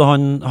tenkte du da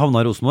han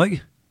havnet i Rosenborg?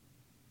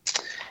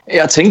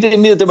 Jeg tænkte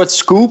egentlig, at det var et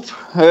scoop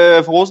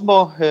for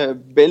Rosenborg.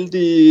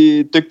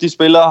 Vældig dygtig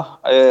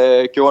spiller.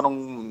 Gjorde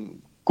nogle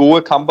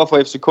gode kamper for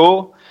FCK.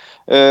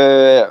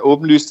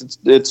 Åbenlyst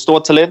et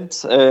stort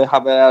talent.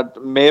 Har været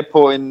med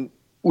på en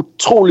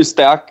utrolig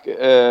stærk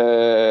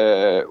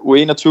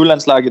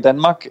U21-landslag i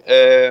Danmark.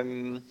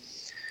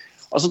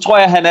 Og så tror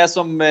jeg, han er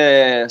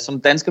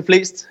som dansker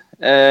flest.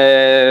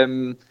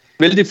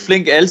 Vældig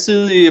flink,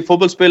 alsidig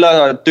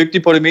fodboldspiller,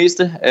 dygtig på det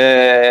meste.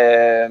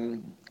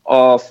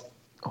 Og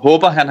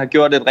håber, han har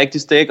gjort et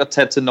rigtigt stik og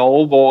taget til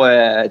Norge, hvor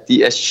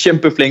de er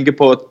kæmpeflinke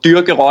på at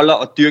dyrke roller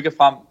og dyrke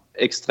frem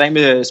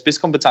ekstreme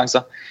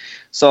spidskompetencer.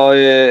 Så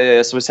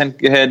hvis han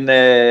kan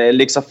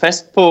lægge sig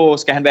fast på,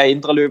 skal han være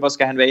indreløber,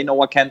 skal han være ind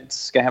over kant,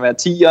 skal han være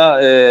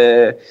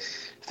tier,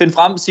 finde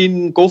frem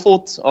sin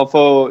godfod og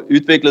få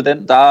udviklet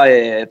den,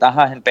 der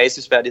har han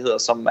basisfærdigheder,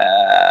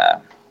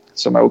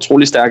 som er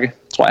utrolig stærke,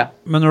 tror jeg.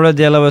 Men når du er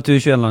del av et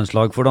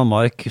U21-landslag for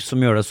Danmark,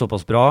 som gjør det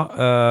såpass bra,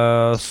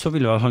 så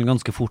vil vel han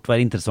ganske fort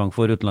være interessant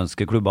for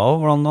utenlandske klubber.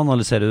 Hvordan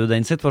analyserer du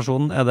den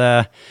situasjonen?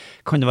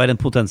 Kan det være en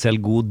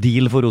potensiell god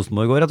deal for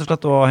Rosenborg rett og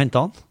slett å hente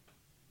han?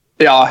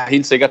 Ja,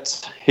 helt sikkert.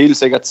 Helt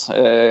sikkert.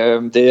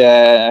 Det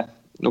er,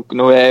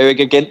 nu er jeg jo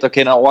ikke agent og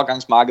kender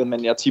overgangsmarkedet,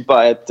 men jeg tipper,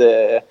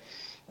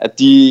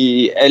 at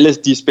alle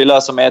de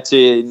spillere, som er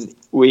til en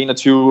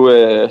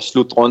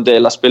U21-slutrunde,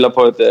 eller spiller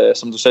på et,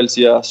 som du selv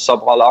siger,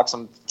 subrolag,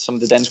 som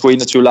det danske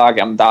U21-lag,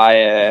 jamen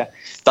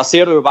der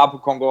ser du jo bare på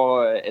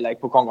eller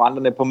ikke på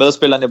konkurrenterne, på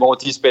medspillerne, hvor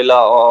de spiller,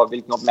 og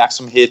hvilken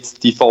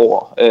opmærksomhed de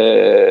får,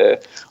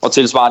 og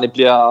tilsvarende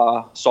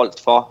bliver solgt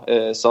for.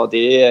 Så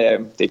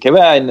det kan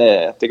være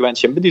en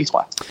kjempedeal,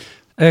 tror jeg.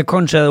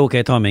 Kanskje er det ok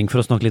timing for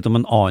å snakke litt om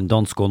en annen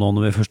dansk nå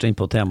når vi først er inne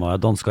på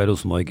temaet dansker i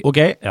Rosenborg. Ok.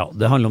 Ja,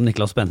 det handler om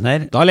Niklas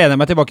Bentner. Da lener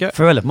jeg meg tilbake.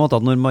 Føler på en måte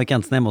at når Mike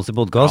Jensen er med oss i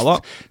podcast,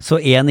 så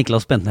er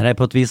Niklas Bentner her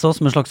på et vis også,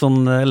 som en slags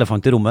sånn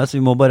elefant i rommet, så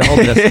vi må bare på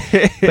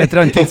et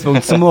eller annet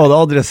tidspunkt så må det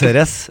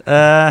adresseres.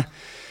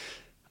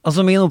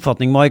 Altså min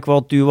oppfatning, Mike,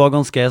 var at du var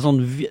ganske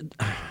sånn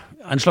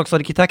en slags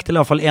arkitekt, eller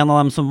i hvert fall en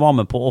av dem som var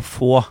med på å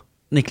få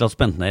Niklas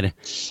Bentner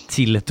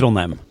til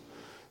Trondheim.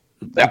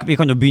 Ja. Vi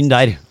kan jo begynne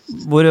der.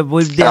 Hvor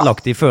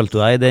delaktig følte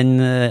du deg i den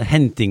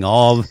hentingen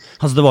av...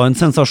 Altså, det var jo en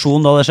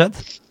sensasjon da det skjedde?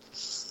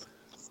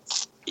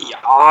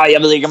 Ja,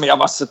 jeg ved ikke, om jeg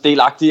var så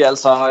delaktig.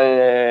 Altså,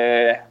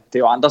 det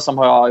er jo andre, som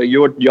har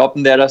gjort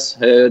jobben deres.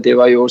 Det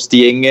var jo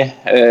Stig Inge,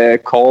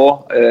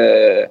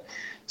 Kåre,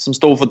 som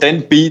stod for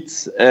den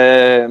bit.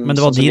 Men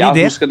det var din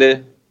idé? Det.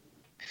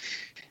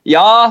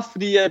 Ja,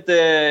 fordi at,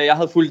 jeg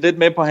havde fulgt lidt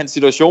med på hans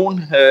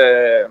situation,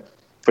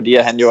 fordi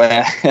han jo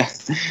er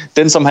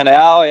den, som han er,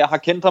 og jeg har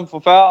kendt ham fra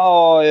før,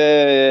 og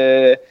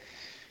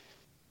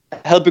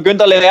havde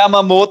begyndt at lære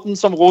mig måden,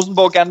 som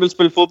Rosenborg gerne vil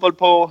spille fodbold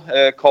på,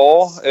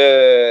 Kåre,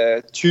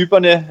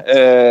 typerne,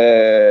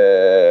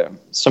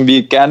 som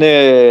vi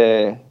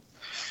gerne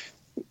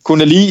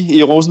kunne lide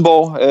i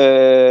Rosenborg,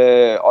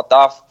 og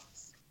der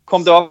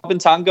kom det op en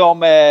tanke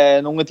om,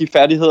 at nogle af de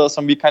færdigheder,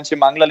 som vi kanskje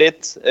mangler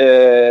lidt,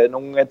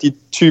 nogle af de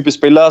type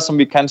spillere, som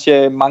vi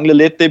kanskje mangler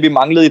lidt, det vi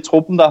manglede i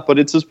truppen der på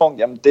det tidspunkt,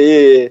 jamen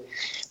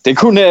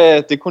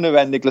det kunne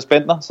være Niklas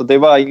Bendtner, så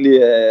det var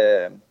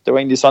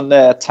egentlig sådan,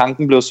 at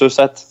tanken blev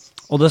søsat.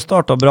 Og det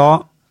startet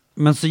bra,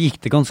 men så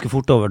gikk det ganske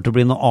fort over til å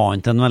bli noe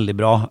annet enn veldig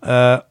bra.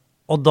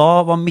 Og da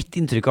var mitt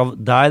inntrykk av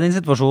deg i den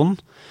situasjonen,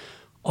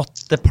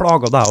 at det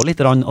plaget deg jo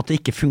litt, at det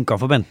ikke funket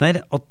for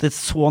Bendtner, at det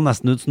så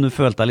nesten ut som du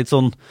følte deg litt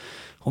sånn,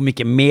 om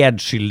ikke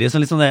medskyldig, så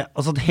litt sånn det,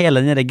 altså at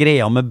hele den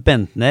greia med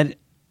Bendtner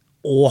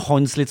og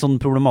hans litt sånn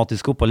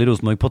problematiske opphold i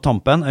Rosenborg på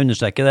tampen, jeg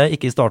understreker det,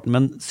 ikke i starten,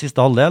 men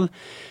siste halvdel,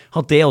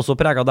 at det også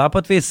preget deg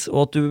på et vis,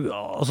 og at du,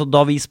 altså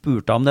da vi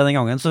spurte om det den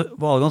gangen, så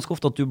var det ganske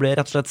ofte at du ble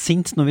rett og slett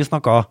sint når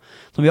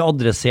vi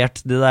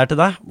adresserte det der til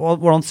deg.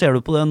 Hvordan ser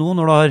du på det nå,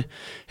 når du har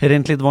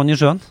rent litt vann i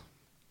sjøen?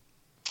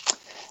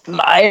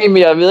 Nej,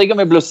 men jeg ved ikke, om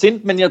jeg blev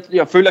sint, men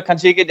jeg føler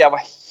kanskje ikke, at jeg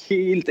var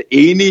helt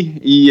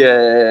enig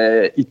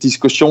i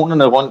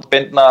diskussionerne rundt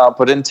Bendtner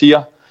på den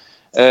tider.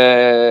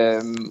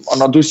 Og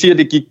når du siger, at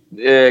det gik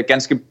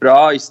ganske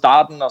bra i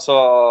starten, og så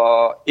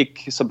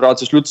ikke så bra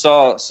til slut,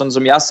 så sådan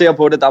som jeg ser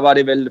på det, der var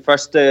det vel i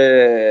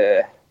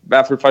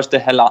hvert fald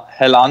første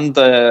halvandet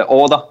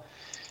år der,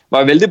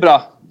 var veldig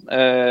bra.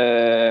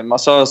 Og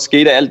så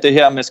skete alt det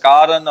her med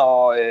skaden,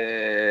 og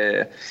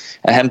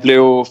at han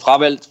blev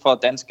fravalgt fra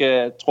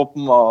danske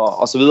truppen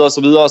og så videre og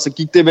så videre, og så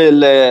gik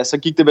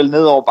det vel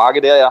ned over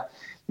bakke der, ja.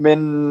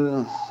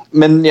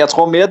 Men jeg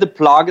tror mere, det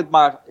plagede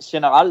mig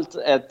generelt,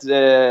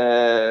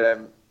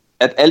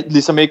 at alt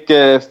ligesom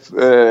ikke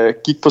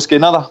gik på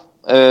skinner der.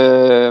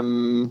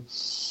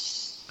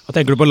 Hvad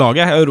tænker du på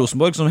laget?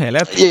 Rosenborg som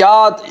helhed?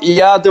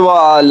 Ja, det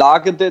var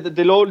laget.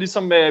 Det lå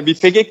ligesom, vi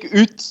fik ikke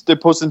ydt det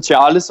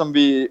potentiale, som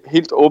vi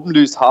helt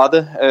åbenlyst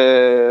havde.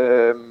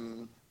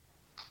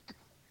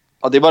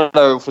 Og det var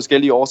der jo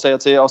forskellige årsager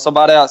til. Og så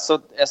var der,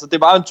 altså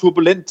det var en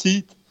turbulent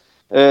tid.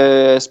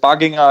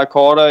 Sparkinger,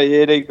 Korter,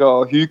 Erik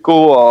og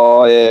Hugo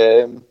og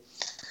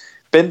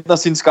Bendtner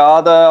sin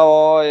skade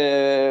og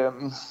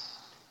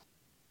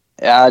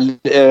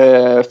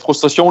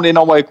frustration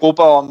indover i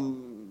grupper om,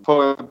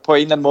 på en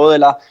eller anden måde,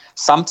 eller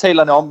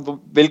samtalerne om,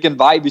 hvilken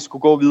vej vi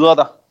skulle gå videre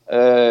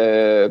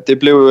der. Det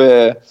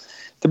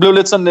blev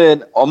lidt sådan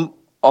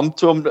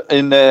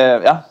en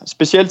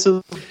speciel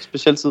tid.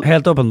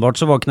 Helt åpenbart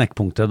så var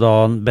knekkpunktet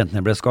da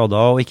Bendtner ble skadet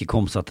og ikke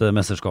kom seg til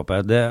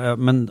mesterskapet.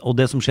 Og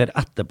det som skjer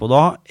etterpå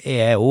da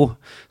jo,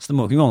 så det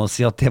må ikke gå an å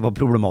si at det var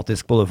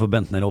problematisk både for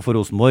Bendtner og for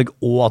Rosenborg,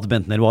 og at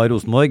Bendtner var i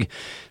Rosenborg.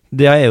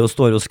 Det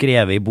står jo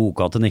skrevet i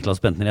boka til Niklas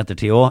Bendtner i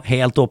ettertid også.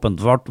 Helt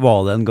åpenbart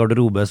var det en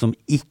garderobe som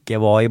ikke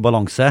var i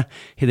balanse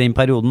i den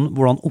perioden.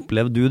 Hvordan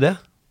opplevde du det?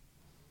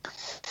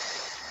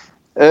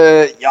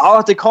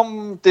 Ja,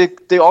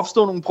 det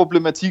opstod nogle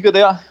problematikker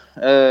der.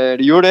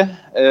 Det gjorde det.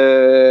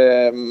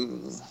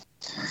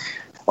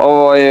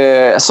 Og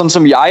sådan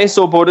som jeg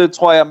så på det,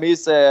 tror jeg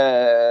mest,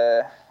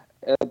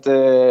 at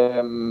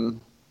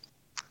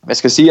hvad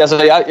skal jeg sige?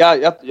 Altså,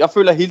 jeg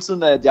føler hele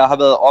tiden, at jeg har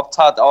været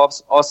optaget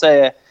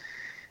også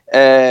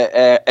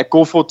af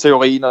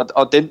Godfrod-teorien,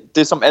 og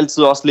det som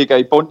altid også ligger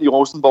i bund i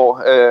Rosenborg.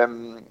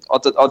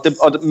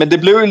 Men det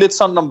blev jo lidt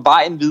sådan om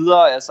vejen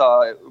videre, altså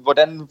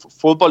hvordan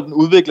fodbolden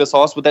udvikler sig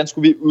også, hvordan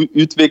skulle vi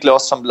udvikle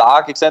os som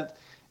lag, ikke sandt?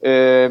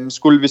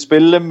 Skulle vi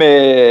spille med,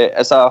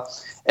 altså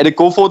er det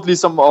Godfrod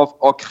ligesom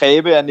at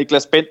kræve, at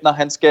Niklas Bendtner,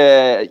 han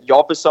skal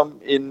jobbe som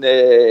en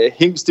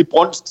hingst i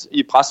brunst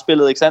i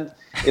presspillet, ikke sandt?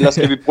 Eller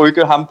skal vi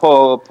brygge ham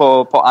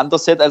på andre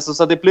sæt? Altså,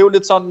 så det blev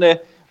lidt sådan,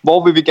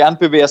 hvor vil vi gerne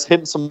bevæge os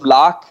hen som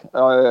lag,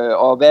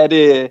 og hvad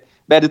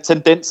er det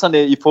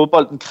tendenserne i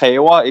fodbolden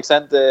kræver, ikke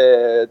sandt?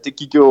 Det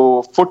gik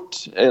jo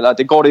eller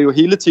det går det jo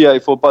hele tiden i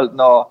fodbolden,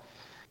 og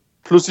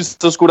pludselig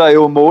så skulle der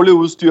jo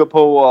måleudstyr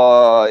på,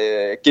 og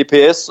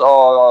GPS,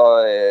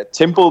 og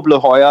tempoet blev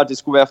højere, det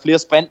skulle være flere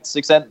sprints,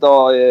 ikke sandt?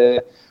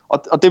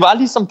 Og det var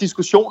ligesom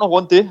diskussioner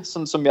rundt det,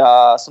 sådan som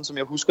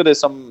jeg husker det,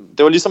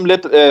 det var ligesom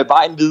lidt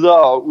vejen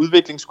videre og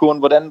udviklingskurven,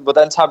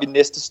 hvordan tager vi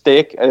næste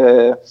steg,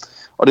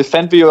 og det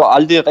fandt vi jo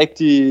aldrig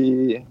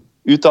rigtig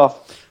ydt af.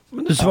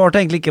 Men du svarte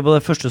egentlig ikke på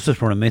det første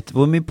spørsmålet mitt.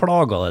 Hvor mye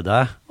plaget det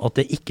deg at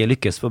det ikke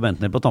lykkes for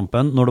Bendtner på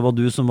tampen, når det var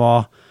du som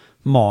var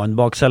mannen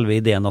bak selve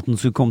ideen at den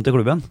skulle komme til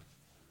klubben?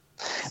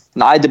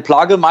 Nej, det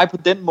plagede mig på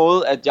den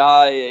måde, at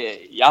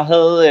jeg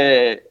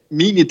havde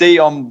min idé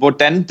om,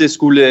 hvordan det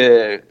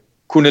skulle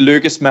kunne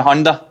lykkes med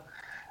Honda.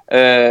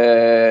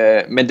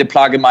 Men det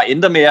plagede mig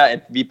endda mere, at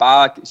vi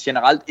bare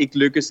generelt ikke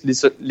lykkes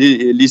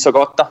lige så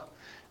godt der.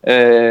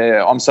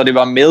 Om så det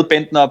var med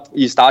Bendtner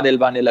i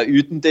startelveren eller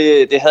yden,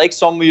 det havde ikke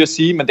så mye at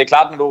sige, men det er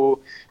klart,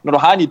 når du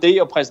har en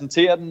idé og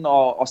præsenterer den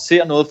og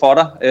ser noget for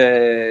dig,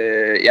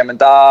 jamen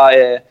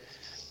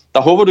der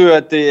håber du,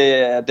 at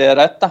det er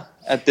ret der,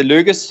 at det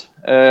lykkes,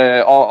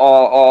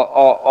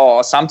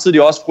 og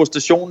samtidig også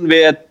frustrationen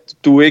ved, at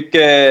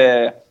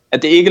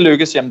at det ikke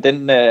lykkes, jamen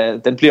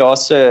den bliver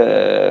også,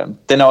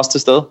 den er også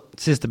til stede.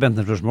 Sidste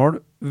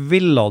Bendtner-spørsmål.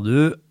 Ville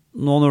du,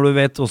 nå når du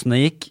vet hvordan det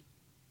gikk,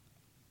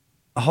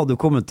 har du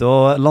kommet til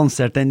å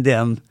lansere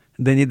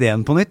den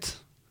ideen på nytt?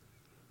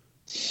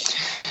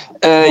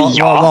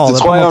 det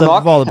tror jeg jo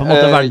nok. Var det på en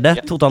måte verdt det,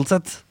 totalt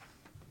sett?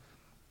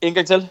 En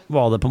gang til.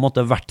 Var det på en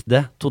måte verdt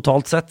det,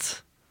 totalt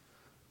sett?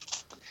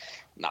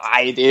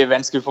 Nej, det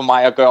vanskeligt for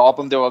mig at gøre op,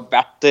 om det var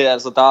verdt det.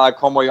 Altså, der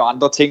kommer jo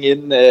andre ting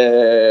ind,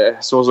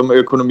 såsom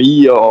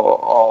økonomi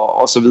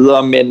og så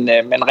videre. Men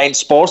rent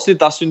sportsligt,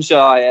 der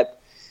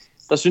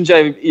synes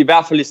jeg i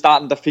hvert fald i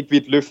starten, der fik vi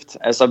et løft.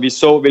 Altså, vi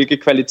så, hvilke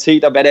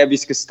kvaliteter, hvad det er, vi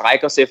skal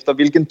strække os efter.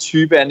 Hvilken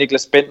type er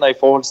Niklas Bentner i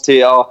forhold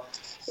til at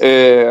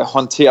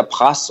håndtere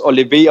pres og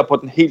levere på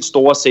den helt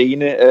store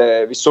scene.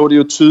 Vi så det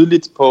jo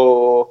tydeligt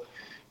på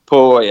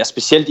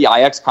specielt i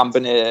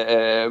Ajax-kampene,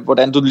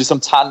 hvordan du ligesom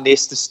tager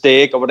næste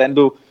steg, og hvordan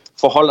du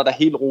forholder dig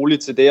helt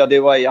roligt til det. Og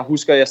det var, jeg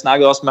husker, jeg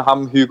snakkede også med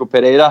ham, Hugo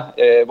Pereira,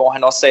 hvor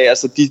han også sagde,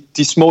 altså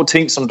de små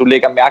ting, som du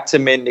lægger mærke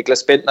til med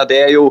Niklas Bentner,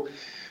 det er jo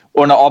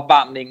under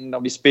opvarmningen, når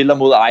vi spiller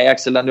mod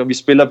Ajax, eller når vi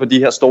spiller på de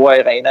her store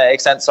arenaer,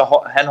 ikke sandt? Så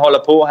han holder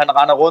på, han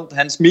render rundt,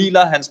 han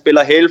smiler, han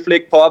spiller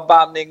hælflik på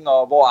opvarmningen,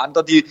 og hvor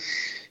andre, de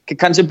kan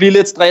kanskje blive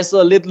lidt stresset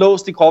og lidt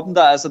låst i kroppen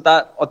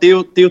og det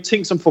er jo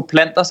ting, som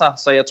forplanter sig,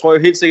 så jeg tror jo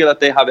helt sikkert,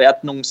 at det har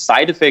været nogle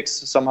side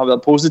effects, som har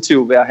været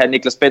positive ved at have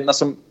Niklas Bentner,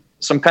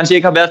 som kanskje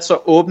ikke har været så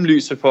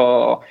åbenlyse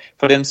for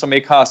den, som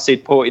ikke har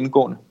set på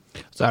indgående.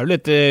 Så det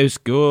litt, jeg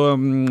husker jo,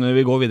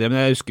 vi går videre, men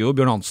jeg husker jo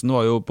Bjørn Hansen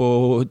var jo på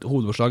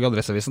hovedforslag i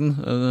Adresseavisen,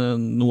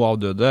 noe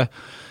avdøde,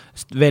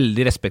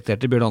 veldig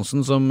respekterte Bjørn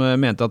Hansen, som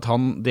mente at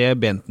det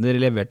Bentner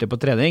leverte på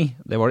trening,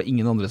 det var det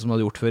ingen andre som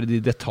hadde gjort før,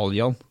 de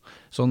detaljene,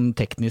 sånn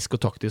teknisk og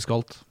taktisk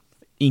alt,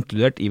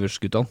 inkludert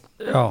Iversguttene.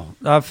 Ja,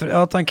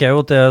 jeg tenker jo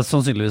at det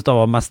sannsynligvis da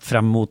var mest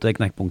frem mot det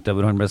knekkpunktet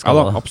hvor han ble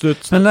skadet. Ja da,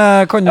 absolutt. Men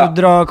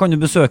kan du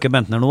besøke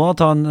Bentner nå?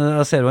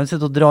 Jeg ser jo han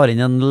sitter og drar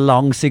inn en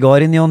lang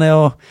sigar inn i og ned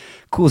og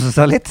koser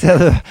seg litt.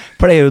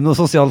 Pleier du noe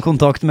sosial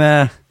kontakt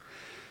med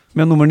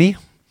nummer 9?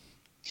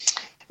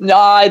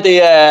 Nej, det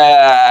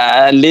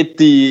er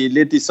lidt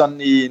i sådan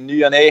i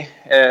ny og næ.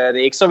 Det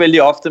er ikke så vældig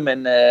ofte,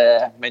 men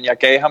jeg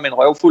gav ham en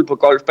røvfuld på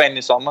golfbanen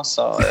i sommer,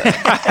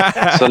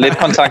 så lidt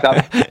kontakt af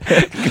det.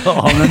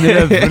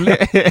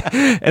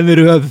 En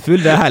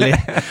røvfull, det er herlig.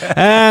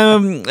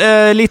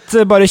 Litt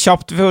bare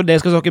kjapt, for det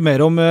skal vi snakke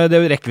mer om,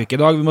 det rekker vi ikke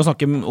i dag. Vi må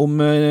snakke om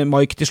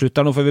Mike til slutt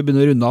her nå, før vi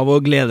begynner å runde av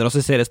og gleder oss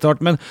i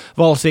seriestart, men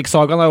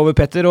Valsvik-sagaen er over,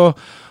 Petter,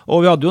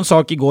 og vi hadde jo en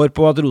sak i går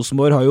på at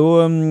Rosenborg har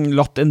jo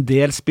latt en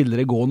del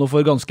spillere gå nå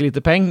for ganske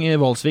lite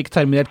penger. Valsvik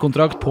terminert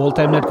kontrakt, Paul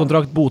terminert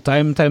kontrakt,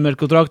 Botheim terminert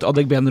kontrakt,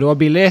 Adegbenro var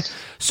billig,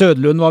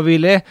 Søderlund var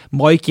billig,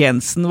 Mike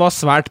Jensen var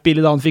svært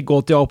billig da han fikk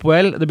gå til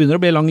APL. Det begynner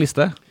å bli en lang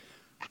liste.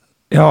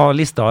 Ja,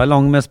 lista er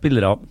lang med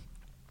spillere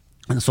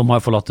som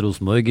har forlatt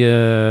Rosenborg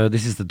de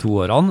siste 2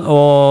 årene,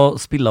 og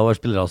lista over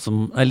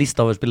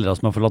spillere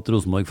som har forlatt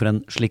Rosenborg for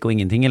en slik og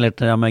ingenting, eller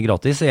til og med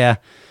gratis,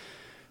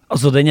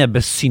 den er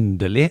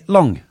besynderlig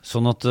lang,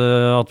 sånn at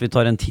vi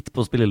tar en titt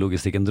på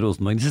spillelogistikken til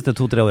Rosenborg de siste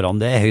 2-3 årene,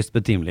 det er høyst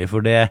betimelig,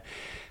 for det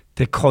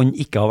kan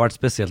ikke ha vært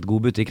spesielt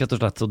god butikk, rett og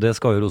slett, og det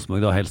skal jo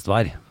Rosenborg da helst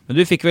være. Men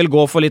du fikk vel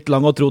gå for litt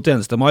lang og tro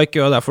tjeneste,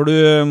 Mike, og derfor du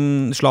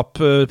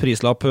slapp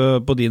prislapp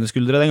på dine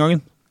skuldre den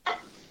gangen?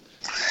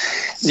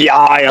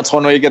 Ja, jeg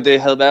tror nok ikke, at det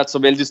hadde vært så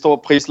veldig stor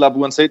prislapp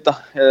uansett da.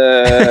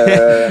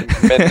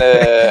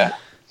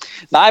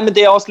 Nej, men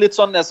det er også lidt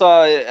sådan,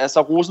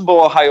 altså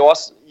Rosenborg har jo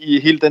også i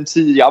hele den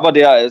tid, jeg var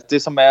der, det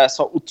som er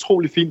så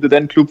utrolig fint ved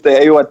den klub, det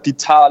er jo, at de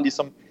tager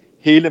ligesom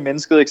hele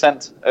mennesket, ikke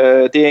sandt?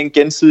 Det er en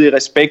gensidig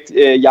respekt.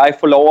 Jeg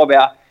får lov at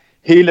være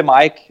hele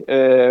Mike,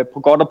 på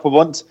godt og på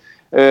vondt.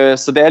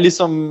 Så det er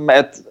ligesom,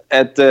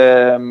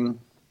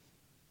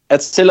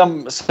 at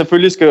selvom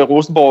selvfølgelig skal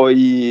Rosenborg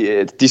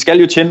de skal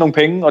jo tjene nogle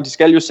penge, og de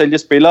skal jo sælge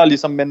spillere,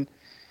 ligesom, men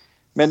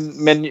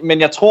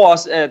jeg tror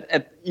også,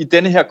 at i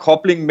denne her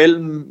kobling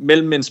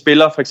mellem en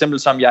spiller, for eksempel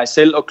som jeg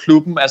selv og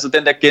klubben, altså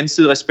den der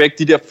gensidige respekt,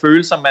 de der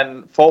følelser,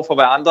 man får for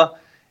hverandre,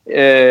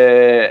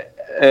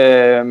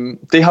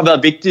 det har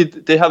været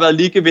vigtigt. Det har været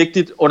lige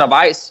vigtigt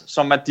undervejs,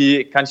 som at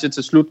de kanskje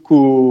til slut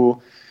kunne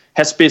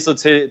have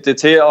spidset det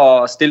til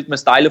at stille med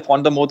stejle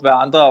fronter mod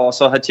hverandre, og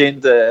så have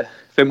tjent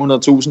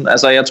 500.000.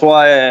 Altså jeg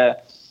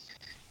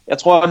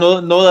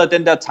tror noget af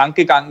den der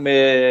tankegang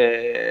med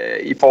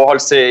i forhold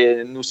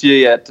til, nu siger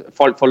jeg, at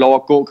folk får lov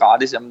at gå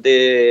gratis, jamen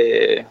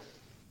det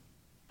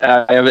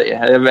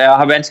jeg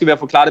har vanskeligt ved at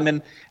forklare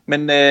det,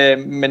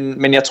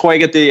 men jeg tror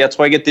ikke,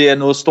 at det er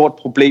noget stort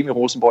problem i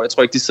Rosenborg. Jeg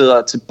tror ikke, de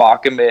sidder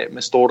tilbage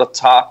med stort og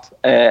tab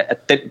af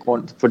den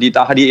grund, fordi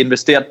der har de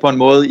investeret på en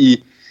måde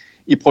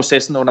i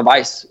processen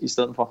undervejs i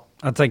stedet for.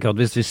 Jeg tenker at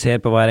hvis vi ser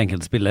på hver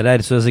enkelt spiller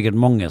her, så er det sikkert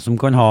mange som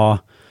kan ha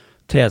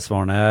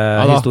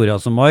tilsvarende historier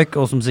som Mike,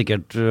 og som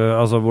sikkert,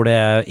 hvor det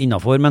er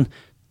innenfor, men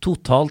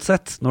totalt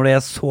sett, når det er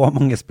så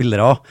mange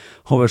spillere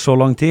over så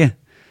lang tid,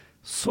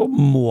 så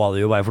må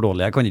det jo være for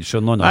dårlig. Jeg kan ikke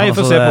skjønne noe annet. Nei, vi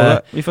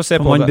får se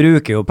på det. Man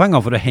bruker jo penger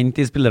for å hente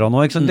de spillere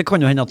nå, ikke sant? Det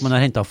kan jo hende at man har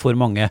hentet for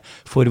mange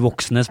for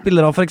voksne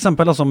spillere, for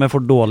eksempel, med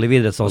for dårlig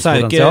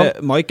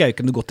videresalgspotensial. Mike er jo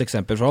ikke noe godt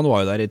eksempel, for han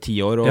var jo der i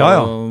 10 år og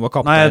var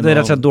kaptein. Nei, det er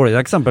rett og slett dårlig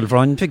eksempel,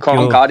 for han fikk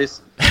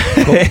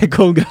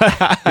Gjorde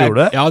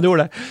det? Ja, det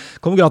gjorde det.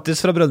 Kom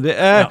gratis fra Brøndby.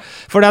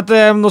 Fordi at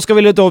nå skal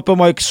vi litt over på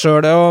Mike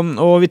selv,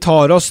 og vi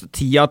tar oss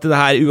tida til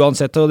det her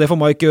uansett, og det får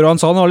Mike gjøre.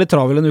 Han sa han var litt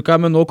travel en uke,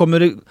 men nå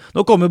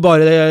kommer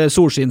bare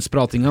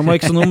solskinnspratinga,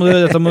 Mike, så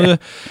dette må du...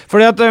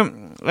 Fordi at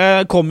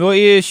kom jo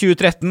i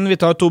 2013, vi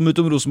tar 2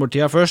 minutter om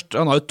Rosenborg-tida først.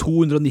 Han har jo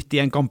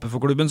 291 kamper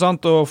for klubben,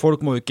 sant? Og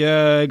folk må jo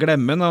ikke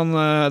glemme han.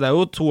 Det er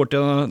jo 2 år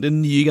til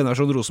den nye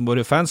generasjonen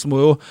Rosenborg-fans må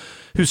jo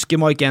huske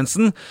Mike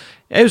Jensen.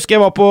 Jeg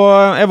husker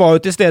jeg var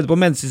jo til stede på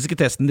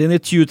menneskelige testen din i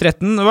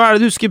 2013. Hva er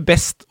det du husker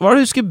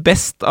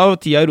best av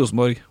tida i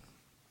Rosenborg?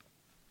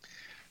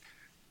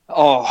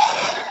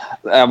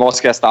 Hvor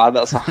skal jeg starte,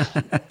 altså?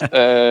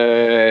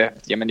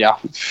 Jamen, ja.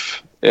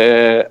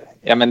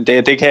 Jamen,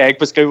 det kan jeg ikke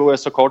beskrive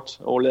så kort,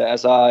 Ole.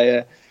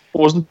 Altså,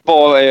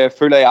 Rosenborg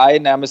føler jeg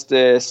nærmest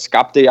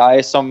skabte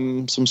jeg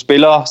som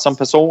spiller, som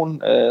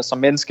person, som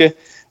menneske,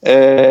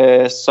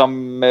 som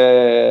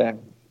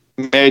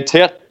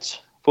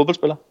meritert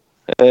fodboldspiller.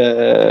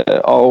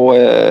 Og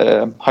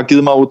har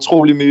givet mig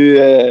utrolig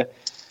mye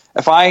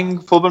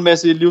erfaring,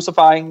 fodboldmæssig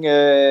livserfaring,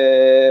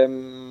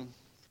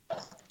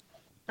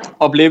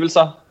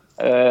 oplevelser,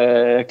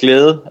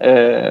 glæde,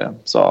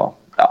 så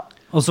ja.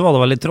 Og så var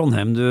det vel i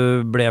Trondheim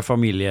du ble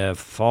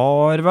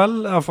familiefar,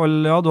 vel? Du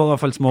hadde I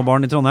hvert fall små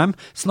barn I Trondheim.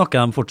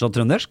 Snakker de fortsatt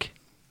trøndersk?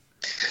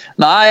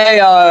 Nej,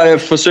 jeg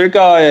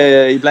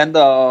forsøger iblandt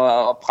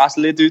at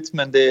presse lidt ut,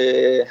 men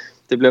det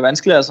bliver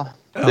vanskeligt, altså.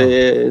 Ja.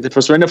 Det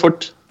forsvinder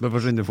fort. Det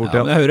forsvinner fort,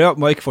 ja. Jeg hører jo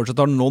Mike fortsatt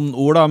har noen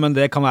ord da, men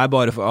det kan være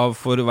bare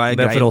for å være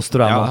grei. Det for oss,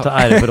 tror jeg, til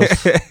ære for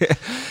oss.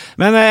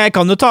 Men jeg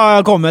kan jo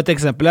komme med et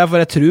eksempel her,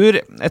 for jeg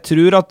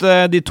tror at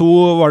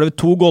var det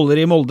 2 goller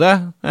I Molde,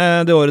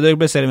 det året det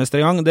ble seriemester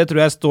en gang, det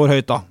tror jeg står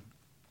høyt da.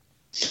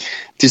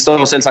 De står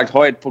jo selvsagt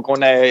højt på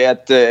grund af,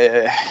 at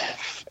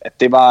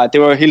det var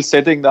jo hele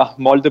setting der,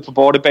 Molde på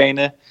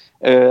bortebane.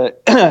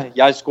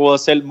 Jeg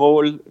scorede selv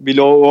mål, vi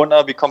lå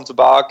under, vi kom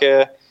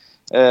tilbage.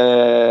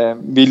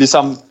 Vi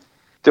ligesom,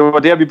 det var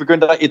der vi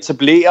begyndte at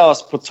etablere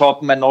os på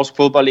toppen af norsk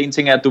fodbold. En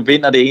ting at du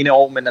vinder det ene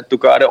år, men at du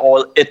gør det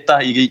året efter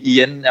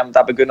igen, jamen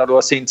der begynder du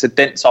at se en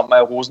tendens om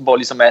at Rosenborg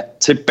ligesom er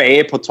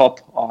tilbage på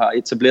top og har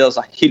etableret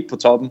sig helt på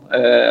toppen.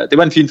 Det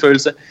var en fin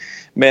følelse,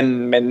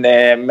 men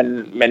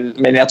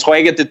jeg tror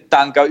ikke at det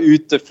danker ud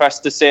det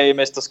første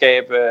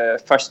seriemesterskab,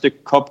 første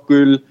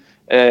cupguld,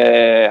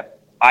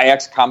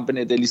 Ajax-kampene.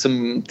 Det er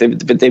ligesom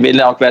det vil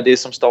nok være det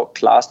som står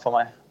klarest for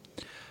mig.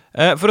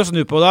 For å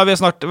snu på da, vi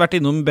har snart vært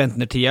innom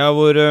Bentner-tida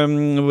hvor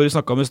vi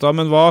snakket om I sted,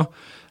 men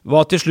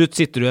hva til slutt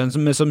sitter du igjen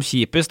med som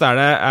kjipest?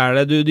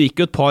 Du gikk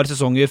jo et par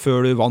sesonger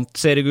før du vant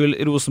seriegull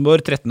I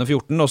Rosenborg, 13 og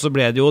 14, og så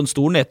ble det jo en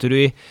stor nedtur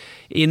I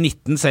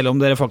 19, selv om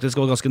dere faktisk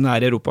var ganske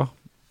nære I Europa.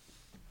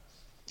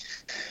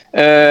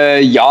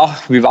 Ja,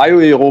 vi var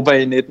jo I Europa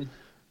I 19.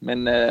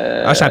 Men,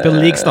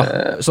 Champions Leagues da,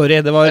 sorry,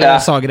 det var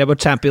Zagreb og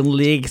Champions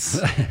Leagues.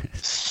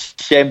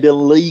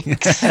 Champions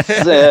Leagues.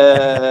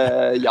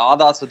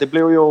 Ja, altså, det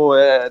blev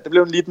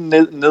en liten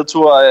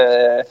nedtur.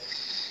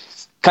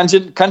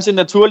 Kanskje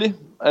naturlig.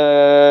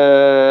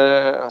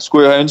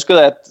 Skulle jeg have ønsket,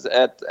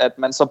 at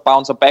man så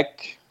bouncer back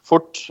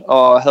fort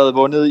og havde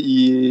vundet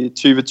I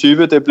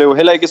 2020. Det blev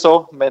heller ikke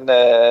så,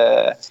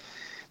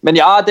 men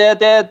ja, det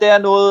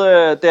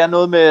er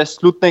noget med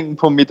slutningen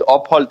på mit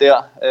ophold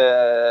der,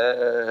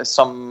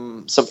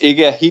 som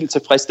ikke helt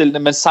tilfredsstillende,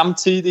 men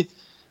samtidig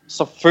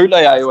så føler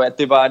jeg jo, at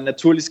det var et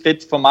naturligt skridt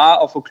for mig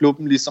at få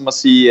klubben ligesom at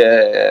sige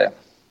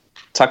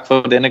tak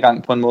for denne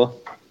gang på en måde.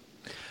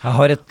 Jeg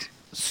har et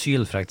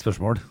sylfrekt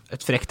spørsmål.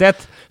 Et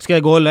frekthet? Skal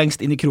jeg gå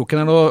længst ind I kroken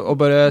her nå og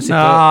bare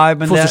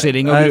sitte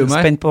fosterskilling og grue meg? Jeg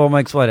er spent på om jeg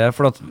ikke svarer,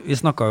 for at vi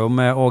snakket jo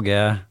med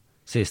Åge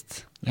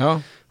sist. Ja.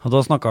 Og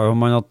da snakket jo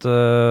om han at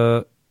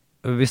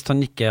hvis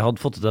han ikke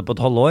hadde fått det på et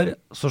halvår,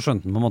 så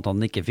skjønte han på en måte at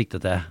han ikke fikk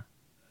det til.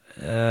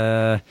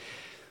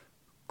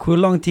 Hvor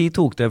lang tid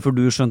tok det før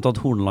du skjønte at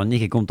Horneland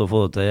ikke kom til å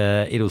få det til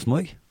I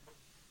Rosenborg?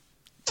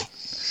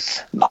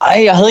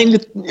 Nej,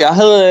 jeg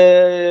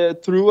havde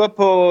troet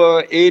på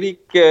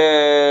Erik.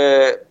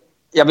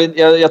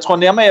 Jeg tror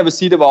nærmere, jeg vil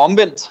sige, det var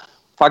omvendt,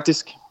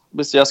 faktisk.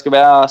 Hvis jeg skal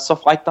være så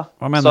fræk der.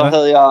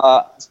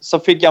 Så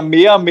fik jeg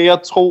mere og mere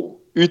tro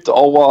ud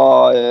over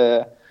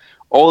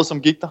året,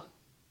 som gik der.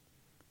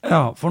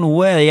 Ja, for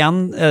nå det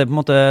igjen, det på en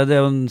måte, det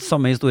jo den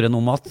samme historien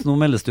om at, nå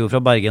meldes det jo fra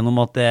Bergen om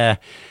at det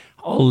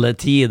alle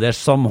tiders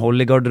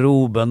samhold I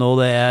garderoben, og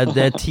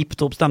det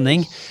tipp-topp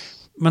stemning,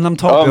 men de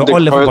taper jo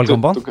alle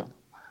fotballkampene.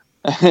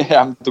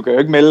 Ja, du kan jo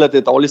ikke melde, at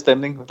det dårlig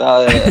stemning.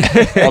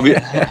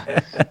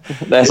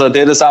 Altså,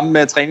 det det samme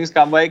med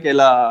træningskamper, ikke?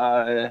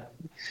 Eller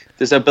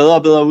det ser bedre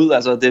og bedre ud.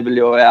 Altså, det ville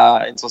jo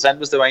være interessant,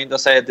 hvis det var en, der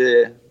sagde, at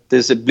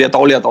det bliver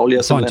dårligere og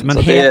dårligere. Så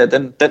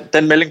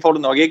den melding får du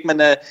nok ikke,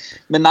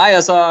 men nej,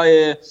 altså...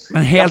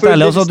 Men helt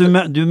ærlig,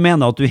 altså, du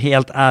mener at du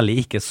helt ærlig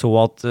ikke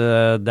så at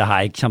det her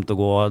ikke kommer til å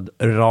gå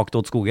rakt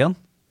åt skogen?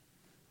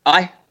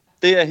 Nej,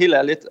 det helt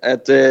ærligt,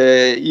 at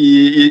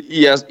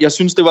jeg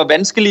synes, det var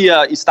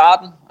vanskeligere I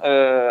starten,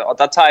 og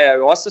der tager jeg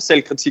jo også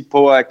selvkritik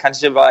på, at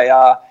kanskje var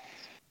jeg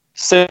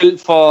selv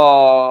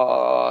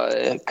for...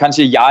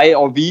 Kanskje jeg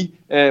og vi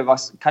var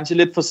kanskje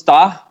lidt for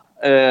star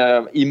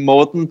i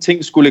måden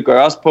ting skulle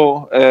gøres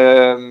på.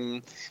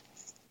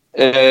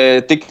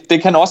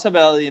 Det kan også have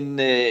været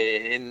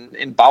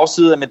en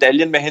bagside af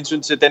medaljen med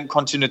hensyn til den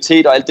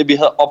kontinuitet og alt det, vi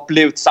havde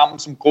oplevet sammen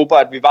som grupper,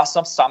 at vi var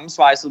så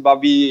sammensvejset, var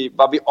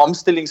vi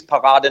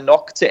omstillingsparate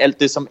nok til alt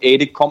det, som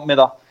Erik kom med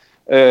der.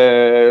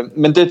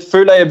 Men det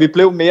føler jeg, at vi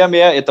blev mere og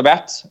mere etter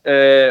hvert,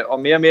 og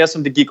mere,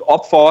 som det gik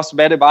op for os,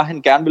 hvad det var,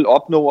 han gerne ville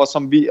opnå,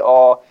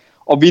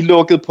 og vi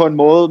lukkede på en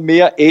måde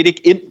mere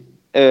Erik ind,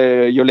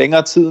 jo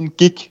længere tiden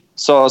gik.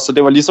 Så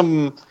det var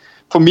ligesom,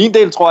 for min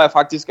del tror jeg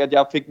faktisk, at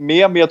jeg fik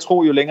mere og mere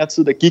tro, jo længere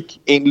tid der gik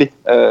egentlig.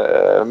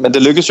 Men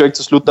det lykkedes jo ikke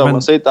til slut, der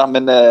uanset der.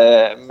 Men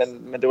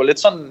det var lidt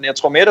sådan, jeg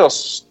tror mere,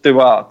 det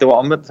var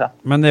omvendt her.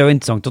 Men det er jo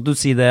interessant at du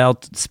sier det,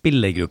 at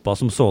spillergruppa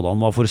som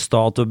sådan var for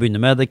sta til å begynne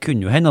med. Det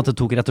kunne jo hende at det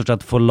tok rett og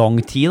slett for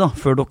lang tid da,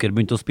 før dere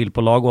begynte å spille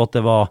på lag, og at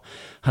det var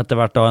etter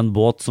hvert da en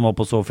båt som var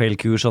på så feil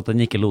kurs at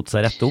den ikke lot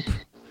seg rette opp.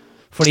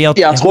 Fordi at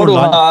jeg tror,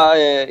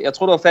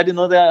 du har fat i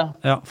noget der.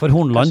 Ja, for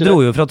Hornland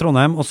dro jo fra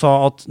Trondheim og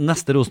sa at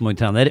neste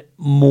Rosenborg-trener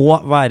må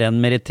være en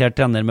merittert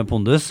trener med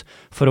pondus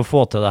for å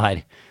få til det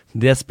her.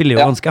 Det spiller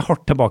jo ganske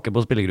hardt tilbake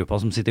på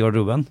spillergruppa som sitter i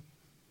garderoben.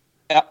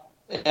 Ja,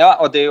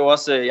 og det er jo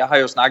også, jeg har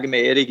jo snakket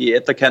med Erik i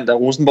etterkant af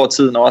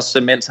Rosenborg-tiden,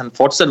 også mens han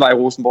fortsat var i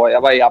Rosenborg.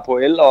 Jeg var i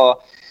APOL, og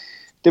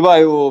det var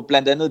jo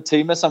blandt andet et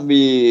tema, som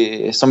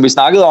vi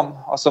snakkede om,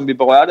 og som vi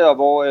berørte, og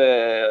hvor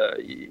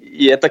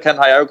i etterkant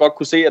har jeg jo godt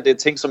kunne se, at det er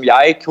ting, som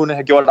jeg ikke kunne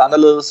have gjort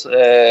anderledes,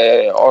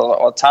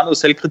 og tager noget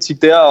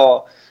selvkritik der,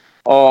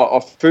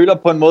 og føler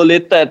på en måde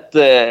lidt, at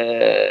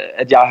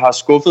jeg har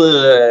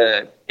skuffet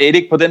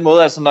Erik på den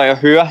måde, altså når jeg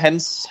hører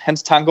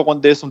hans tanker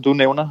rundt det, som du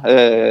nævner.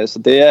 Så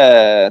det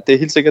er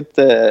helt sikkert...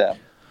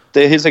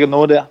 Det er helt sikkert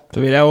noe der.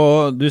 Så vil jeg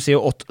jo, du sier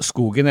jo Ott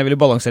Skogen, jeg vil jo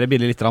balansere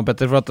bildet litt,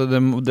 Petter, for at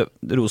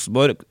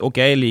Rosenborg, ok,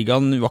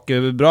 ligaen var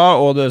ikke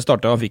bra, og det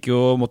startet,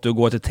 måtte jo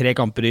gå etter 3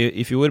 kamper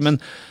i fjor, men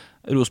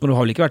Rosenborg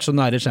har vel ikke vært så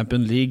nære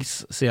Champions League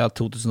siden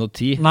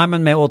 2010. Nei,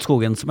 men med Ott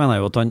Skogen så mener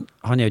jeg jo at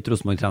han er ikke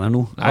Rosenborg-trener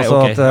nå. Nei,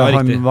 altså okay, at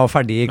han var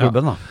ferdig i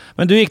klubben da.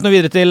 Men du gikk nå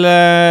videre til,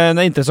 det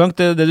er interessant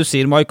det du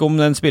sier, Mike, om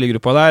den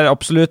spillergruppa der,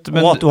 absolutt.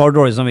 Men, og at du har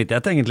dårlig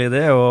samvittighet, egentlig,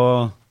 det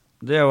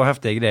er jo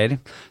heftige greier.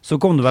 Så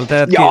kom du vel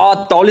til...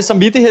 Ja, dårlig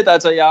samvittighed.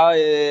 Altså,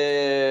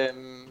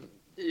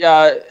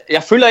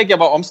 jeg føler ikke, jeg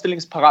var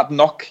omstillingsparat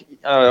nok.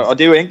 Og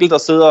det er jo enkelt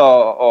at sidde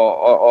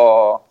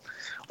og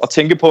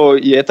tænke på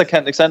i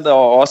etterkant, ikke sandt?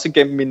 Og også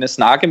gennem mine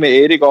snakke med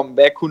Erik om,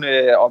 hvad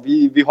kunne... Og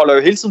vi holder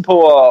jo hele tiden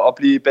på at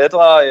blive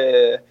bedre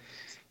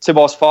til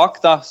vores folk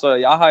der. Så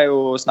jeg har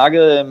jo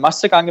snakket en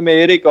masse gange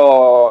med Erik,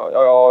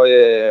 og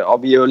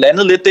vi er jo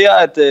landet lidt der,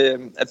 at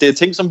det er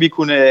ting, som vi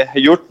kunne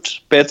have gjort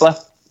bedre.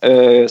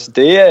 Så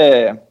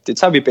det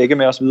tager vi begge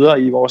med os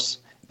videre i vores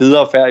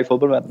videre færd i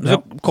fodboldverdenen. Så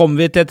kom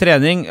vi til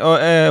trening, og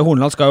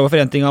Hornland skal jo for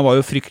en ting, han var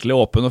jo fryktelig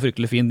åpen og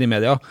fryktelig fin i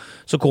media.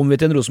 Så kom vi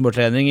til en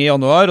Rosenborg-trening i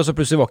januar, og så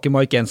plutselig var ikke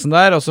Mike Jensen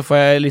der, og så får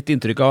jeg litt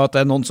inntrykk av at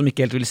det er noen som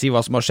ikke helt vil si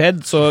hva som har skjedd,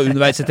 så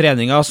underveis i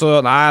treninga,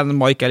 så nei,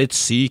 Mike er litt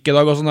syk i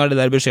dag, og sånn er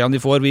det der beskjedene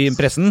de får i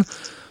pressen.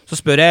 Så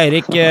spør jeg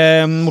Erik,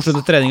 mot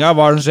slutt av treninga,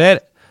 hva er det som skjer?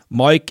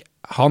 Mike,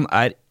 han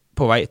er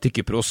på vei til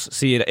Kypros,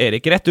 sier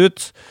Erik rett ut.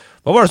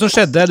 Hva var det som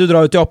skjedde? Du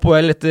drar ut til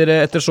APOL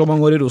etter så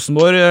mange år i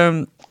Rosenborg.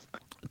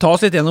 Ta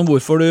oss litt gjennom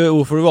hvorfor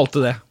du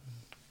valgte det.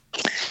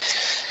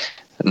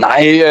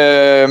 Nej,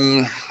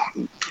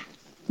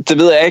 det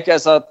ved jeg ikke.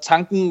 Altså,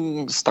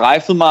 tanken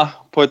strejfede mig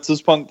på et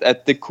tidspunkt,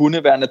 at det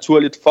kunne være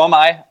naturligt for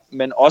mig,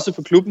 men også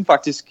for klubben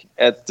faktisk,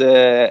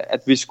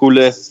 at vi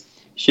skulle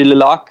skille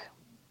lag.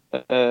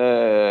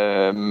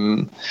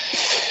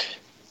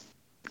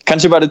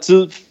 Kanskje var det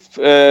tid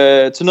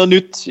til noget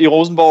nyt i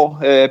Rosenborg.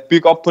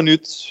 Bygge op på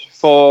nyt.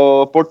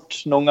 Få bort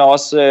nogle af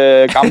os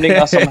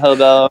gamlinger, som havde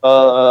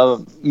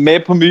været med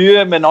på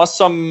mye, men også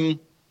som...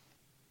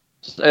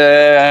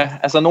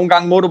 altså nogle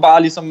gange må du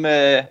bare ligesom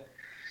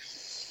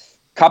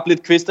kappe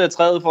lidt kviste af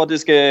træet, for at det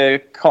skal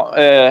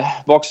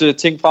vokse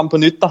ting frem på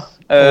nyt der.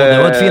 Det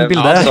var et fint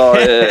billede. Det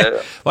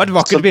var et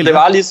vakkert billede.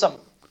 Det var ligesom...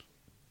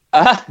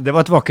 Det var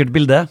et vakkert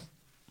billede.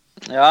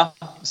 Ja,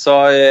 så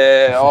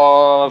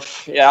og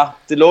ja,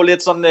 det lå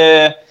lidt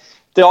sådan...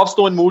 Det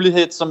opstod en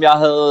mulighed, som jeg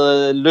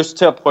havde lyst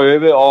til at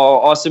prøve,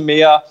 og også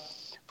mere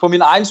for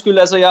min egen skyld.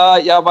 Altså,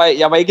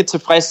 jeg var ikke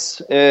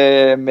tilfreds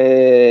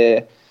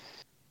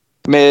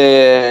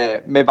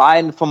med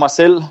vejen for mig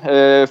selv.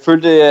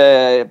 Følte,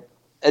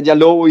 at jeg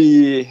lå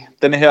i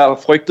den her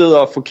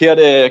frygtede og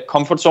forkerte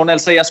comfort zone.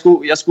 Altså,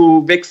 jeg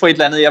skulle væk fra et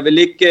eller andet.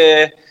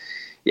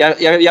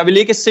 Jeg vil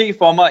ikke se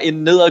for mig en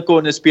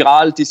nedadgående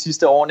spiral de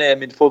sidste årene af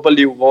mit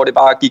fodboldliv, hvor det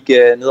bare gik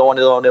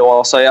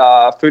nedover. Så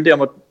jeg følte,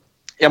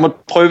 jeg må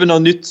prøve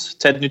noget nyt,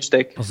 tage et nyt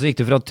stik. Og så gik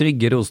du fra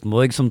trygge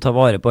Rosenborg, som tar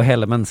vare på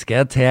hele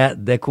mennesket, til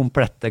det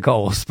komplette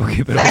kaos på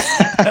Kypros.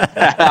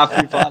 Ja,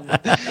 fy faen.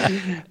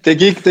 Det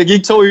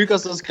gik 2 uger,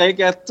 så skrek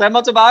jeg, tag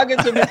mig tilbage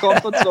til min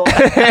comfort zone.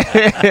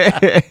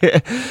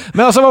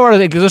 Men altså, hva var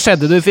det egentlig som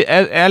skjedde?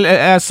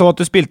 Jeg så at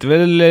du spilte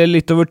vel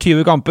litt over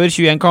 20 kamper,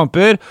 21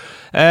 kamper,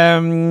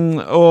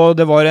 og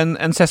det var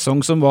en sesong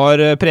som var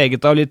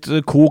preget av litt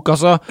kok,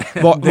 altså.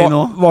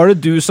 Var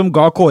det du som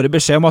ga Kåre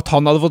beskjed om at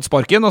han hadde fått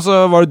sparken?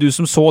 Altså, var det du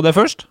som så det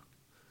først?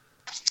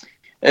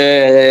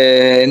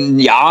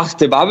 Ja,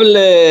 det var vel...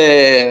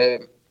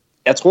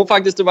 jeg tror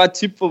faktisk, det var et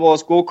tip for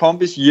vores gode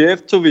kompis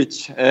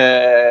Jeftovic.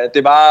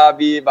 Det var,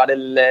 var det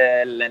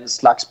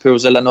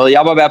landslagspøvse eller noget.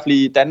 Jeg var i hvert fald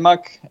i Danmark.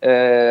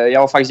 Jeg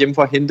var faktisk hjemme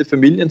for at hente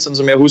familien, sådan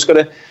som jeg husker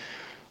det.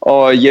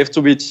 Og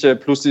Jeftovic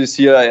pludselig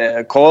siger,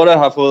 at Korte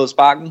har fået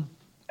sparken.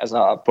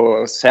 Altså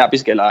på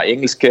serbisk eller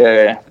engelsk,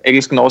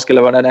 norsk,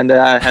 eller hvordan det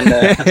er, han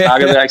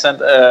snakkede der, ikke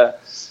sandt?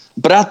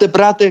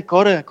 Brate,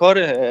 Korte,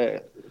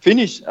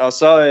 finish. Og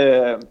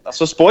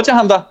så spurgte jeg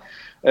ham der.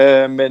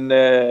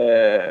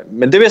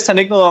 Men det vidste han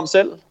ikke noget om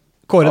selv.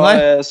 Kåre,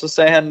 nej? Og så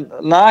sagde han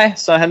nej,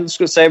 så han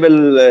sagde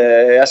vel,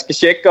 jeg skal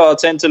tjekke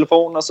og tage en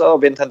telefon, og så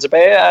vendte han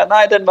tilbage.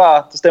 Nej, det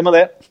stemmer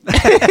det. Det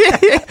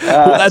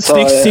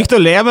er sygt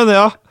at lære med det,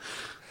 ja.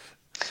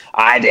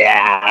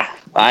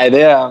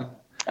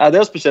 Det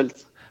er specielt.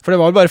 For det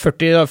var jo bare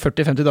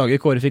 40-50 dager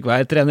Kåre fikk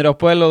være trener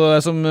opp på, og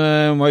det som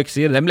Mike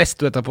sier, dem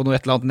leste jo dette på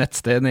et eller annet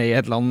nettsted nede i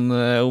et land,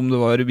 om det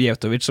var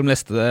Jevtovic som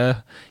leste det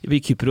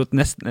i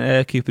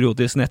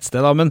kypriotisk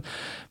nettsted da, men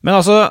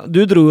altså,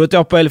 du dro jo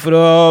til APL for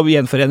å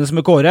gjenforenes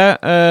med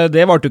Kåre,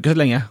 det varte jo ikke så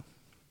lenge.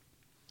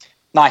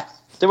 Nej,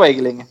 det var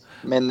ikke lenge.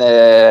 Men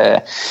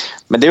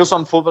det er jo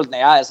sådan fodbolden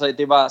er, altså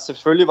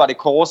selvfølgelig var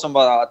det Kåre,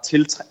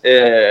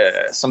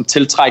 som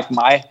tiltrækte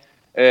mig.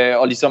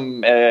 Og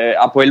ligesom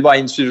Apoel var i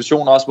en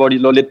situation også, hvor de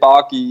lå lidt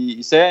bak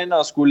i serien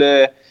og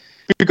skulle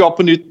bygge op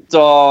på nyt,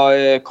 og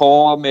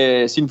Kåre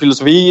med sin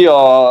filosofi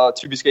og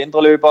typiske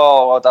indreløber,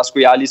 og der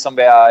skulle jeg ligesom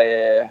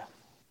være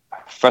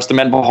første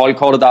mand på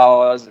holdkortet, der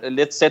og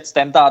lidt sætte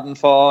standarden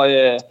for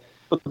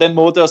den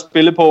måde at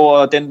spille på,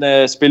 og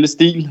den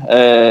spillestil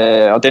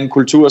og den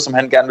kultur, som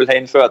han gerne ville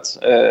have indført.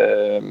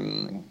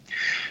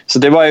 Så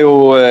det var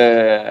jo...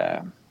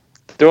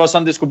 Det var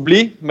sådan, det skulle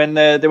blive, men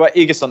det var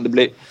ikke sådan, det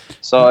blev.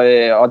 Så,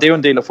 og det er jo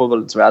en del af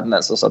fodboldens verden,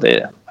 altså, så det...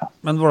 Ja.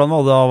 Men hvordan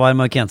var det at være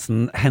Mark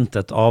Jensen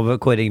hentet av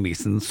Kåre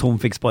Ingebrigtsen, som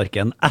fikk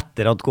sparken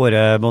etter at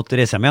Kåre måtte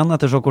reise hjem igjen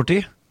etter så kort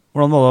tid?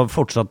 Hvordan var det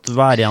fortsatt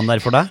være igjen der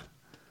for deg?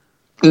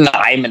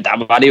 Nej, men der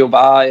var det jo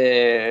bare...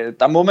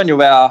 der må man jo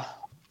være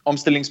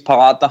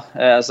omstillingsparater.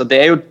 Altså,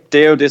 det er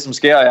jo det, som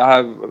sker. Jeg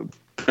har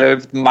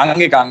prøvet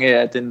mange gange,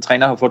 at en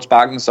træner har fået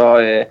sparken, så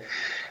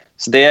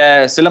det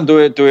er, selvom du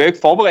er jo ikke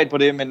forberedt på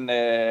det, men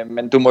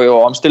du må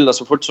jo omstille dig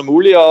så fuldt som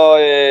muligt, og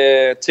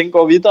ting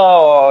går videre,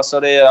 og så er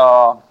det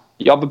at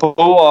jobbe på,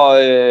 og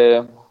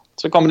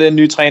så kommer det en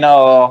ny træner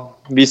og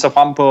viser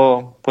frem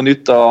på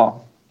nyt,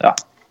 og ja.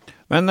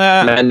 Men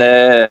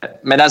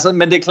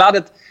det er klart,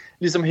 at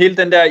ligesom hele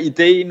den der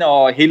ideen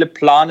og hele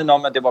planen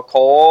om, at det var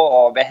Kåre,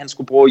 og hvad han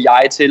skulle bruge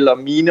jeg til, og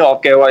mine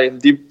opgaver,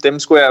 dem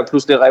skulle jeg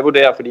pludselig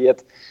revurdere, fordi at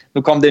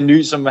nu kom det en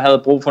ny, som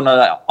havde brug for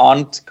noget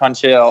andet,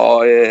 kanskje,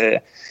 og...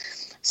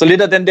 Så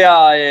lidt af den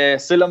der,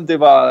 selvom det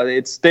var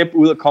et step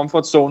ud af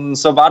komfortzonen,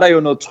 så var der jo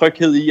noget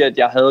tryghed i, at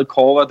jeg havde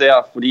Kåre der,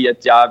 fordi at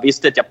jeg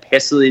vidste, at jeg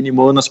passede ind i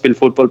måden at spille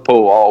fodbold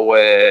på,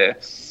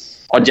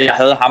 og jeg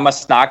havde ham at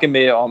snakke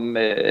med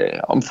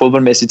om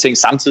fodboldmæssige ting,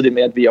 samtidig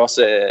med, at vi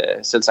også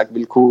selv sagt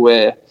ville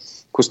kunne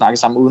snakke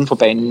sammen uden for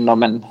banen, når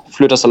man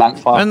flytter så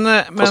langt fra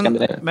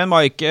Skandinavien. Men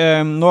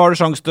Mike, nu har du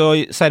chance til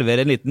at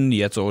servere en liten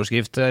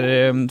nyhetsoverskrift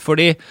her,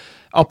 fordi,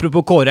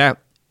 apropos Kåre,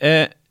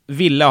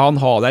 ville han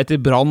ha dig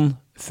til Brann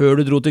før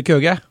du dro til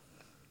Køge?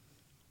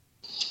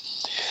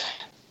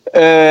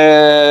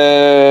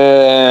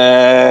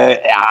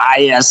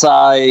 Jeg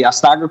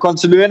snakker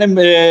kontinuerligt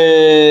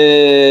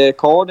med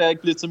Kåre. Det er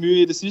ikke blevet så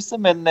mye i det sidste,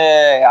 men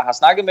jeg har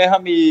snakket med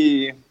ham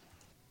i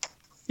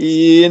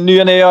ny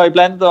og næ og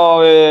iblandt,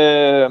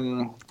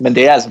 men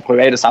det er altså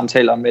private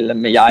samtaler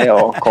mellem jeg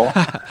og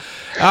Kåre.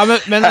 Ja,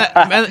 men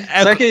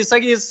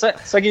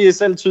så kan I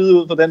selv tyde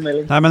ud på den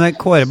melding. Nej, men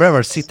Kåre ble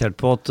vel sittert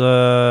på at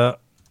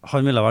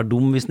han ville være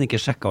dum hvis han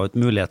ikke sjekket ut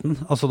muligheten.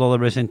 Altså da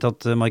det ble kjent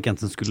at Mark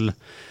Jensen skulle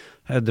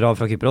dra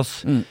fra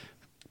Kypros.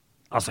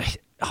 Altså,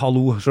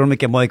 hallo, selv om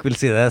ikke Mike vil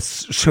si det,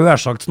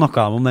 selvsagt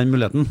snakket han om den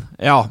muligheten.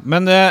 Ja,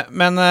 men du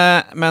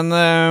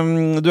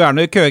er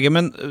nå i Køge,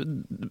 men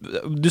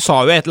du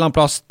sa jo et eller annet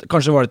plass,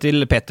 kanskje var det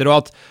til Petter, og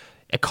at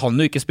jeg kan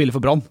jo ikke spille for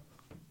Brann.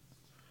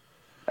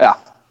 Ja,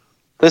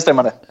 det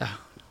stemmer det. Ja.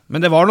 Men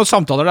det var noen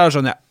samtaler der,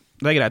 skjønner jeg.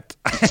 Det er greit.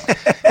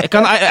 Jeg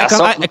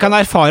kan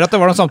erfare at det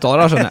var noen samtaler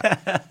der, skjønner jeg.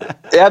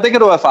 Ja, det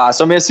kan du erfare.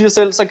 Som jeg siger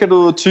selv, så kan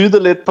du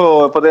tyde lidt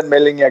på den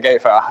melding, jeg gav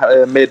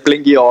før. Med et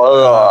blink i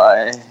øjet og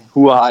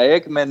hurra,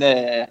 ikke? Men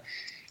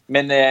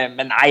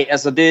nej,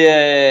 altså det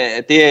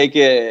er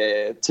ikke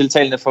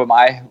tiltalende for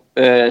mig,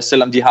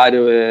 selvom de har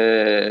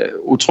et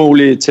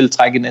utroligt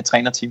tiltrækkende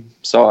trænerteam.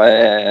 Så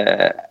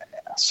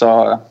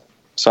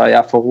er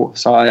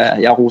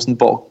jeg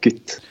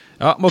Rosenborg-gytt.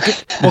 Ja,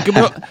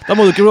 da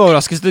må du ikke bli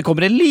overrasket hvis det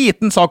kommer en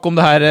liten sak om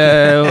det her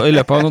i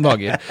løpet av noen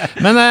dager.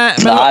 Men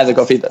nei, det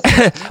går fint.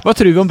 Hva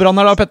tror vi om Brann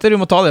her da, Petter? Vi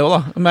må ta det også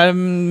da. De er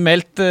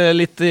meldt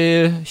litt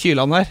i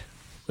kyland her.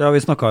 Ja, vi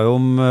snakket jo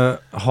om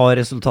har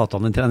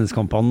resultatene i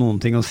treningskampene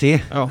noen ting å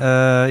si.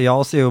 Ja,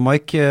 sier jo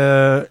Mike,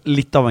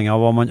 litt avhengig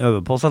av hva man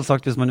øver på,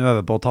 selvsagt. Hvis man øver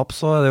på å tappe,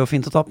 så er det jo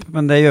fint å tappe,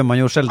 men det gjør man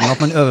jo sjelden at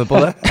man øver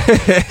på det.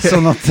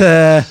 Sånn at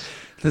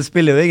Det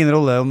spiller jo ingen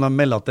rolle om de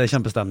melder at det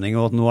kjempestemning,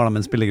 og at nå har de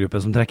en spillergruppe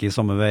som trekker I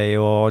samme vei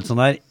og alt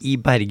sånt der. I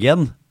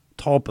Bergen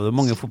taper du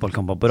mange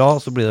fotballkamper på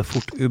rad, så blir det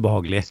fort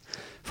ubehagelig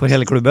for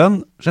hele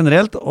klubben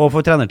generelt, og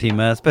for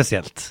trenerteamet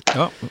spesielt.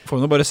 Ja, får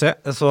vi nå bare se.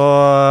 Så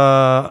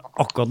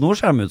akkurat nå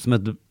ser de ut som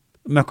et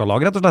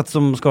møkkalag, rett og slett,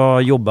 som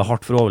skal jobbe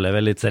hardt for å overleve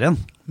Elitserien.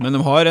 Men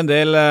de har en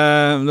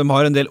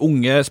del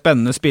unge,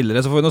 spennende spillere,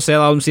 så får vi nå se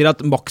da, de sier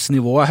at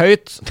maksnivået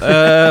høyt,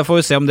 får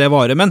vi se om det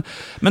varer. Men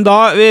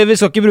da, vi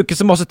skal ikke bruke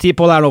så masse tid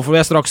på det her nå, for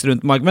vi straks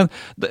rundt, Mark, men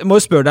må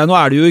jo spørre deg, nå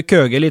du jo I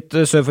Køge litt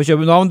sør for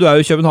København, du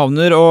jo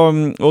københavner,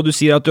 og du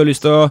sier at du har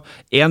lyst til å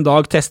en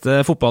dag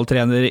teste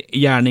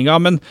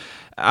fotballtrenergjerninga, men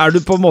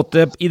du på en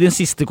måte I din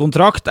siste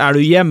kontrakt? Du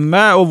hjemme?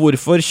 Og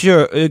hvorfor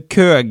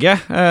Køge?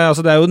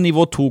 Altså det jo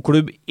nivå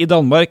 2-klubb I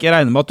Danmark. Jeg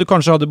regner med at du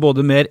kanskje hadde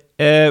både mer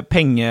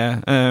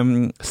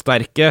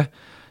pengesterke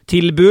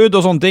tilbud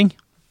og sånne ting?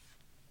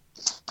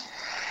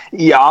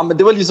 Ja, men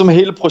det var liksom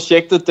hele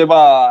projektet. Det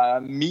var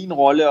min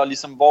rolle, og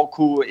liksom hvor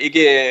kunne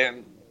ikke...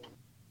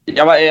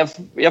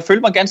 Jeg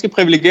følte mig ganske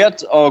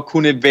privilegeret og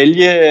kunne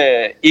vælge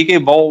ikke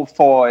hvor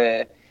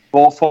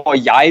får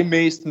jeg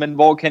mest, men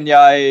hvor kan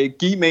jeg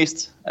give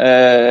mest?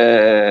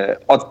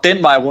 Og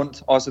den vej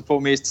rundt også få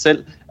mest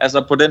selv.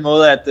 Altså på den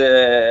måde, at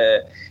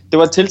det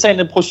var et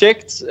tiltalende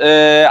projekt.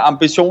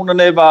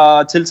 Ambitionerne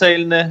var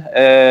tiltalende.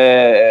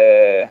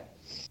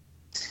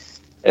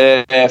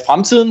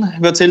 Fremtiden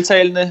var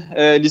tiltalende.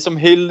 Ligesom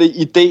hele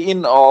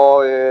ideen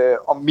og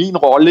min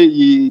rolle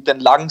I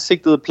den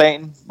langsigtede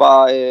plan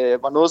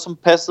var noget, som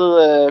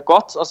passede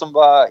godt og som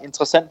var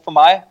interessant for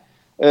mig.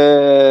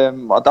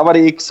 Og der var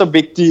det ikke så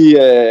vigtigt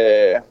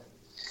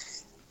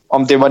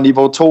om det var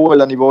niveau 2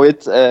 eller niveau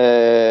 1.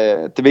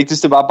 Det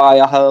vigtigste var bare at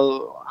jeg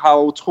har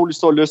utrolig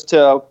stor lyst til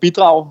at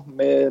bidrage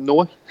med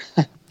noget.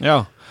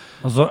 Ja,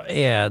 og så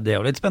det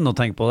jo litt spennende å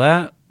tenke på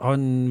det.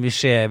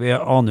 Vi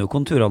aner jo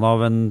konturene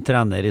av en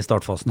trener I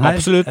startfasen her.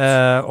 Absolutt.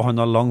 Og han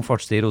har lang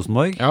fartstid I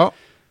Rosenborg. Ja.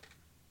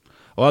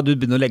 Og du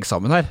begynner å legge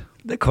sammen her.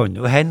 Det kan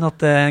jo hende at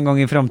det en gang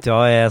I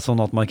fremtiden sånn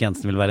at Mark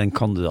Jensen vil være en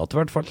kandidat I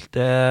hvert fall.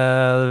 Det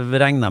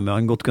regner jeg med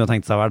han godt kunne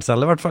tenkt seg å være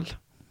selv I hvert fall.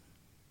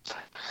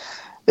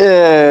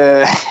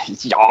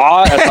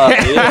 Ja, altså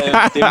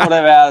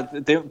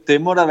det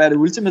må da være det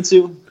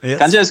ultimative. Yes.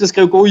 Kanskje jeg skal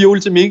skrive god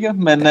jul til Mikke,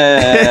 men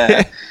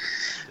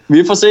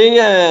vi får se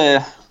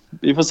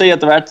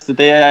etter hvert.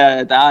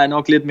 Der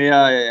nok litt mer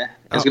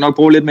jeg skal nok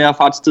bruke litt mer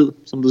fartstid,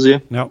 som du sier.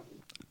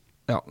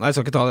 Ja, nei, jeg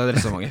skal ikke ta det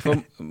resonemanget. For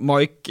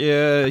Mike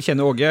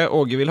kjenner Åge.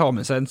 Åge vil ha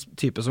med seg en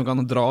type som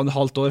kan dra en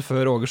halvt år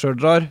før Åge selv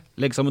drar.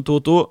 Legg sammen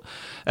 2-2.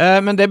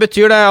 Men det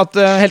betyr det at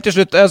helt til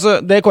slutt,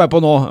 altså, det kom jeg på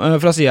nå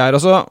fra siden her.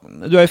 Altså,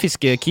 du jo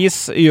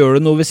fiskekis. Gjør du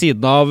noe ved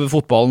siden av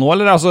fotballen nå,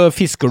 eller? Altså,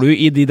 fisker du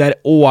I de der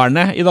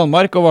årene I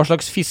Danmark? Og hva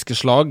slags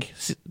fisketyper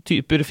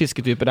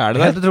det der?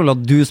 Det helt utrolig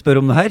at du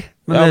spør om det her.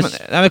 Men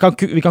ja, vi kan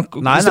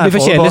hvis det blir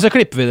for kjedelig, så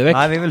klipper vi det vekk.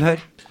 Nei, vi vil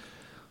høre.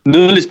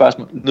 Nydelig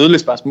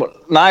spørsmål.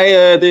 Nej,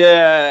 det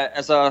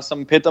altså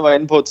som Petter var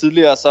inde på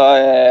tidligere, så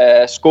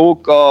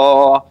skog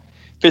og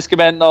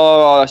fiskevand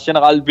og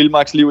generelt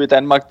vildmarksliv I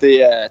Danmark,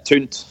 det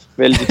tynt.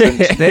 Veldig tynt.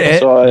 Det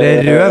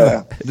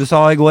røv. Du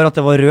sa I går at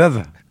det var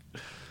røv.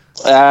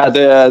 Ja,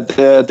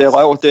 det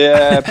røv. Det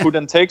put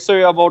and take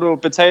søer, hvor du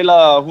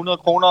betaler 100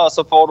 kroner, og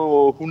så får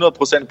du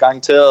 100%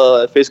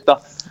 garanteret fisk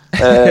der.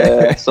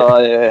 Så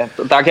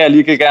der kan jeg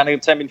lige gerne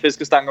tage min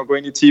fiskestang og gå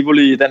ind I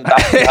Tivoli I den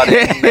dag.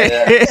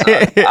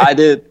 Nej,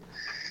 det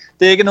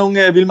ikke nogen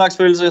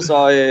vildmarksfølelse,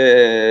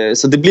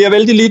 så det bliver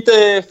vældig lidt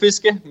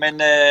fiske, men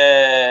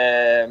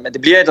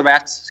det bliver etter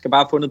hvert. Skal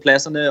bare have fundet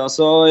pladserne, og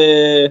så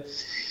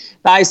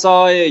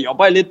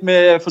jobber jeg lidt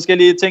med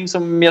forskellige ting,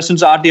 som jeg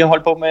synes artigt at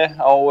holde på med,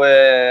 og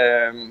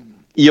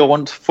I og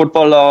rundt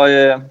fodbold, og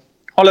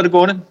holder det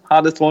gående,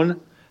 har det strålende.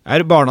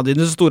 Barna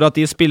dine så store at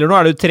de spiller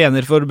nå? Du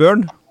trener for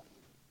børn?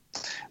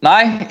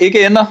 Nej,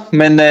 ikke ender,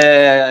 men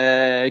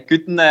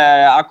gutten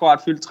akkurat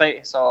fyldt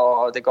 3, så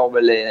det går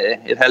vel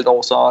et halvt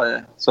år,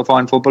 så får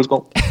han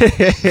fodboldsko.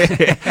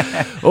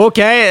 Ok,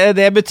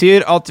 det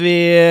betyr at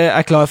vi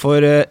klar for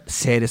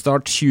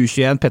seriestart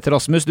 2021. Petter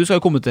Rasmus, du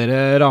skal jo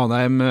kommentere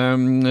Ranheim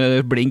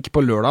Blink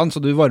på lørdagen, så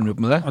du varmer opp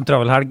med det. En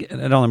travel helg,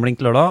 Ranheim Blink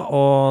lørdag,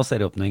 og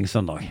serieåpning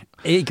søndag.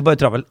 Ikke bare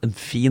travel, en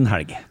fin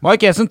helg.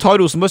 Mike Jensen tar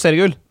Rosenborg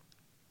seriegull.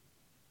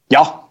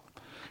 Ja.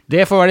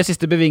 Det får være det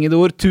siste bevingede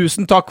ord.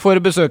 Tusen takk for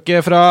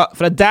besøket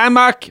fra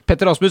Danmark.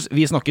 Petter Rasmus,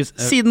 vi snakkes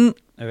siden.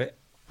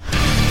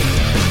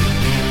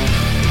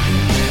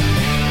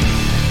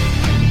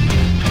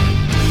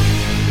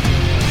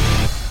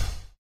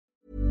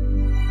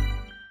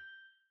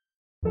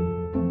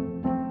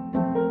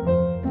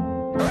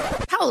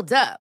 Hold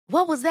up.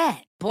 What was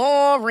that?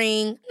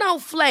 Boring. No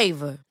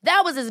flavor.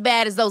 That was as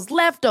bad as those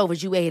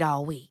leftovers you ate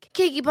all week.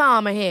 Keke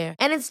Palmer here,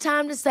 and it's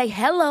time to say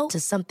hello to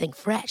something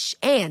fresh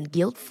and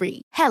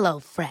guilt-free. Hello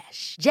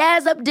Fresh.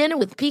 Jazz up dinner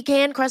with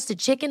pecan-crusted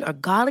chicken or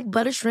garlic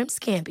butter shrimp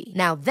scampi.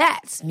 Now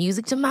that's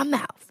music to my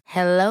mouth.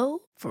 Hello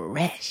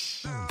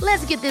Fresh.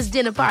 Let's get this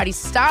dinner party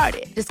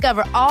started.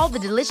 Discover all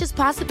the delicious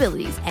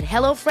possibilities at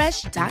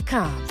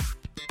HelloFresh.com.